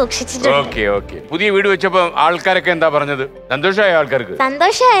ബോക്സിൽ ഞാൻ സൂക്ഷിച്ചിട്ടുണ്ട്. പുതിയ വീട് വെച്ചപ്പോ ആൾക്കാരൊക്കെ എന്താ പറഞ്ഞത്? സന്തോഷമായ ആൾക്കാർക്ക്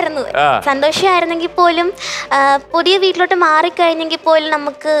സന്തോഷമായിരുന്നെങ്കിൽ പോലും പുതിയ വീട്ടിലോട്ട് മാറിക്കഴിഞ്ഞെങ്കിൽ പോലും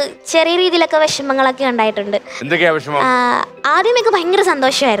നമുക്ക് ചെറിയ രീതിയിലൊക്കെ വിഷമങ്ങളൊക്കെ ഉണ്ടായിട്ടുണ്ട്. ആദ്യമൊക്കെ ഭയങ്കര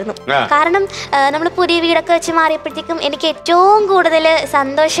സന്തോഷമായിരുന്നു. കാരണം നമ്മൾ പുതിയ വീടൊക്കെ വെച്ച് മാറിയപ്പോഴത്തേക്കും എനിക്ക് ഏറ്റവും കൂടുതൽ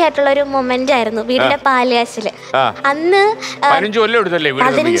സന്തോഷമായിട്ടുള്ള ഒരു മൊമെന്റ് ആയിരുന്നു വീടിന്റെ പാലുകാച്ചില്. അന്ന്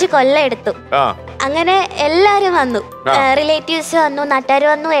 15 കൊല്ലം എടുത്തു. അങ്ങനെ എല്ലാരും വന്നു, റിലേറ്റീവ്സ് വന്നു, നാട്ടുകാർ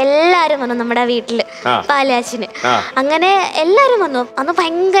വന്നു, എല്ലാരും വന്നു നമ്മുടെ വീട്ടില് പാലുകാച്ചിന്. അങ്ങനെ എല്ലാരും വന്നു. അന്ന്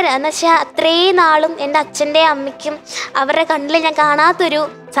ഭയങ്കര എന്ന് വെച്ചാൽ അത്രയും നാളും എന്റെ അച്ഛന്റെ അമ്മയ്ക്കും അവരുടെ കണ്ണിൽ ഞാൻ കാണാത്തൊരു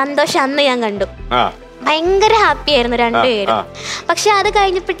സന്തോഷം അന്ന് ഞാൻ കണ്ടു. ഭയങ്കര ഹാപ്പി ആയിരുന്നു രണ്ടുപേരും. പക്ഷെ അത്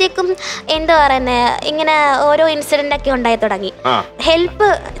കഴിഞ്ഞപ്പോഴത്തേക്കും എന്താ പറയുന്നത്, ഇങ്ങനെ ഓരോ ഇൻസിഡന്റ് ഒക്കെ ഉണ്ടായി തുടങ്ങി. ഹെൽപ്പ്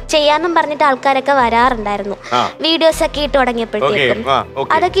ചെയ്യാന്നും പറഞ്ഞിട്ട് ആൾക്കാരൊക്കെ വരാറുണ്ടായിരുന്നു. വീഡിയോസ് ഒക്കെ ഇട്ട് തുടങ്ങിയപ്പോഴത്തേക്കും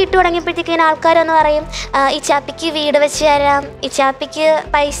അതൊക്കെ ഇട്ട് തുടങ്ങിയപ്പോഴത്തേക്കും ആൾക്കാരൊന്ന് പറയും, ഇച്ചാപ്പിക്ക് വീട് വെച്ച് തരാം, ഇച്ചാപ്പിക്ക്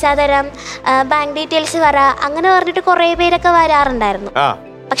പൈസ തരാം, ബാങ്ക് ഡീറ്റെയിൽസ് വരാം, അങ്ങനെ പറഞ്ഞിട്ട് കുറെ പേരൊക്കെ വരാറുണ്ടായിരുന്നു.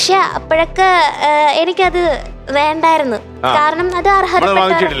 പക്ഷെ അപ്പോഴൊക്കെ എനിക്കത് വേണ്ടായിരുന്നു. കാരണം അത്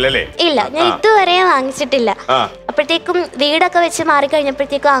അർഹതപ്പെട്ട ഇല്ല, ഞാൻ ഇതുവരെ വാങ്ങിച്ചിട്ടില്ല. അപ്പോഴത്തേക്കും വീടൊക്കെ വെച്ച്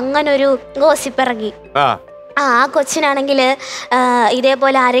മാറിക്കഴിഞ്ഞപ്പോഴത്തേക്കും അങ്ങനെ ഒരു ഗോസിപ്പ് ഇറങ്ങി. ആ കൊച്ചിനാണെങ്കിൽ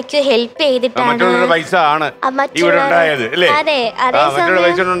ഇതേപോലെ ആരൊക്കെയോ ഹെൽപ്പ് ചെയ്തിട്ടാണ്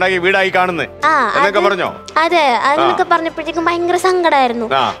അതെ അങ്ങനൊക്കെ പറഞ്ഞപ്പോഴത്തേക്കും ഭയങ്കര സങ്കടമായിരുന്നു.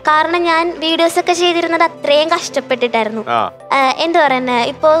 കാരണം ഞാൻ വീഡിയോസ് ഒക്കെ ചെയ്തിരുന്നത് അത്രയും കഷ്ടപ്പെട്ടിട്ടായിരുന്നു. എന്താ പറയുന്നത്,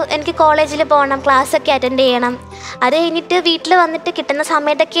 ഇപ്പോ എനിക്ക് കോളേജിൽ പോകണം, ക്ലാസ് ഒക്കെ അറ്റൻഡ് ചെയ്യണം. അത് കഴിഞ്ഞിട്ട് വീട്ടിൽ വന്നിട്ട് കിട്ടുന്ന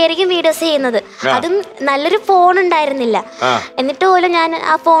സമയത്തൊക്കെ ആയിരിക്കും വീഡിയോസ് ചെയ്യുന്നത്. അതും നല്ലൊരു ഫോൺ ഉണ്ടായിരുന്നില്ല. എന്നിട്ട് പോലും ഞാൻ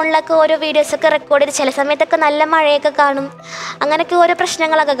ആ ഫോണിലൊക്കെ ഓരോ വീഡിയോസ് ഒക്കെ റെക്കോർഡ് ചെയ്ത്, ചില സമയത്തൊക്കെ നല്ല മഴയൊക്കെ കാണും, അങ്ങനെയൊക്കെ ഓരോ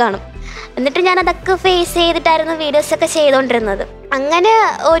പ്രശ്നങ്ങളൊക്കെ കാണും. എന്നിട്ട് ഞാൻ അതൊക്കെ ഫേസ് ചെയ്തിട്ടായിരുന്നു വീഡിയോസ് ഒക്കെ ചെയ്തുകൊണ്ടിരുന്നത്. അങ്ങനെ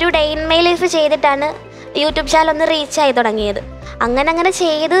ഒരു ഡേ ഇൻ മൈ ലൈഫ് ചെയ്തിട്ടാണ് യൂട്യൂബ് ചാനൽ ഒന്ന് റീച്ച് ആയി തുടങ്ങിയത്. അങ്ങനെ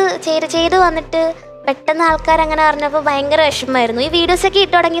ചെയ്ത് വന്നിട്ട് പെട്ടെന്ന് ആൾക്കാർ അങ്ങനെ അറിഞ്ഞപ്പോൾ ഭയങ്കര വിഷമമായിരുന്നു. ഈ വീഡിയോസ് ഒക്കെ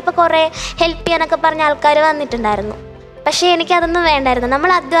ഇട്ട് തുടങ്ങിയപ്പോൾ കുറേ ഹെൽപ്പ് ചെയ്യാനൊക്കെ പറഞ്ഞ ആൾക്കാർ വന്നിട്ടുണ്ടായിരുന്നു. പക്ഷെ എനിക്കതൊന്നും വേണ്ടായിരുന്നു.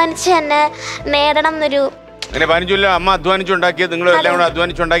 നമ്മൾ അധ്വാനിച്ച് തന്നെ നേടണം എന്നൊരു അമ്മ അധ്വാനിച്ചുണ്ടാക്കിയത്, നിങ്ങൾ എല്ലാം കൂടെ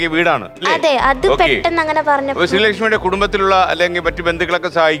അധ്വാനിച്ചുണ്ടാക്കിയ വീടാണ്. അതെ, അത് പെട്ടെന്ന് അങ്ങനെ പറഞ്ഞപ്പോൾ ശ്രീലക്ഷ്മിയുടെ കുടുംബത്തിലുള്ള അല്ലെങ്കിൽ മറ്റു ബന്ധുക്കളൊക്കെ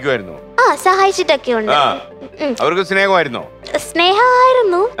സഹായിക്കുമായിരുന്നു? സഹായിച്ചിട്ടൊക്കെ ഉണ്ട്. അവർക്ക് സ്നേഹമായിരുന്നോ?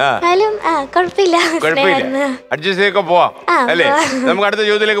 സ്നേഹമായിരുന്നു, കുഴപ്പമില്ല, അഡ്ജസ്റ്റ് ചെയ്തൊക്കെ പോവാം അല്ലേ? നമുക്ക് അടുത്ത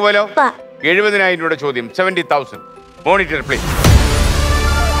ചോദ്യത്തിലേക്ക് പോലോ. 70,000 രൂപയുടെ ചോദ്യം, 70,000. Monitor please.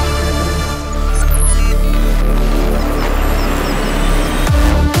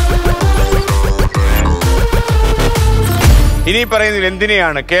 ഇനി പറയുന്നതിൽ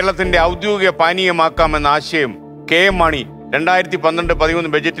എന്തിനെയാണ് കേരളത്തിന്റെ ഔദ്യോഗിക പാനീയമാക്കാമെന്ന ആശയം KM മാണി 2012-13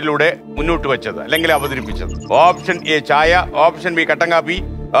 ബജറ്റിലൂടെ മുന്നോട്ട് വെച്ചത് അല്ലെങ്കിൽ അവതരിപ്പിച്ചത്? ഓപ്ഷൻ എ ചായ, ഓപ്ഷൻ ബി കട്ടൻ കാപ്പി,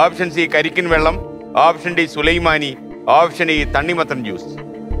 ഓപ്ഷൻ സി കരിക്കിൻ വെള്ളം, option D sulaimani, option E തണ്ണിമത്തൻ ജ്യൂസ്.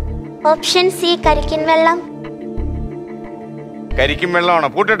 ഓപ്ഷൻ സി കരിക്കിൻ വെള്ളം. കരിക്കിൻ വെള്ളമാണോ?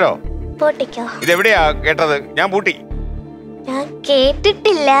 പൂട്ടോ? പൂട്ടിക്കോ. ഇതെവിടെയാ കേട്ടത്? ഞാൻ പൂട്ടി. ഞാൻ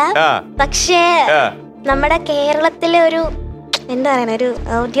കേട്ടിട്ടില്ല. പക്ഷേ നമ്മുടെ കേരളത്തിലെ ഒരു എന്താ പറയുക, ഒരു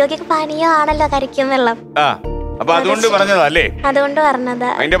ഔദ്യോഗിക പാനീയമാണല്ലോ കരിക്കിൻ വെള്ളം. അപ്പൊ അതുകൊണ്ട് പറഞ്ഞതാ അല്ലേ? അതുകൊണ്ട് പറഞ്ഞതാ.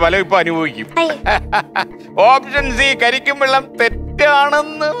 അതിന്റെ ഫലം ഇപ്പൊ അനുഭവിക്കും. ഓപ്ഷൻ സി കരിക്കിൻ വെള്ളം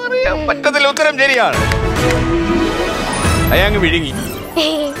തെറ്റാണെന്ന് പറയാൻ പറ്റത്തില്ല. ഉത്തരം ശരിയാണ്. അയാങ്ങ് വിഴുങ്ങി.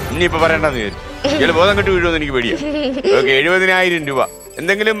 ഇനിയിപ്പൊ പറയണ്ടെന്ന് വിചാരിച്ചു. ബോധം കെട്ട് വീഴുമെന്ന് എനിക്ക് പേടിയാ. ഓക്കെ, 70,000 രൂപ.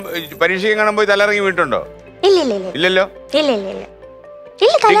 എന്തെങ്കിലും പരീക്ഷയ്ക്ക് കാണാൻ പോയി തലയിറങ്ങി വീട്ടുണ്ടോ? ഇല്ലല്ലോ.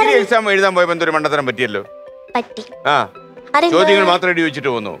 ഡിഗ്രി എക്സാം എഴുതാൻ പോയപ്പോ എന്തൊരു മണ്ടത്തരം പറ്റിയല്ലോ. ചോദ്യങ്ങൾ മാത്രം ചോദിച്ചിട്ട്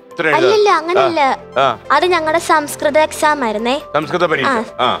പോകുന്നു? അല്ലല്ല, അങ്ങനെയല്ല. അത് ഞങ്ങളുടെ സംസ്കൃത എക്സാം ആയിരുന്നേ, സംസ്കൃത പരീക്ഷ,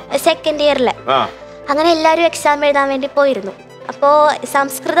 സെക്കൻഡ് ഇയറിലെ. അങ്ങനെ എല്ലാരും എക്സാം എഴുതാൻ വേണ്ടി പോയിരുന്നു. അപ്പോ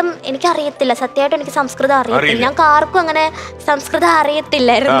സംസ്കൃതം എനിക്ക് അറിയത്തില്ല, സത്യമായിട്ടും എനിക്ക് സംസ്കൃതം അറിയത്തില്ല. ഞങ്ങൾക്ക് ആർക്കും അങ്ങനെ സംസ്കൃതം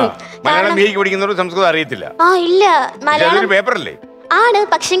അറിയത്തില്ലായിരുന്നു. സംസ്കൃതം അറിയത്തില്ല? ഇല്ല, മലയാളം പേപ്പറല്ലേ ആണ്.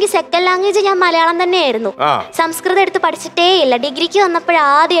 പക്ഷെങ്കിൽ സെക്കൻഡ് ലാംഗ്വേജ് ഞാൻ മലയാളം തന്നെയായിരുന്നു. സംസ്കൃതം എടുത്ത് പഠിച്ചിട്ടേ ഇല്ല. ഡിഗ്രിക്ക്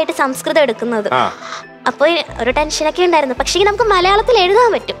വന്നപ്പോഴാദ്യമായിട്ട് സംസ്കൃതം എടുക്കുന്നത്. അപ്പൊ ഒരു ടെൻഷനൊക്കെ ഉണ്ടായിരുന്നു. പക്ഷേ നമുക്ക് മലയാളത്തിൽ എഴുതാൻ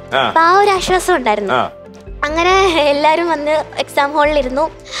പറ്റും. അപ്പൊ ആ ഒരു ആശ്വാസം ഉണ്ടായിരുന്നു. അങ്ങനെ എല്ലാരും വന്ന് എക്സാം ഹാളിലിരുന്നു.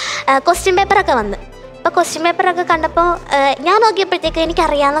 ക്വസ്റ്റ്യൻ പേപ്പറൊക്കെ വന്ന്. അപ്പൊ ക്വസ്റ്റ്യൻ പേപ്പറൊക്കെ കണ്ടപ്പോൾ ഞാൻ നോക്കിയപ്പോഴത്തേക്ക് എനിക്ക്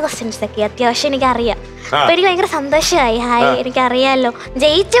അറിയാവുന്ന ക്വസ്റ്റ്യൻസ് ഒക്കെ അത്യാവശ്യം എനിക്കറിയാം. അപ്പൊ എനിക്ക് ഭയങ്കര സന്തോഷമായി. ഹായ്, എനിക്കറിയാമല്ലോ,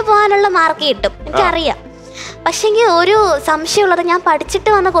 ജയിച്ചു പോകാനുള്ള മാർക്ക് കിട്ടും, എനിക്കറിയാം. പക്ഷെങ്കിൽ ഒരു സംശയമുള്ളത്, ഞാൻ പഠിച്ചിട്ട്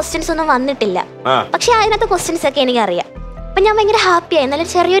വന്ന ക്വസ്റ്റ്യൻസ് ഒന്നും വന്നിട്ടില്ല. പക്ഷെ അതിനകത്ത് ക്വസ്റ്റ്യൻസ് ഒക്കെ എനിക്കറിയാം. അപ്പൊ ഞാൻ ഭയങ്കര ഹാപ്പിയായി. എന്നാലും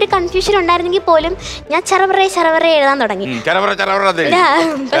ചെറിയൊരു കൺഫ്യൂഷൻ ഉണ്ടായിരുന്നെങ്കിൽ പോലും ഞാൻ ചെറവറ എഴുതാൻ തുടങ്ങി.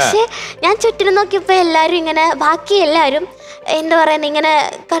 പക്ഷെ ഞാൻ ചുറ്റിനും നോക്കിയപ്പോ എല്ലാരും ഇങ്ങനെ, ബാക്കി എല്ലാരും എന്താ പറയുന്നത്, ഇങ്ങനെ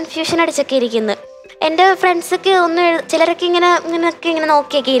കൺഫ്യൂഷൻ അടിച്ചൊക്കെ ഇരിക്കുന്നു. എന്റെ ഫ്രണ്ട്സൊക്കെ ചിലരൊക്കെ ഇങ്ങനെ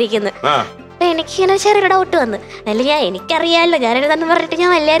നോക്കിയൊക്കെ ഇരിക്കുന്നു. അപ്പൊ എനിക്കിങ്ങനെ ചെറിയൊരു ഡൗട്ട് വന്നു. അല്ലെങ്കിൽ എനിക്കറിയാമല്ലോ, ഞാൻ എഴുതാന്ന് പറഞ്ഞിട്ട്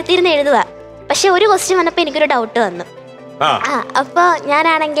ഞാൻ എല്ലായിടത്തും ഇരുന്ന് എഴുതുക. പക്ഷെ ഒരു ക്വസ്റ്റ്യൻ വന്നപ്പോ എനിക്കൊരു ഡൗട്ട് വന്നു. അപ്പൊ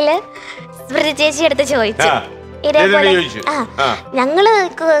ഞാനാണെങ്കിൽ സ്മൃതി ചേച്ചി എടുത്ത് ചോദിച്ചു, ഇതേപോലെ ഞങ്ങള്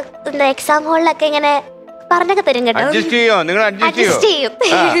എക്സാം ഹോളിലൊക്കെ ഇങ്ങനെ പറഞ്ഞൊക്കെ തരും കേട്ടോ, അഡ്ജസ്റ്റ് ചെയ്യും.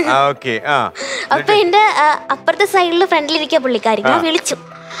 അപ്പൊ എന്റെ അപ്പുറത്തെ സൈഡില് ഫ്രണ്ടിലിരിക്കുക പുള്ളിക്കാരി. ഞാൻ വിളിച്ചു.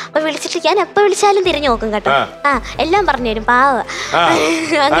 അപ്പൊ വിളിച്ചിട്ട് ഞാൻ എപ്പോ വിളിച്ചാലും തിരിഞ്ഞു നോക്കും കേട്ടോ. എല്ലാം പറഞ്ഞുതരും, പാവ.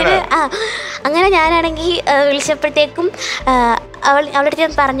 അങ്ങനെ ഞാനാണെങ്കിൽ വിളിച്ചപ്പോഴത്തേക്കും അവളുടെ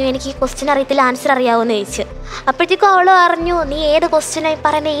ഞാൻ പറഞ്ഞു, എനിക്ക് ഈ ക്വസ്റ്റ്യൻ അറിയത്തില്ല, ആൻസർ അറിയാവോന്ന് ചോദിച്ചു. അപ്പോഴത്തേക്കും അവള് പറഞ്ഞു, നീ ഏത് ക്വസ്റ്റ്യനായി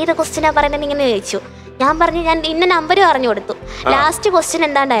പറയുന്നത്, ഏത് ക്വസ്റ്റ്യനാ പറയുന്നത് ഇങ്ങനെ ചോദിച്ചു. ഞാൻ പറഞ്ഞു, ഞാൻ ഇന്ന നമ്പർ പറഞ്ഞു കൊടുത്തു. Last question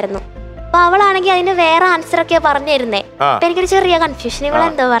എന്താണ്ടായിരുന്നു. അപ്പൊ അവളാണെങ്കിൽ അതിന് വേറെ ആൻസർ ഒക്കെ പറഞ്ഞു തരുന്നേ. അപ്പൊ എനിക്കൊരു ചെറിയ കൺഫ്യൂഷൻ,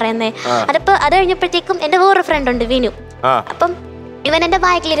 ഇവളെന്തോ പറയുന്നേ. അത് കഴിഞ്ഞപ്പോഴത്തേക്കും എന്റെ വേറൊരു ഫ്രണ്ട് ഉണ്ട്, വിനു. അപ്പം ഇവൻ എന്റെ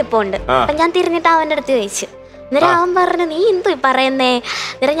ബാഗിലിരിപ്പുണ്ട്. അപ്പൊ ഞാൻ തിരിഞ്ഞിട്ട് അവന്റെ അടുത്ത് ചോദിച്ചു. എന്നിട്ട് അവൻ പറഞ്ഞു, നീ എന്തു പറയുന്നേ?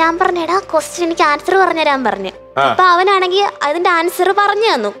 എന്നിട്ട് ഞാൻ പറഞ്ഞു, എടാ ക്വസ്റ്റ്യൻ എനിക്ക് ആൻസർ പറഞ്ഞു തരാൻ പറഞ്ഞു. അപ്പൊ അവനാണെങ്കിൽ അതിന്റെ ആൻസർ പറഞ്ഞു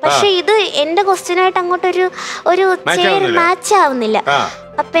തന്നു. പക്ഷെ ഇത് എന്റെ ക്വസ്റ്റ്യനായിട്ട് അങ്ങോട്ടൊരു മാച്ച് ആവുന്നില്ല.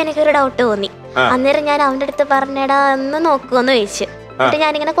 അപ്പൊ എനിക്കൊരു ഡൗട്ട് തോന്നി. അന്നേരം ഞാൻ അവന്റെ അടുത്ത് പറഞ്ഞെടാ ഒന്ന് നോക്കുമെന്ന് ചോദിച്ചു. എന്നിട്ട്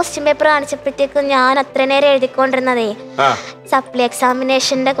ഞാനിങ്ങനെ ക്വസ്റ്റ്യൻ പേപ്പർ കാണിച്ചപ്പോഴത്തേക്കും ഞാൻ അത്ര നേരം എഴുതിക്കൊണ്ടിരുന്നതേ സപ്ലി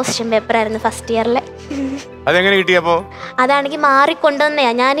എക്സാമിനേഷന്റെ ക്വസ്റ്റ്യൻ പേപ്പർ ആയിരുന്നു, ഫസ്റ്റ് ഇയറിലെ. അതെങ്ങനെ കിട്ടിയപ്പോ? അതാണെങ്കിൽ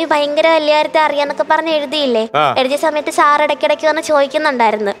മാറിക്കൊണ്ടുവന്നെയാ. ഞാൻ ഭയങ്കര വലിയ കാര്യത്തെ അറിയാന്നൊക്കെ പറഞ്ഞ് എഴുതിയില്ലേ, എഴുതിയ സമയത്ത് സാർ ഇടയ്ക്കിടയ്ക്ക് വന്ന്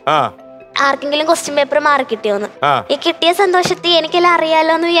ചോദിക്കുന്നുണ്ടായിരുന്നു ആർക്കെങ്കിലും ക്വസ്റ്റ്യൻ പേപ്പർ മാറി കിട്ടിയോന്ന്. ഈ കിട്ടിയ സന്തോഷത്തിൽ എനിക്കെല്ലാം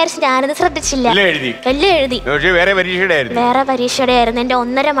അറിയാലോ എന്ന് വിചാരിച്ച് ഞാനത് ശ്രദ്ധിച്ചില്ല. എല്ലാം എഴുതി. വേറെ പരീക്ഷയുടെ ആയിരുന്നു. എന്റെ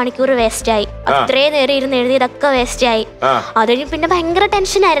 1.5 മണിക്കൂർ വേസ്റ്റ് ആയി. അത്രയും നേരം ഇരുന്ന് എഴുതിയതൊക്കെ വേസ്റ്റ് ആയി. അതുകഴിഞ്ഞ് പിന്നെ ഭയങ്കര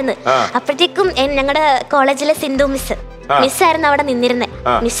ടെൻഷനായിരുന്നു. അപ്പോഴത്തേക്കും ഞങ്ങളുടെ കോളേജിലെ സിന്ധു മിസ്സായിരുന്നു അവിടെ നിന്നിരുന്നത്.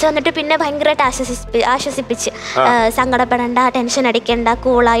 മിസ് വന്നിട്ട് പിന്നെ ഭയങ്കരമായിട്ട് ആശ്വസിപ്പിച്ച്, സങ്കടപ്പെടണ്ട, ടെൻഷൻ അടിക്കണ്ട,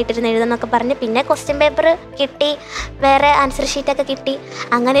 കൂളായിട്ടിരുന്ന് എഴുതുന്നൊക്കെ പറഞ്ഞ് പിന്നെ ക്വസ്റ്റ്യൻ പേപ്പർ കിട്ടി, വേറെ ആൻസർ ഷീറ്റൊക്കെ കിട്ടി.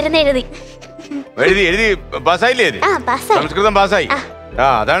 അങ്ങനെ ഇരുന്ന് എഴുതി. സംസ്കൃതം പാസ്സായി.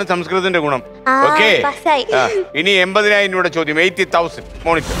 അതാണ് സംസ്കൃതത്തിന്റെ ഗുണം. ഇനി 80,000 രൂപയുടെ ചോദ്യം, 80,000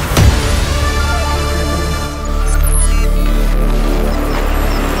 മോണിറ്റർ.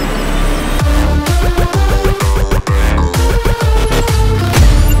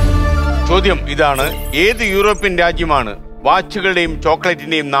 ചോദ്യം ഇതാണ്, ഏത് യൂറോപ്യൻ രാജ്യമാണ് വാച്ചുകളുടെയും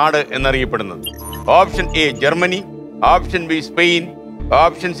ചോക്ലേറ്റിന്റെയും നാട് എന്നറിയപ്പെടുന്നത്? Option A Germany, option B Spain,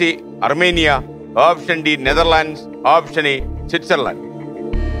 option C Armenia, option D Netherlands, option A Switzerland.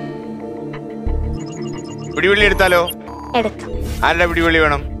 പിടിവള്ളി എടുത്താലോ? ആരുടെ പിടിവള്ളി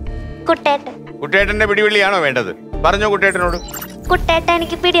വേണം? കുട്ടേട്ടന്റെ പിടിവള്ളിയാണോ വേണ്ടത്? പറഞ്ഞോ കുട്ടേട്ടനോട്. കുട്ടേട്ടൻ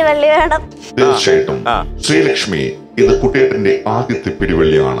എനിക്ക് പിടിവള്ളി വേണം. തീർച്ചയായിട്ടും ശ്രീലക്ഷ്മി, ഇത് കുട്ടേട്ടന്റെ ആദ്യത്തെ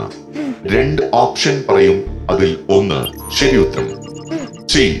പിടിവള്ളിയാണ്. 2 ഓപ്ഷൻ പറയും, അതിൽ ഒന്ന് ശരി ഉത്തരം.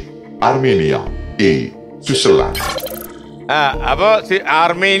 C Armenia, A Switzerland. അപ്പോ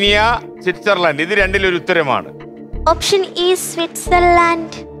അർമേനിയ, സ്വിറ്റ്സർലാൻഡ്, ഇത് രണ്ടിലൊരു ഉത്തരമാണ്. Option E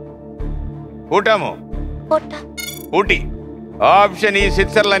Switzerland. കൂട്ടാമോ? കൂട്ടി. ഓപ്ഷൻ ഇ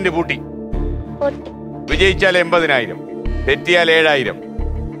സ്വിറ്റ്സർലാൻഡ് പൂട്ടി. വിജയിച്ചാൽ 80,000, തെറ്റിയാൽ 7,000.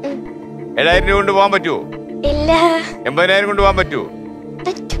 7,000 രൂപ കൊണ്ട് പോകാൻ പറ്റുമോ? ഇല്ല. 80,000 കൊണ്ട് പോകാൻ പറ്റുമോ?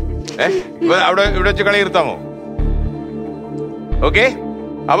 അവിടെ ഇവിടെ വെച്ച് കളി നിർത്താമോ? ഓക്കെ.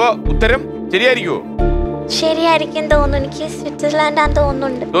 അപ്പൊ ഉത്തരം ശരിയായിരിക്കുമോ? ശരിയായിരിക്കും തോന്നുന്നു. എനിക്ക് സ്വിറ്റ്സർലാൻഡ് ആണെന്ന്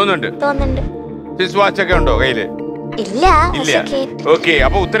തോന്നുന്നുണ്ട്. സ്വിസ് വാച്ച് ഒക്കെ ഉണ്ടോ കയ്യില്? ഇല്ല. ഓക്കെ,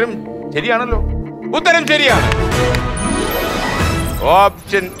 അപ്പൊ ഉത്തരം ശരിയാണല്ലോ. ഉത്തരം ശരിയാണ്.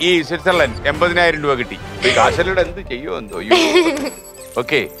 Option E Switzerland. 80,000 രൂപ കിട്ടി. കാശലൂടെ എന്ത് ചെയ്യോ എന്തോ.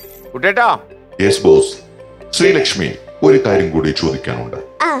 ഓക്കെ കുട്ടേട്ടാ. Yes boss. ശ്രീലക്ഷ്മി, ഒരു കാര്യം കൂടി ചോദിക്കാനുണ്ട്.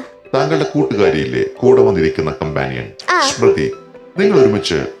 താങ്കളുടെ കൂട്ടുകാരിയില്ലേ കൂടെ വന്നിരിക്കുന്ന കമ്പാനിയൻ സ്മൃതി, നിങ്ങൾ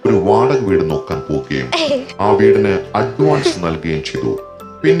ഒരുമിച്ച് ഒരു വാടക വീട് നോക്കാൻ പോവുകയും ആ വീടിന് അഡ്വാൻസ് നൽകുകയും ചെയ്തു.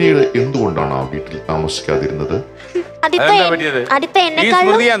 പിന്നീട് എന്തുകൊണ്ടാണ് ആ വീട്ടിൽ താമസിക്കാതിരുന്നത്?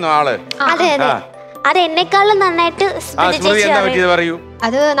 അത് എന്നെക്കാളും നന്നായിട്ട്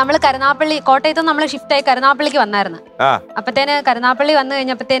അത് നമ്മള് കരുനാപ്പള്ളി, കോട്ടയത്ത് നമ്മൾ ഷിഫ്റ്റ് ആയി കരുനാപ്പള്ളിക്ക് വന്നായിരുന്നു. അപ്പത്തേന് കരുനാപ്പള്ളി വന്നു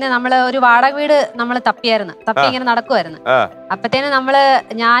കഴിഞ്ഞപ്പത്തേന് നമ്മള് ഒരു വാടക വീട് നമ്മൾ തപ്പി ഇങ്ങനെ നടക്കുമായിരുന്നു. അപ്പത്തേന് നമ്മള്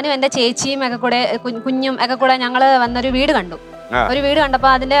ഞാനും എന്റെ ചേച്ചിയും ഒക്കെ കൂടെ കുഞ്ഞും ഒക്കെ കൂടെ ഞങ്ങള് വന്നൊരു വീട് കണ്ടു. ഒരു വീട് കണ്ടപ്പോ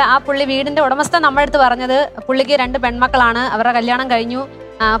അതിന്റെ ആ പുള്ളി വീടിന്റെ ഉടമസ്ഥൻ നമ്മുടെ അടുത്ത് പറഞ്ഞത് പുള്ളിക്ക് 2 പെൺമക്കളാണ്, അവരുടെ കല്യാണം കഴിഞ്ഞു,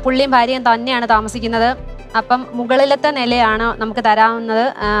 പുള്ളിയും ഭാര്യയും തന്നെയാണ് താമസിക്കുന്നത്, അപ്പം മുകളിലത്തെ നിലയാണ് നമുക്ക് തരാവുന്നത്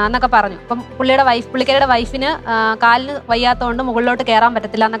എന്നൊക്കെ പറഞ്ഞു. അപ്പം പുള്ളിക്കാരുടെ വൈഫിന് കാലിന് വയ്യാത്തതുകൊണ്ട് മുകളിലോട്ട് കയറാൻ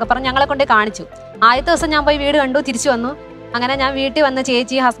പറ്റത്തില്ല എന്നൊക്കെ പറഞ്ഞ് ഞങ്ങളെ കൊണ്ട് കാണിച്ചു. ആദ്യത്തെ ദിവസം ഞാൻ പോയി വീട് കണ്ടു, തിരിച്ചു വന്നു. അങ്ങനെ ഞാൻ വീട്ടിൽ വന്ന്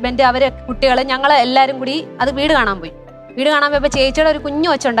ചേച്ചി, ഹസ്ബൻഡ്, അവര് കുട്ടികൾ, ഞങ്ങൾ എല്ലാവരും കൂടി അത് വീട് കാണാൻ പോയി. വീട് കാണാൻ പോയപ്പോൾ ചേച്ചിയുടെ ഒരു കുഞ്ഞു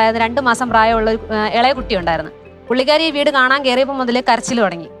കൊച്ചുണ്ടായിരുന്നു, 2 മാസം പ്രായമുള്ള ഒരു ഇളയ കുട്ടി ഉണ്ടായിരുന്നു. പുള്ളിക്കാരി ഈ വീട് കാണാൻ കയറിയപ്പോൾ മുതൽ കരച്ചിൽ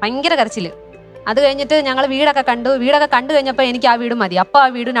തുടങ്ങി, ഭയങ്കര കരച്ചിൽ. അത് കഴിഞ്ഞിട്ട് ഞങ്ങൾ വീടൊക്കെ കണ്ടു കഴിഞ്ഞപ്പോൾ എനിക്ക് ആ വീട് മതി, അപ്പോൾ ആ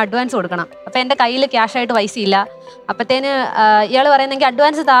വീടിന് അഡ്വാൻസ് കൊടുക്കണം. അപ്പോൾ എൻ്റെ കയ്യിൽ ക്യാഷായിട്ട് പൈസ ഇല്ല. അപ്പത്തേന് ഇയാൾ പറയുന്നെങ്കിൽ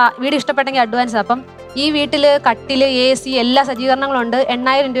അഡ്വാൻസ് വീട് ഇഷ്ടപ്പെട്ടെങ്കിൽ അഡ്വാൻസ്. അപ്പം ഈ വീട്ടിൽ കട്ടില്, AC, എല്ലാ സജ്ജീകരണങ്ങളും ഉണ്ട്.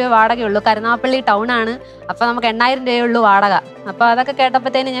 8000 രൂപ വാടകയുള്ളൂ. കരുനാപ്പള്ളി ടൗൺ ആണ്. അപ്പോൾ നമുക്ക് 8000 രൂപയുള്ളൂ വാടക. അപ്പോൾ അതൊക്കെ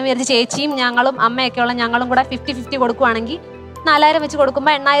കേട്ടപ്പോഴത്തേന് ഞാൻ വിചാരിച്ചു ചേച്ചിയും ഞങ്ങളും അമ്മയൊക്കെ ഉള്ള ഞങ്ങളും കൂടെ 50-50 കൊടുക്കുവാണെങ്കിൽ 4000 വെച്ച്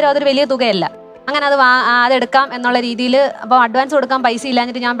കൊടുക്കുമ്പോൾ 8000 അതൊരു വലിയ തുകയല്ല. അങ്ങനെ അതെടുക്കാം എന്നുള്ള രീതിയിൽ. അപ്പോൾ അഡ്വാൻസ് കൊടുക്കാൻ പൈസ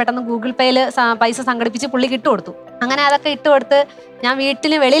ഇല്ലാഞ്ഞിട്ട് ഞാൻ പെട്ടെന്ന് ഗൂഗിൾ പേയിൽ പൈസ സംഘടിപ്പിച്ച് പുള്ളിക്ക് ഇട്ട് കൊടുത്തു. അങ്ങനെ അതൊക്കെ ഇട്ട് കൊടുത്ത് ഞാൻ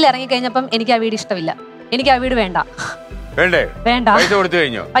വീട്ടിന് വെളിയിൽ ഇറങ്ങി കഴിഞ്ഞപ്പം എനിക്ക് ആ വീട് ഇഷ്ടമില്ല, എനിക്ക് ആ വീട് വേണ്ട.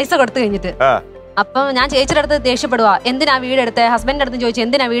 പൈസ കൊടുത്തു കഴിഞ്ഞിട്ട് അപ്പം ഞാൻ ചേച്ചിയുടെ അടുത്ത് ദേഷ്യപ്പെടുക, എന്തിനാ വീട് എടുത്തേ? ഹസ്ബൻഡിന്റെ അടുത്ത് ചോദിച്ചു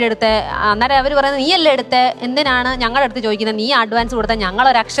എന്തിനാ വീട് എടുത്തേ? അന്നേരം അവർ പറയുന്നത് നീയല്ലേ എടുത്തേ, എന്തിനാണ് ഞങ്ങളുടെ അടുത്ത് ചോദിക്കുന്നത്? നീ അഡ്വാൻസ് കൊടുത്താൽ ഞങ്ങൾ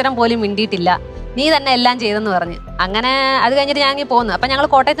ഒരു അക്ഷരം പോലും മിണ്ടിയിട്ടില്ല, നീ തന്നെ എല്ലാം ചെയ്തെന്ന് പറഞ്ഞ്. അങ്ങനെ അത് കഴിഞ്ഞിട്ട് ഞാൻ പോന്നു. അപ്പം ഞങ്ങൾ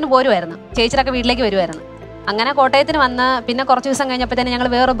കോട്ടയത്തിന് പോരുമായിരുന്നു, ചേച്ചിയൊക്കെ വീട്ടിലേക്ക് വരുമായിരുന്നു. അങ്ങനെ കോട്ടയത്തിന് വന്ന് പിന്നെ കുറച്ച് ദിവസം കഴിഞ്ഞപ്പോഴത്തേന് ഞങ്ങൾ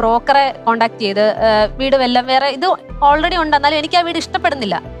വേറെ ബ്രോക്കറെ കോൺടാക്ട് ചെയ്ത് വീട് വേറെ ഇത് ഓൾറെഡി ഉണ്ട്, എന്നാലും എനിക്ക് ആ വീട്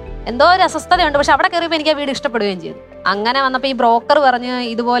ഇഷ്ടപ്പെടുന്നില്ല, എന്തോ ഒരു അസ്വസ്ഥതയുണ്ട്. പക്ഷെ അവിടെ കയറിയപ്പോൾ എനിക്ക് ആ വീട് ഇഷ്ടപ്പെടുകയും ചെയ്തു. അങ്ങനെ വന്നപ്പോൾ ഈ ബ്രോക്കർ പറഞ്ഞ്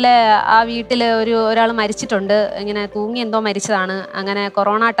ഇതുപോലെ ആ വീട്ടിൽ ഒരാൾ മരിച്ചിട്ടുണ്ട്, ഇങ്ങനെ തൂങ്ങി എന്തോ മരിച്ചതാണ്, അങ്ങനെ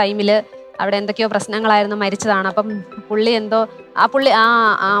കൊറോണ ടൈമിൽ അവിടെ എന്തൊക്കെയോ പ്രശ്നങ്ങളായിരുന്നു, മരിച്ചതാണ്. അപ്പം ആ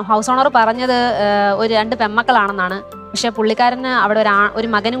ഹൗസ് ഓണർ പറഞ്ഞത് ഒരു 2 പെൺമക്കളാണെന്നാണ്. പക്ഷെ പുള്ളിക്കാരന് അവിടെ ഒരു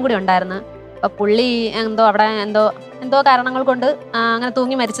മകനും കൂടി ഉണ്ടായിരുന്നു. അപ്പൊ പുള്ളി എന്തോ കാരണങ്ങൾ കൊണ്ട് അങ്ങനെ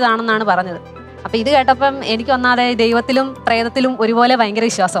തൂങ്ങി മരിച്ചതാണെന്നാണ് പറഞ്ഞത്. അപ്പൊ ഇത് കേട്ടപ്പം എനിക്ക് ഒന്നാതെ ദൈവത്തിലും പ്രേതത്തിലും ഒരുപോലെ ഭയങ്കര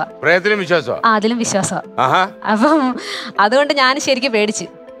വിശ്വാസമാണ്. അതിലും വിശ്വാസമാണ്. അപ്പം അതുകൊണ്ട് ഞാൻ ശരിക്കും പേടിച്ച്.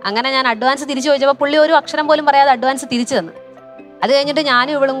 അങ്ങനെ ഞാൻ അഡ്വാൻസ് തിരിച്ചു ചോദിച്ചപ്പോൾ പുള്ളി ഒരു അക്ഷരം പോലും പറയാതെ അഡ്വാൻസ് തിരിച്ചു തന്നു. അത് കഴിഞ്ഞിട്ട്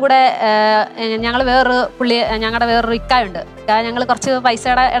ഞാനും ഇവളും കൂടെ ഞങ്ങളുടെ വേറൊരു ഇക്കായുണ്ട്, ഞങ്ങൾ കുറച്ച്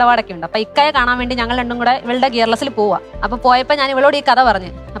പൈസയുടെ ഇടപാടൊക്കെ ഉണ്ട്. അപ്പൊ ഇക്കായെ കാണാൻ വേണ്ടി ഞങ്ങൾ 2 കൂടെ ഇവളുടെ ഗിയർലെസ്സിൽ പോവാ. അപ്പൊ പോയപ്പോൾ ഞാൻ ഇവളോട് ഈ കഥ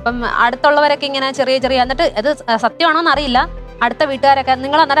പറഞ്ഞു. അപ്പം അടുത്തുള്ളവരൊക്കെ ഇങ്ങനെ ചെറിയ എന്നിട്ട് അത് സത്യമാണോ എന്നറിയില്ല, അടുത്ത വീട്ടുകാരൊക്കെ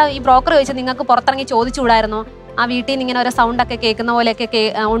നിങ്ങൾ അന്നേരം ഈ ബ്രോക്കർ ചോദിച്ചു നിങ്ങൾക്ക് പുറത്തിറങ്ങി ചോദിച്ചുകൂടായിരുന്നോ, ആ വീട്ടിൽ നിന്ന് ഇങ്ങനെ ഓരോ സൗണ്ടൊക്കെ കേൾക്കുന്ന പോലെയൊക്കെ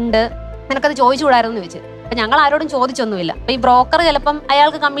ഉണ്ട്, നിനക്കത് ചോദിച്ചുകൂടായിരുന്നു എന്ന് ചോദിച്ചു. അപ്പൊ ഞങ്ങൾ ആരോടും ചോദിച്ചൊന്നുമില്ല. അപ്പൊ ഈ ബ്രോക്കർ ചിലപ്പം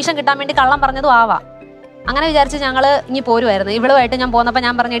അയാൾക്ക് കമ്മീഷൻ കിട്ടാൻ വേണ്ടി കള്ളം പറഞ്ഞതും ആവാം. അങ്ങനെ വിചാരിച്ച് ഞങ്ങൾ ഇനി പോരുമായിരുന്നു. ഇവളുമായിട്ട് ഞാൻ പോന്നപ്പോൾ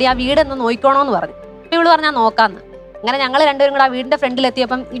ഞാൻ പറഞ്ഞു, എടി ആ വീടൊന്ന് നോക്കിക്കോണോന്ന് പറഞ്ഞു. അപ്പൊ ഇവള് പറഞ്ഞാൽ നോക്കാന്ന്. അങ്ങനെ ഞങ്ങൾ 2 പേരും കൂടെ ആ വീടിന്റെ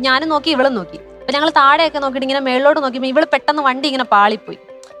ഫ്രണ്ടിലെത്തിയപ്പം ഞാനും നോക്കി ഇവളും നോക്കി. അപ്പൊ ഞങ്ങൾ താഴെയൊക്കെ നോക്കിയിട്ട് ഇങ്ങനെ മേളിലോട്ട് നോക്കിയപ്പോൾ ഇവള് പെട്ടെന്ന് വണ്ടി ഇങ്ങനെ പാളിപ്പോയി,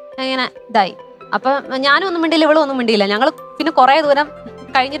 ഇങ്ങനെ ഇതായി. അപ്പൊ ഞാനും ഒന്നും മിണ്ടിയില്ല, ഇവളും ഒന്നും മിണ്ടിയില്ല. ഞങ്ങൾ പിന്നെ കുറെ ദൂരം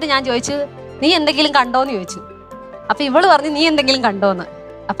കഴിഞ്ഞിട്ട് ഞാൻ ചോദിച്ചു നീ എന്തെങ്കിലും കണ്ടോന്ന് ചോദിച്ചു. അപ്പൊ ഇവള് പറഞ്ഞു നീ എന്തെങ്കിലും കണ്ടോന്ന്.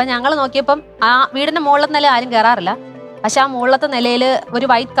 അപ്പൊ ഞങ്ങൾ നോക്കിയപ്പം ആ വീടിന്റെ മുകളിലത്തെ നില ആരും കയറാറില്ല. പക്ഷെ ആ മുകളിലത്തെ നിലയിൽ ഒരു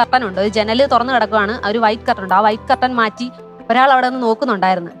വൈറ്റ് കർട്ടൻ ഉണ്ട്, ഒരു ജനല് തുറന്നു കിടക്കുവാണ്, ഒരു വൈറ്റ് കർട്ടൻ ഉണ്ട്. ആ വൈറ്റ് കർട്ടൻ മാറ്റി ഒരാൾ അവിടെ നിന്ന്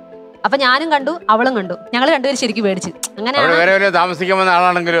നോക്കുന്നുണ്ടായിരുന്നു. അപ്പൊ ഞാനും കണ്ടു, അവളും കണ്ടു. ഞങ്ങൾ 2 പേരും ശരിക്കും പേടിച്ചു. അങ്ങനെയാണ് അല്ല,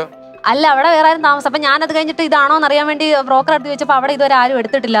 അവിടെ വേറെ ആരും താമസം. അപ്പൊ ഞാനത് കഴിഞ്ഞിട്ട് ഇതാണോ എന്ന് അറിയാൻ വേണ്ടി ബ്രോക്കർ അടുത്ത് ചോദിച്ചപ്പോൾ അവിടെ ഇതുവരെ ആരും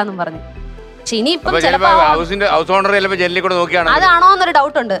എടുത്തിട്ടില്ല എന്നും പറഞ്ഞു. പക്ഷെ ഇനിയിപ്പം അതാണോ എന്നൊരു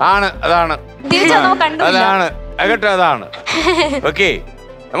ഡൗട്ട് ഉണ്ട്. തിരിച്ചോ കണ്ടില്ല.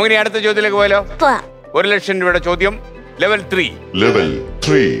 നമുക്ക് അടുത്ത ചോദ്യത്തിലേക്ക് പോയാലോ? 1 ലക്ഷം രൂപയുടെ ചോദ്യം, ലെവൽ 3.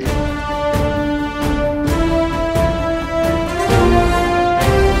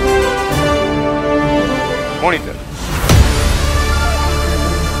 മോണിറ്റർ.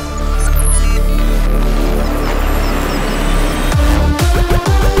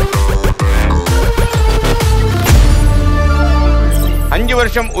 അഞ്ചു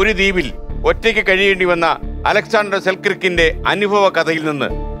വർഷം ഒരു ദ്വീപിൽ ഒറ്റയ്ക്ക് കഴിയേണ്ടി വന്ന അലക്സാണ്ടർ സെൽക്രിക്കിന്റെ അനുഭവ കഥയിൽ നിന്ന്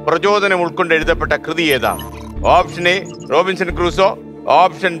പ്രചോദനം ഉൾക്കൊണ്ട് എഴുതപ്പെട്ട കൃതി ഏതാണ്? Option A Robinson Crusoe,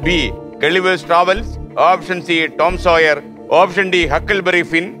 option B Gulliver's travels, option C Tom Sawyer, option D Huckleberry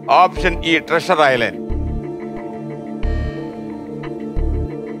fin, option E treasure island.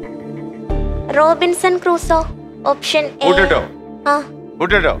 Robinson Crusoe. Option കൂട്ടോ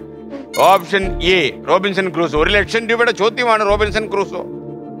കൂട്ടോ. Option A Robinson Crusoe. 1 ലക്ഷം രൂപയുടെ ചോദ്യമാണ് റോബിൻസൺ ക്രൂസോ.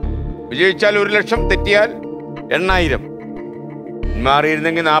 വിജയിച്ചാൽ 1 ലക്ഷം, തെറ്റിയാൽ 8,000.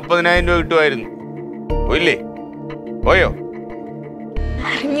 മാറിയിരുന്നെങ്കിൽ 40,000 രൂപ കിട്ടുമായിരുന്നു. പോയില്ലേ? പോയോ?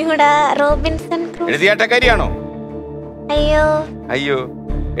 Robinson Crusoe എഴുതിയാട്ടക്കാരിയാണോ? അയ്യോ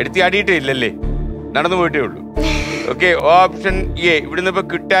എടുത്തി ആടിയിട്ടേ ഇല്ലല്ലേ, നടന്നു പോയിട്ടേ ഉള്ളൂ. Okay, option A. ഇവിടുന്ന് ഇപ്പൊ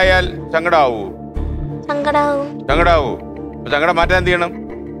കിട്ടായാൽ സങ്കടാവൂ? സങ്കടാവൂ. സങ്കടം മാറ്റാൻ എന്ത് ചെയ്യണം?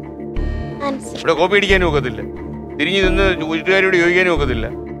 ഇവിടെ കോപ്പി അടിക്കാനും ഒക്കത്തില്ല, തിരിഞ്ഞു നിന്ന് വീട്ടുകാരോട് ചോദിക്കാനും ഒക്കത്തില്ല.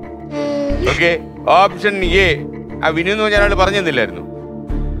 Okay, option A. ആ വിനു എന്ന് പറഞ്ഞ ആൾ പറഞ്ഞു തന്നില്ലായിരുന്നു?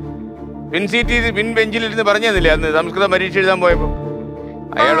 പിൻ ബെഞ്ചിലിരുന്ന് പറഞ്ഞു തന്നില്ല അന്ന് സംസ്കൃത പരീക്ഷ എഴുതാൻ പോയപ്പോ?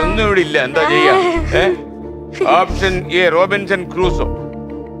 അയാളൊന്നും ഇവിടെ ഇല്ല, എന്താ ചെയ്യാ? Option A Robinson Crusoe.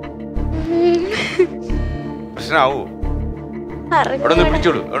 പ്രശ്നമാവൂ? ഇവിടെ നിന്ന്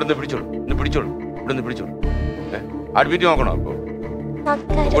പിടിച്ചോളൂ, ആർബീറ്റ് നോക്കണോ? അപ്പൊ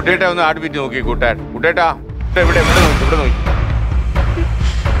കുട്ടേട്ടാ ഒന്ന് ആർബീറ്റ് നോക്കി. കുട്ടേട്ടാ ഇവിടെ നോക്കി.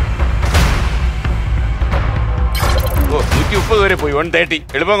 ഓ, 130 വരെ പോയി. 130.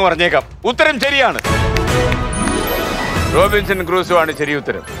 എളുപ്പം പറഞ്ഞേക്കാം. ഉത്തരം ശരിയാണ്. റോബിൻസൺ ക്രൂസോ ആണ് ശരി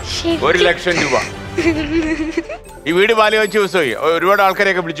ഉത്തരം. 1 ലക്ഷം രൂപ. ഈ വീട് പാലുകാച്ച ദിവസമായി ഒരുപാട്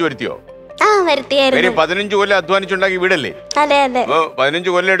ആൾക്കാരെയൊക്കെ വിളിച്ചു വരുത്തിയോ? 15 കൊല്ലം അധ്വാനിച്ചുണ്ടാക്കി വീടല്ലേ? 15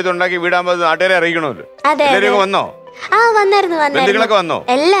 കൊല്ലം എടുത്തുണ്ടാക്കി വീടാകുമ്പോ നാട്ടുകാരെ അറിയിക്കണമല്ലോ. എല്ലാവരും വന്നോ? ബന്ധുക്കളൊക്കെ വന്നോ?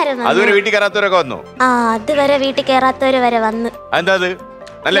 അതുവരെ വീട്ടിൽ കയറാത്തവരൊക്കെ വന്നോ? അതുവരെ വീട്ടിൽ കയറാത്തവര് വരെ വന്നു. എന്താ അത്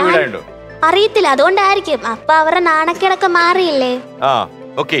നല്ല വീടായുണ്ടോ? അറിയത്തില്ല, അതുകൊണ്ടായിരിക്കും. അപ്പൊ അവരുടെ നാണക്കേടൊക്കെ മാറിയില്ലേ?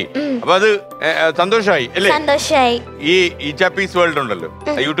 ഓക്കെ, അപ്പൊ അത് സന്തോഷമായി അല്ലേ? സന്തോഷമായി. ഈ ചാപ്പീസ് വേൾഡ് ഉണ്ടല്ലോ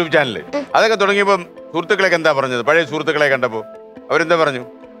യൂട്യൂബ് ചാനല്, അതൊക്കെ തുടങ്ങിയപ്പോ സുഹൃത്തുക്കളൊക്കെ എന്താ പറഞ്ഞത്? പഴയ സുഹൃത്തുക്കളെ കണ്ടപ്പോ അവരെന്താ പറഞ്ഞു?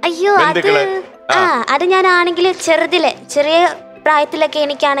 അയ്യോ, അത് ഞാനാണെങ്കിൽ ചെറിയ പ്രായത്തിലൊക്കെ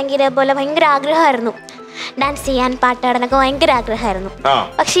എനിക്കാണെങ്കിൽ ഇതേപോലെ ഭയങ്കര ആഗ്രഹമായിരുന്നു. ഡാൻസ് ചെയ്യാൻ, പാട്ടാടാനൊക്കെ ഭയങ്കര ആഗ്രഹമായിരുന്നു.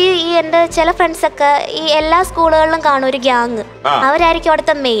 പക്ഷേ ഈ എൻ്റെ ചില ഫ്രണ്ട്സൊക്കെ ഈ എല്ലാ സ്കൂളുകളിലും കാണും ഒരു ഗ്യാങ്, അവരായിരിക്കും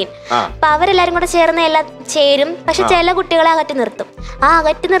അവിടുത്തെ മെയിൻ. അപ്പൊ അവരെല്ലാരും കൂടെ ചേർന്ന് എല്ലാം ചേരും. പക്ഷെ ചില കുട്ടികളെ അകറ്റി നിർത്തും. ആ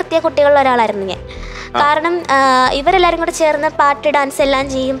അകറ്റി നിർത്തിയ കുട്ടികളിൽ ഒരാളായിരുന്നു ഞാൻ. കാരണം ഇവരെല്ലാരും കൂടെ ചേർന്ന് പാട്ട്, ഡാൻസ് എല്ലാം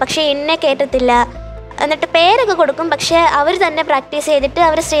ചെയ്യും. പക്ഷെ എന്നെ കേട്ടത്തില്ല. എന്നിട്ട് പേരൊക്കെ കൊടുക്കും, പക്ഷെ അവർ തന്നെ പ്രാക്ടീസ് ചെയ്തിട്ട്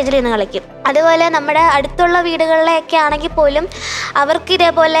അവർ സ്റ്റേജിൽ നിന്ന് കളിക്കും. അതുപോലെ നമ്മുടെ അടുത്തുള്ള വീടുകളിലൊക്കെ ആണെങ്കിൽ പോലും അവർക്ക്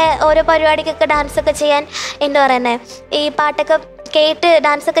ഇതേപോലെ ഓരോ പരിപാടിക്കൊക്കെ ഡാൻസൊക്കെ ചെയ്യാൻ, എന്താ പറയുന്നത്, ഈ പാട്ടൊക്കെ കേട്ട്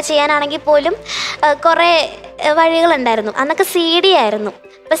ഡാൻസൊക്കെ ചെയ്യാനാണെങ്കിൽ പോലും കുറേ വഴികളുണ്ടായിരുന്നു. അന്നൊക്കെ CD ആയിരുന്നു.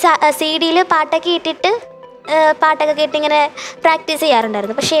 അപ്പോൾ CD-യിൽ പാട്ടൊക്കെ ഇട്ടിട്ട് പാട്ടൊക്കെ കേട്ടിങ്ങനെ പ്രാക്ടീസ്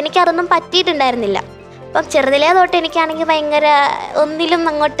ചെയ്യാറുണ്ടായിരുന്നു. പക്ഷെ എനിക്കതൊന്നും പറ്റിയിട്ടുണ്ടായിരുന്നില്ല. അപ്പം ചെറുതിലേ തൊട്ട് എനിക്കാണെങ്കിൽ ഭയങ്കര ഒന്നിലും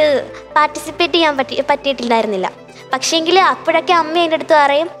അങ്ങോട്ട് പാർട്ടിസിപ്പേറ്റ് ചെയ്യാൻ പറ്റിയിട്ടുണ്ടായിരുന്നില്ല. പക്ഷേങ്കിൽ അപ്പോഴൊക്കെ അമ്മ എൻ്റെ അടുത്ത്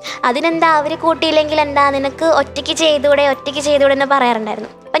പറയും, അതിനെന്താ അവർ കൂട്ടിയില്ലെങ്കിൽ എന്താ, നിനക്ക് ഒറ്റയ്ക്ക് ചെയ്തുകൂടെ എന്ന് പറയാറുണ്ടായിരുന്നു.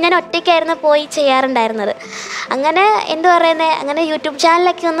 അപ്പം ഞാൻ ഒറ്റയ്ക്കായിരുന്നു പോയി ചെയ്യാറുണ്ടായിരുന്നത്. അങ്ങനെ എന്താ പറയുന്നത്, അങ്ങനെ യൂട്യൂബ്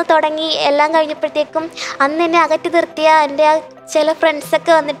ചാനലൊക്കെ ഒന്ന് തുടങ്ങി എല്ലാം കഴിഞ്ഞപ്പോഴത്തേക്കും അന്ന് എന്നെ അകറ്റി നിർത്തിയ എൻ്റെ ചില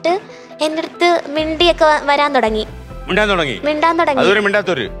ഫ്രണ്ട്സൊക്കെ വന്നിട്ട് എൻ്റെ അടുത്ത് മിണ്ടിയൊക്കെ വരാൻ തുടങ്ങി. അതുവരെ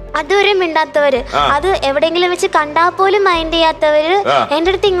മിണ്ടാത്തവര്, അത് എവിടെയെങ്കിലും വെച്ച് കണ്ടാ പോലും മൈൻഡ് ചെയ്യാത്തവര് എന്റെ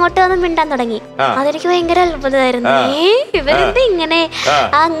അടുത്ത് ഇങ്ങോട്ട് വന്ന് മിണ്ടാൻ തുടങ്ങി. അതെനിക്ക് ഭയങ്കര അത്ഭുതമായിരുന്നു. ഇവരെന്താ ഇങ്ങനെ?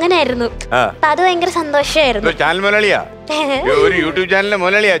 അങ്ങനെയായിരുന്നു. അപ്പൊ അത് ഭയങ്കര സന്തോഷമായിരുന്നു. ഒരു യൂട്യൂബ് ചാനലിലെ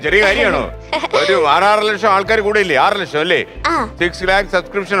മുതലാളിയാ, ചെറിയ കാര്യമാണോ? ഒരു 6 ലക്ഷം ആൾക്കാർ കൂടെ ഇല്ലേ? 6 ലക്ഷം അല്ലേ? 6 lakh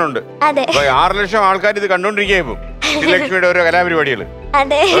സബ്സ്ക്രിപ്ഷൻ ഉണ്ട്. 6 ലക്ഷം ആൾക്കാർ ഇത് കണ്ടോണ്ടിരിക്കുക. ഇപ്പം ശ്രീലക്ഷ്മിയുടെ ഓരോ കലാപരിപാടികൾ.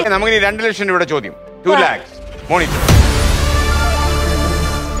 നമുക്ക് 2 ലക്ഷം രൂപയുടെ ചോദ്യം. 2 lakhs. മോണിറ്റർ.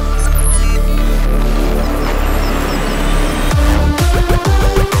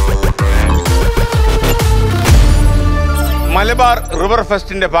 മലബാർ റിവർ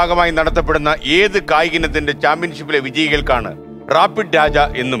ഫെസ്റ്റിന്റെ ഭാഗമായി നടത്തപ്പെടുന്ന ഏത് കായികയിനത്തിന്റെ ചാമ്പ്യൻഷിപ്പിലെ വിജയികൾക്കാണ് റാപ്പിഡ് രാജ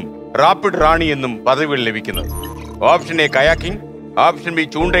എന്നും റാപ്പിഡ് റാണി എന്നും പദവികൾ ലഭിക്കുന്നത്? Option A kayaking, option B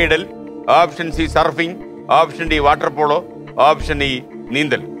ചൂണ്ടയിടൽ, option C surfing, option D water polo, option E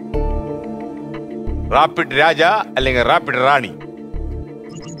നീന്തൽ. റാപ്പിഡ് രാജ അല്ലെങ്കിൽ റാപ്പിഡ് റാണി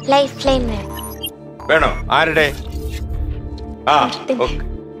വേണോ? ആരുടെ?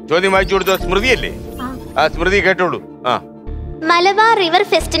 ചോദ്യം വായിച്ചു കൊടുത്ത സ്മൃതിയല്ലേ? സ്മൃതി കേട്ടോളൂ. മലബാർ റിവർ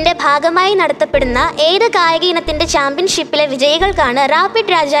ഫെസ്റ്റിന്റെ ഭാഗമായി നടത്തപ്പെടുന്ന ഏത് കായിക ഇനത്തിന്റെ ചാമ്പ്യൻഷിപ്പിലെ വിജയികൾക്കാണ്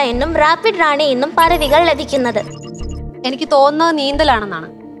റാപ്പിഡ് രാജ എന്നും റാപ്പിഡ് റാണി എന്നും പദവികൾ ലഭിക്കുന്നത്? എനിക്ക് തോന്നുന്നത് നീന്തലാണെന്നാണ്.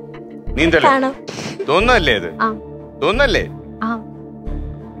 നീന്തലാണോ? തോന്നുന്നല്ലേ? അത് തോന്നല്ലേ?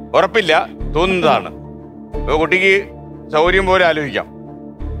 ഉറപ്പില്ല, തോന്നുന്നതാണ്. കുട്ടിക്ക് സൗകര്യം പോലെ ആലോചിക്കാം.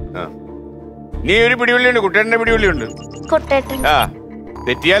 നീ ഒരു പിടിവള്ളിയുണ്ട്, കുട്ടേട്ടന്റെ പിടിവള്ളിയുണ്ട്.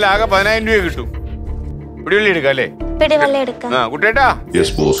 തെറ്റിയാൽ ആകെ 10,000 രൂപ കിട്ടും. പിടിവള്ളി എടുക്കാം അല്ലേ? കുട്ടേട്ടാ.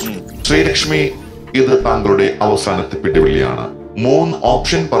 ശ്രീലക്ഷ്മി, ഇത് താങ്കളുടെ അവസാനത്തെ പിടിവള്ളിയാണ്. 3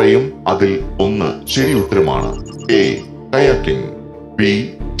 ഓപ്ഷൻ പറയും, അതിൽ 1 ശരി ഉത്തരമാണ്. A kayaking, B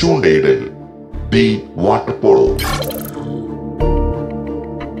ചൂണ്ടയിടൽ, D water polo.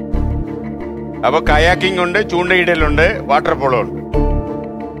 അപ്പൊ കയാക്കിംഗ് ഉണ്ട്, ചൂണ്ടയിടലുണ്ട്, വാട്ടർ പോളോ ഉണ്ട്.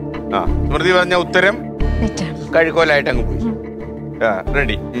 സ്മൃതി പറഞ്ഞ ഉത്തരം കഴുകോലായിട്ട് അങ്ങ് പോയി.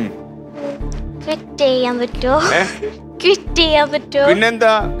 റെഡി. ക്വിറ്റ് ചെയ്യാൻ പറ്റുമോ? ക്വിറ്റ് ചെയ്യാൻ പറ്റുമോ?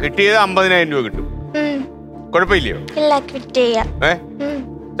 പിന്നെന്താ, കിട്ടിയത് 50,000 രൂപ കിട്ടും. കുഴപ്പമില്ലയോ? ഇല്ല, ക്വിറ്റ് ചെയ്യാം.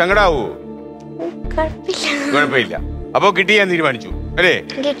 സങ്കടാവോ? കുഴപ്പമില്ല. കുഴപ്പമില്ല. അപ്പൊ കിട്ടിയാൻ തീരുമാനിച്ചു അല്ലേ?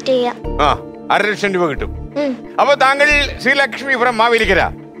 ക്വിറ്റ് ചെയ്യാം. 1,50,000 രൂപ കിട്ടും. അപ്പൊ താങ്കൾ ശ്രീലക്ഷ്മി ഫ്രം മാവേലിക്കര,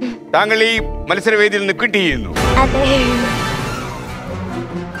 താങ്കൾ ഈ മത്സരവേദിയിൽ നിന്ന് ക്വിറ്റ് ചെയ്യുന്നു. അതെ.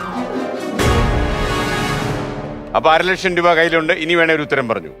 അപ്പൊ 1,00,000 രൂപ കയ്യിലുണ്ട്. ഇനി വേണേ ഒരു ഉത്തരം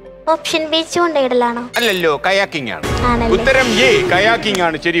പറഞ്ഞു. Option B ചൂണ്ടയിടലാണോ? അല്ലല്ലോ, കയാക്കിംഗ് ആണ്. ഉത്തരം എ കയാക്കിംഗ്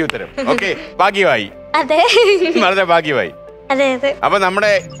ആണ് ശരി ഉത്തരം. ഓക്കെ, ഭാഗ്യമായി. അതെ, വളരെ ഭാഗ്യമായി. അതെ അതെ. അപ്പൊ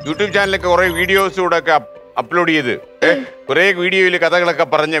നമ്മുടെ യൂട്യൂബ് ചാനലൊക്കെ കുറെ വീഡിയോസ് കൂടെ ഒക്കെ അപ്ലോഡ് ചെയ്ത് കുറെ വീഡിയോയിൽ കഥകളൊക്കെ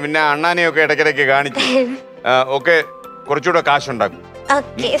പറഞ്ഞ് പിന്നെ അണ്ണാനെയൊക്കെ ഇടയ്ക്കിടയ്ക്ക് കാണിച്ച് ഒക്കെ കുറച്ചുകൂടെ കാശുണ്ടാക്കും.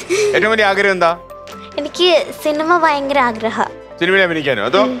 ഏറ്റവും വലിയ ആഗ്രഹം എന്താ? എനിക്ക് സിനിമ ഭയങ്കര ആഗ്രഹം. സിനിമയിൽ അഭിനയിക്കാനോ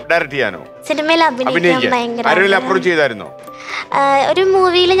അതോ ഡയറക്ട് ചെയ്യാനോ? സിനിമയിൽ അഭിനയിക്കാൻ ഭയങ്കര. ആരെങ്കിലും അപ്രോച്ച് ചെയ്തായിരുന്നോ? ഒരു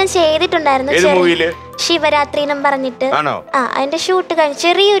മൂവിയിൽ ഞാൻ ചെയ്തിട്ടുണ്ടായിരുന്നു. ഏത് മൂവിയില്? ശിവരാത്രി എന്നും പറഞ്ഞിട്ട്. ആണോ? അതിന്റെ ഷൂട്ട് കഴിഞ്ഞ്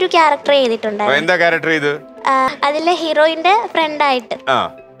ചെറിയൊരു ക്യാരക്ടർ ചെയ്തിട്ടുണ്ടായിരുന്നു. എന്താ ക്യാരക്ടർ ചെയ്ത്? അതിലെ ഹീറോയിന്റെ ഫ്രണ്ട് ആയിട്ട്.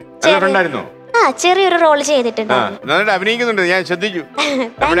 ചെറിയൊരു റോള് ചെയ്തിട്ടുണ്ടായിരുന്നു. നന്നായിട്ട് അഭിനയിക്കുന്നുണ്ട്, ഞാൻ ശ്രദ്ധിച്ചു.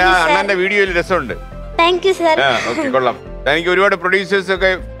 നമ്മുടെ അണ്ണന്റെ വീഡിയോയിൽ രസമുണ്ട്. Thank you sir. കൊള്ളാം. എനിക്ക് ഒരുപാട് പ്രൊഡ്യൂസേഴ്സ്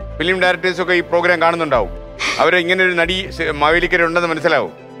ഒക്കെ ഫിലിം ഡയറക്ടേഴ്സ് ഒക്കെ ഈ പ്രോഗ്രാം കാണുന്നുണ്ടാവും. അവരെ ഇങ്ങനെ ഒരു നടി മാവേലിക്കര ഉണ്ടെന്ന്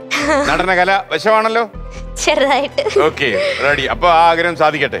മനസ്സിലാവും. നടന കല വശമാണല്ലോ ചെറുതായിട്ട്. Okay, ready. അപ്പൊ ആ ആഗ്രഹം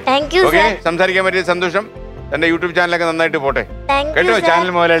സാധിക്കട്ടെ. ഓക്കെ, സംസാരിക്കാൻ പറ്റിയ സന്തോഷം. എന്റെ യൂട്യൂബ് ചാനലൊക്കെ നന്നായിട്ട് പോട്ടെ കേട്ടോ, ചാനൽ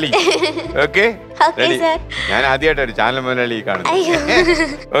മുതലാളി. ഓക്കെ, ഞാൻ ആദ്യമായിട്ട് ഒരു ചാനൽ മുതലാളി കാണുന്നു.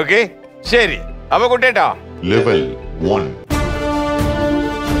 ഓക്കെ, ശരി. അപ്പൊ കുട്ടേട്ടാ, ലെവൽ 1.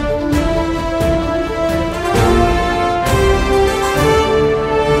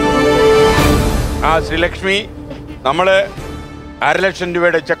 ശ്രീലക്ഷ്മി, നമ്മള് 1,00,000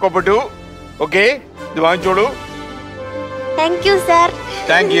 രൂപയുടെ ചെക്ക് ഒപ്പിട്ടു. ഓക്കെ, ഇത് വാങ്ങിച്ചോളൂ. Thank you sir.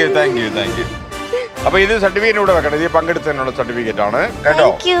 Thank you, thank you, thank you. അപ്പൊ ഇത് സർട്ടിഫിക്കറ്റ് കൂടെ വെക്കണം. ഇത് പങ്കെടുത്തതിനുള്ള സർട്ടിഫിക്കറ്റ് ആണ് കേട്ടോ.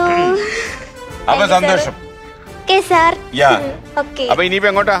 അപ്പൊ സന്തോഷം. അപ്പൊ ഇനിയിപ്പോ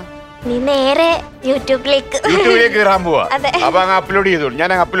എങ്ങോട്ടാ? നേരെ യൂട്യൂബിലേക്ക് കയറാൻ പോവാ. അപ്പൊ അങ്ങ് അപ്ലോഡ് ചെയ്തോളൂ, ഞാൻ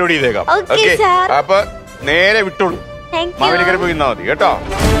അങ്ങ് അപ്ലോഡ് ചെയ്തേക്കാം. ഓക്കെ, അപ്പൊ നേരെ വിട്ടോളൂ. മാവേലിക്കര പോയി നിന്നാ മതി കേട്ടോ.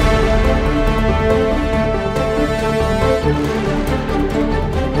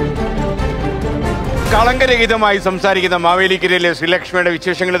 കളങ്കരഹിതമായി സംസാരിക്കുന്ന മാവേലിക്കരയിലെ ശ്രീലക്ഷ്മിയുടെ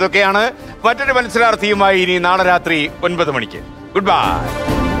വിശേഷങ്ങൾ ഇതൊക്കെയാണ്. മറ്റൊരു മത്സരാർത്ഥിയുമായി ഇനി നാളെ രാത്രി 9 മണിക്ക്. Good bye.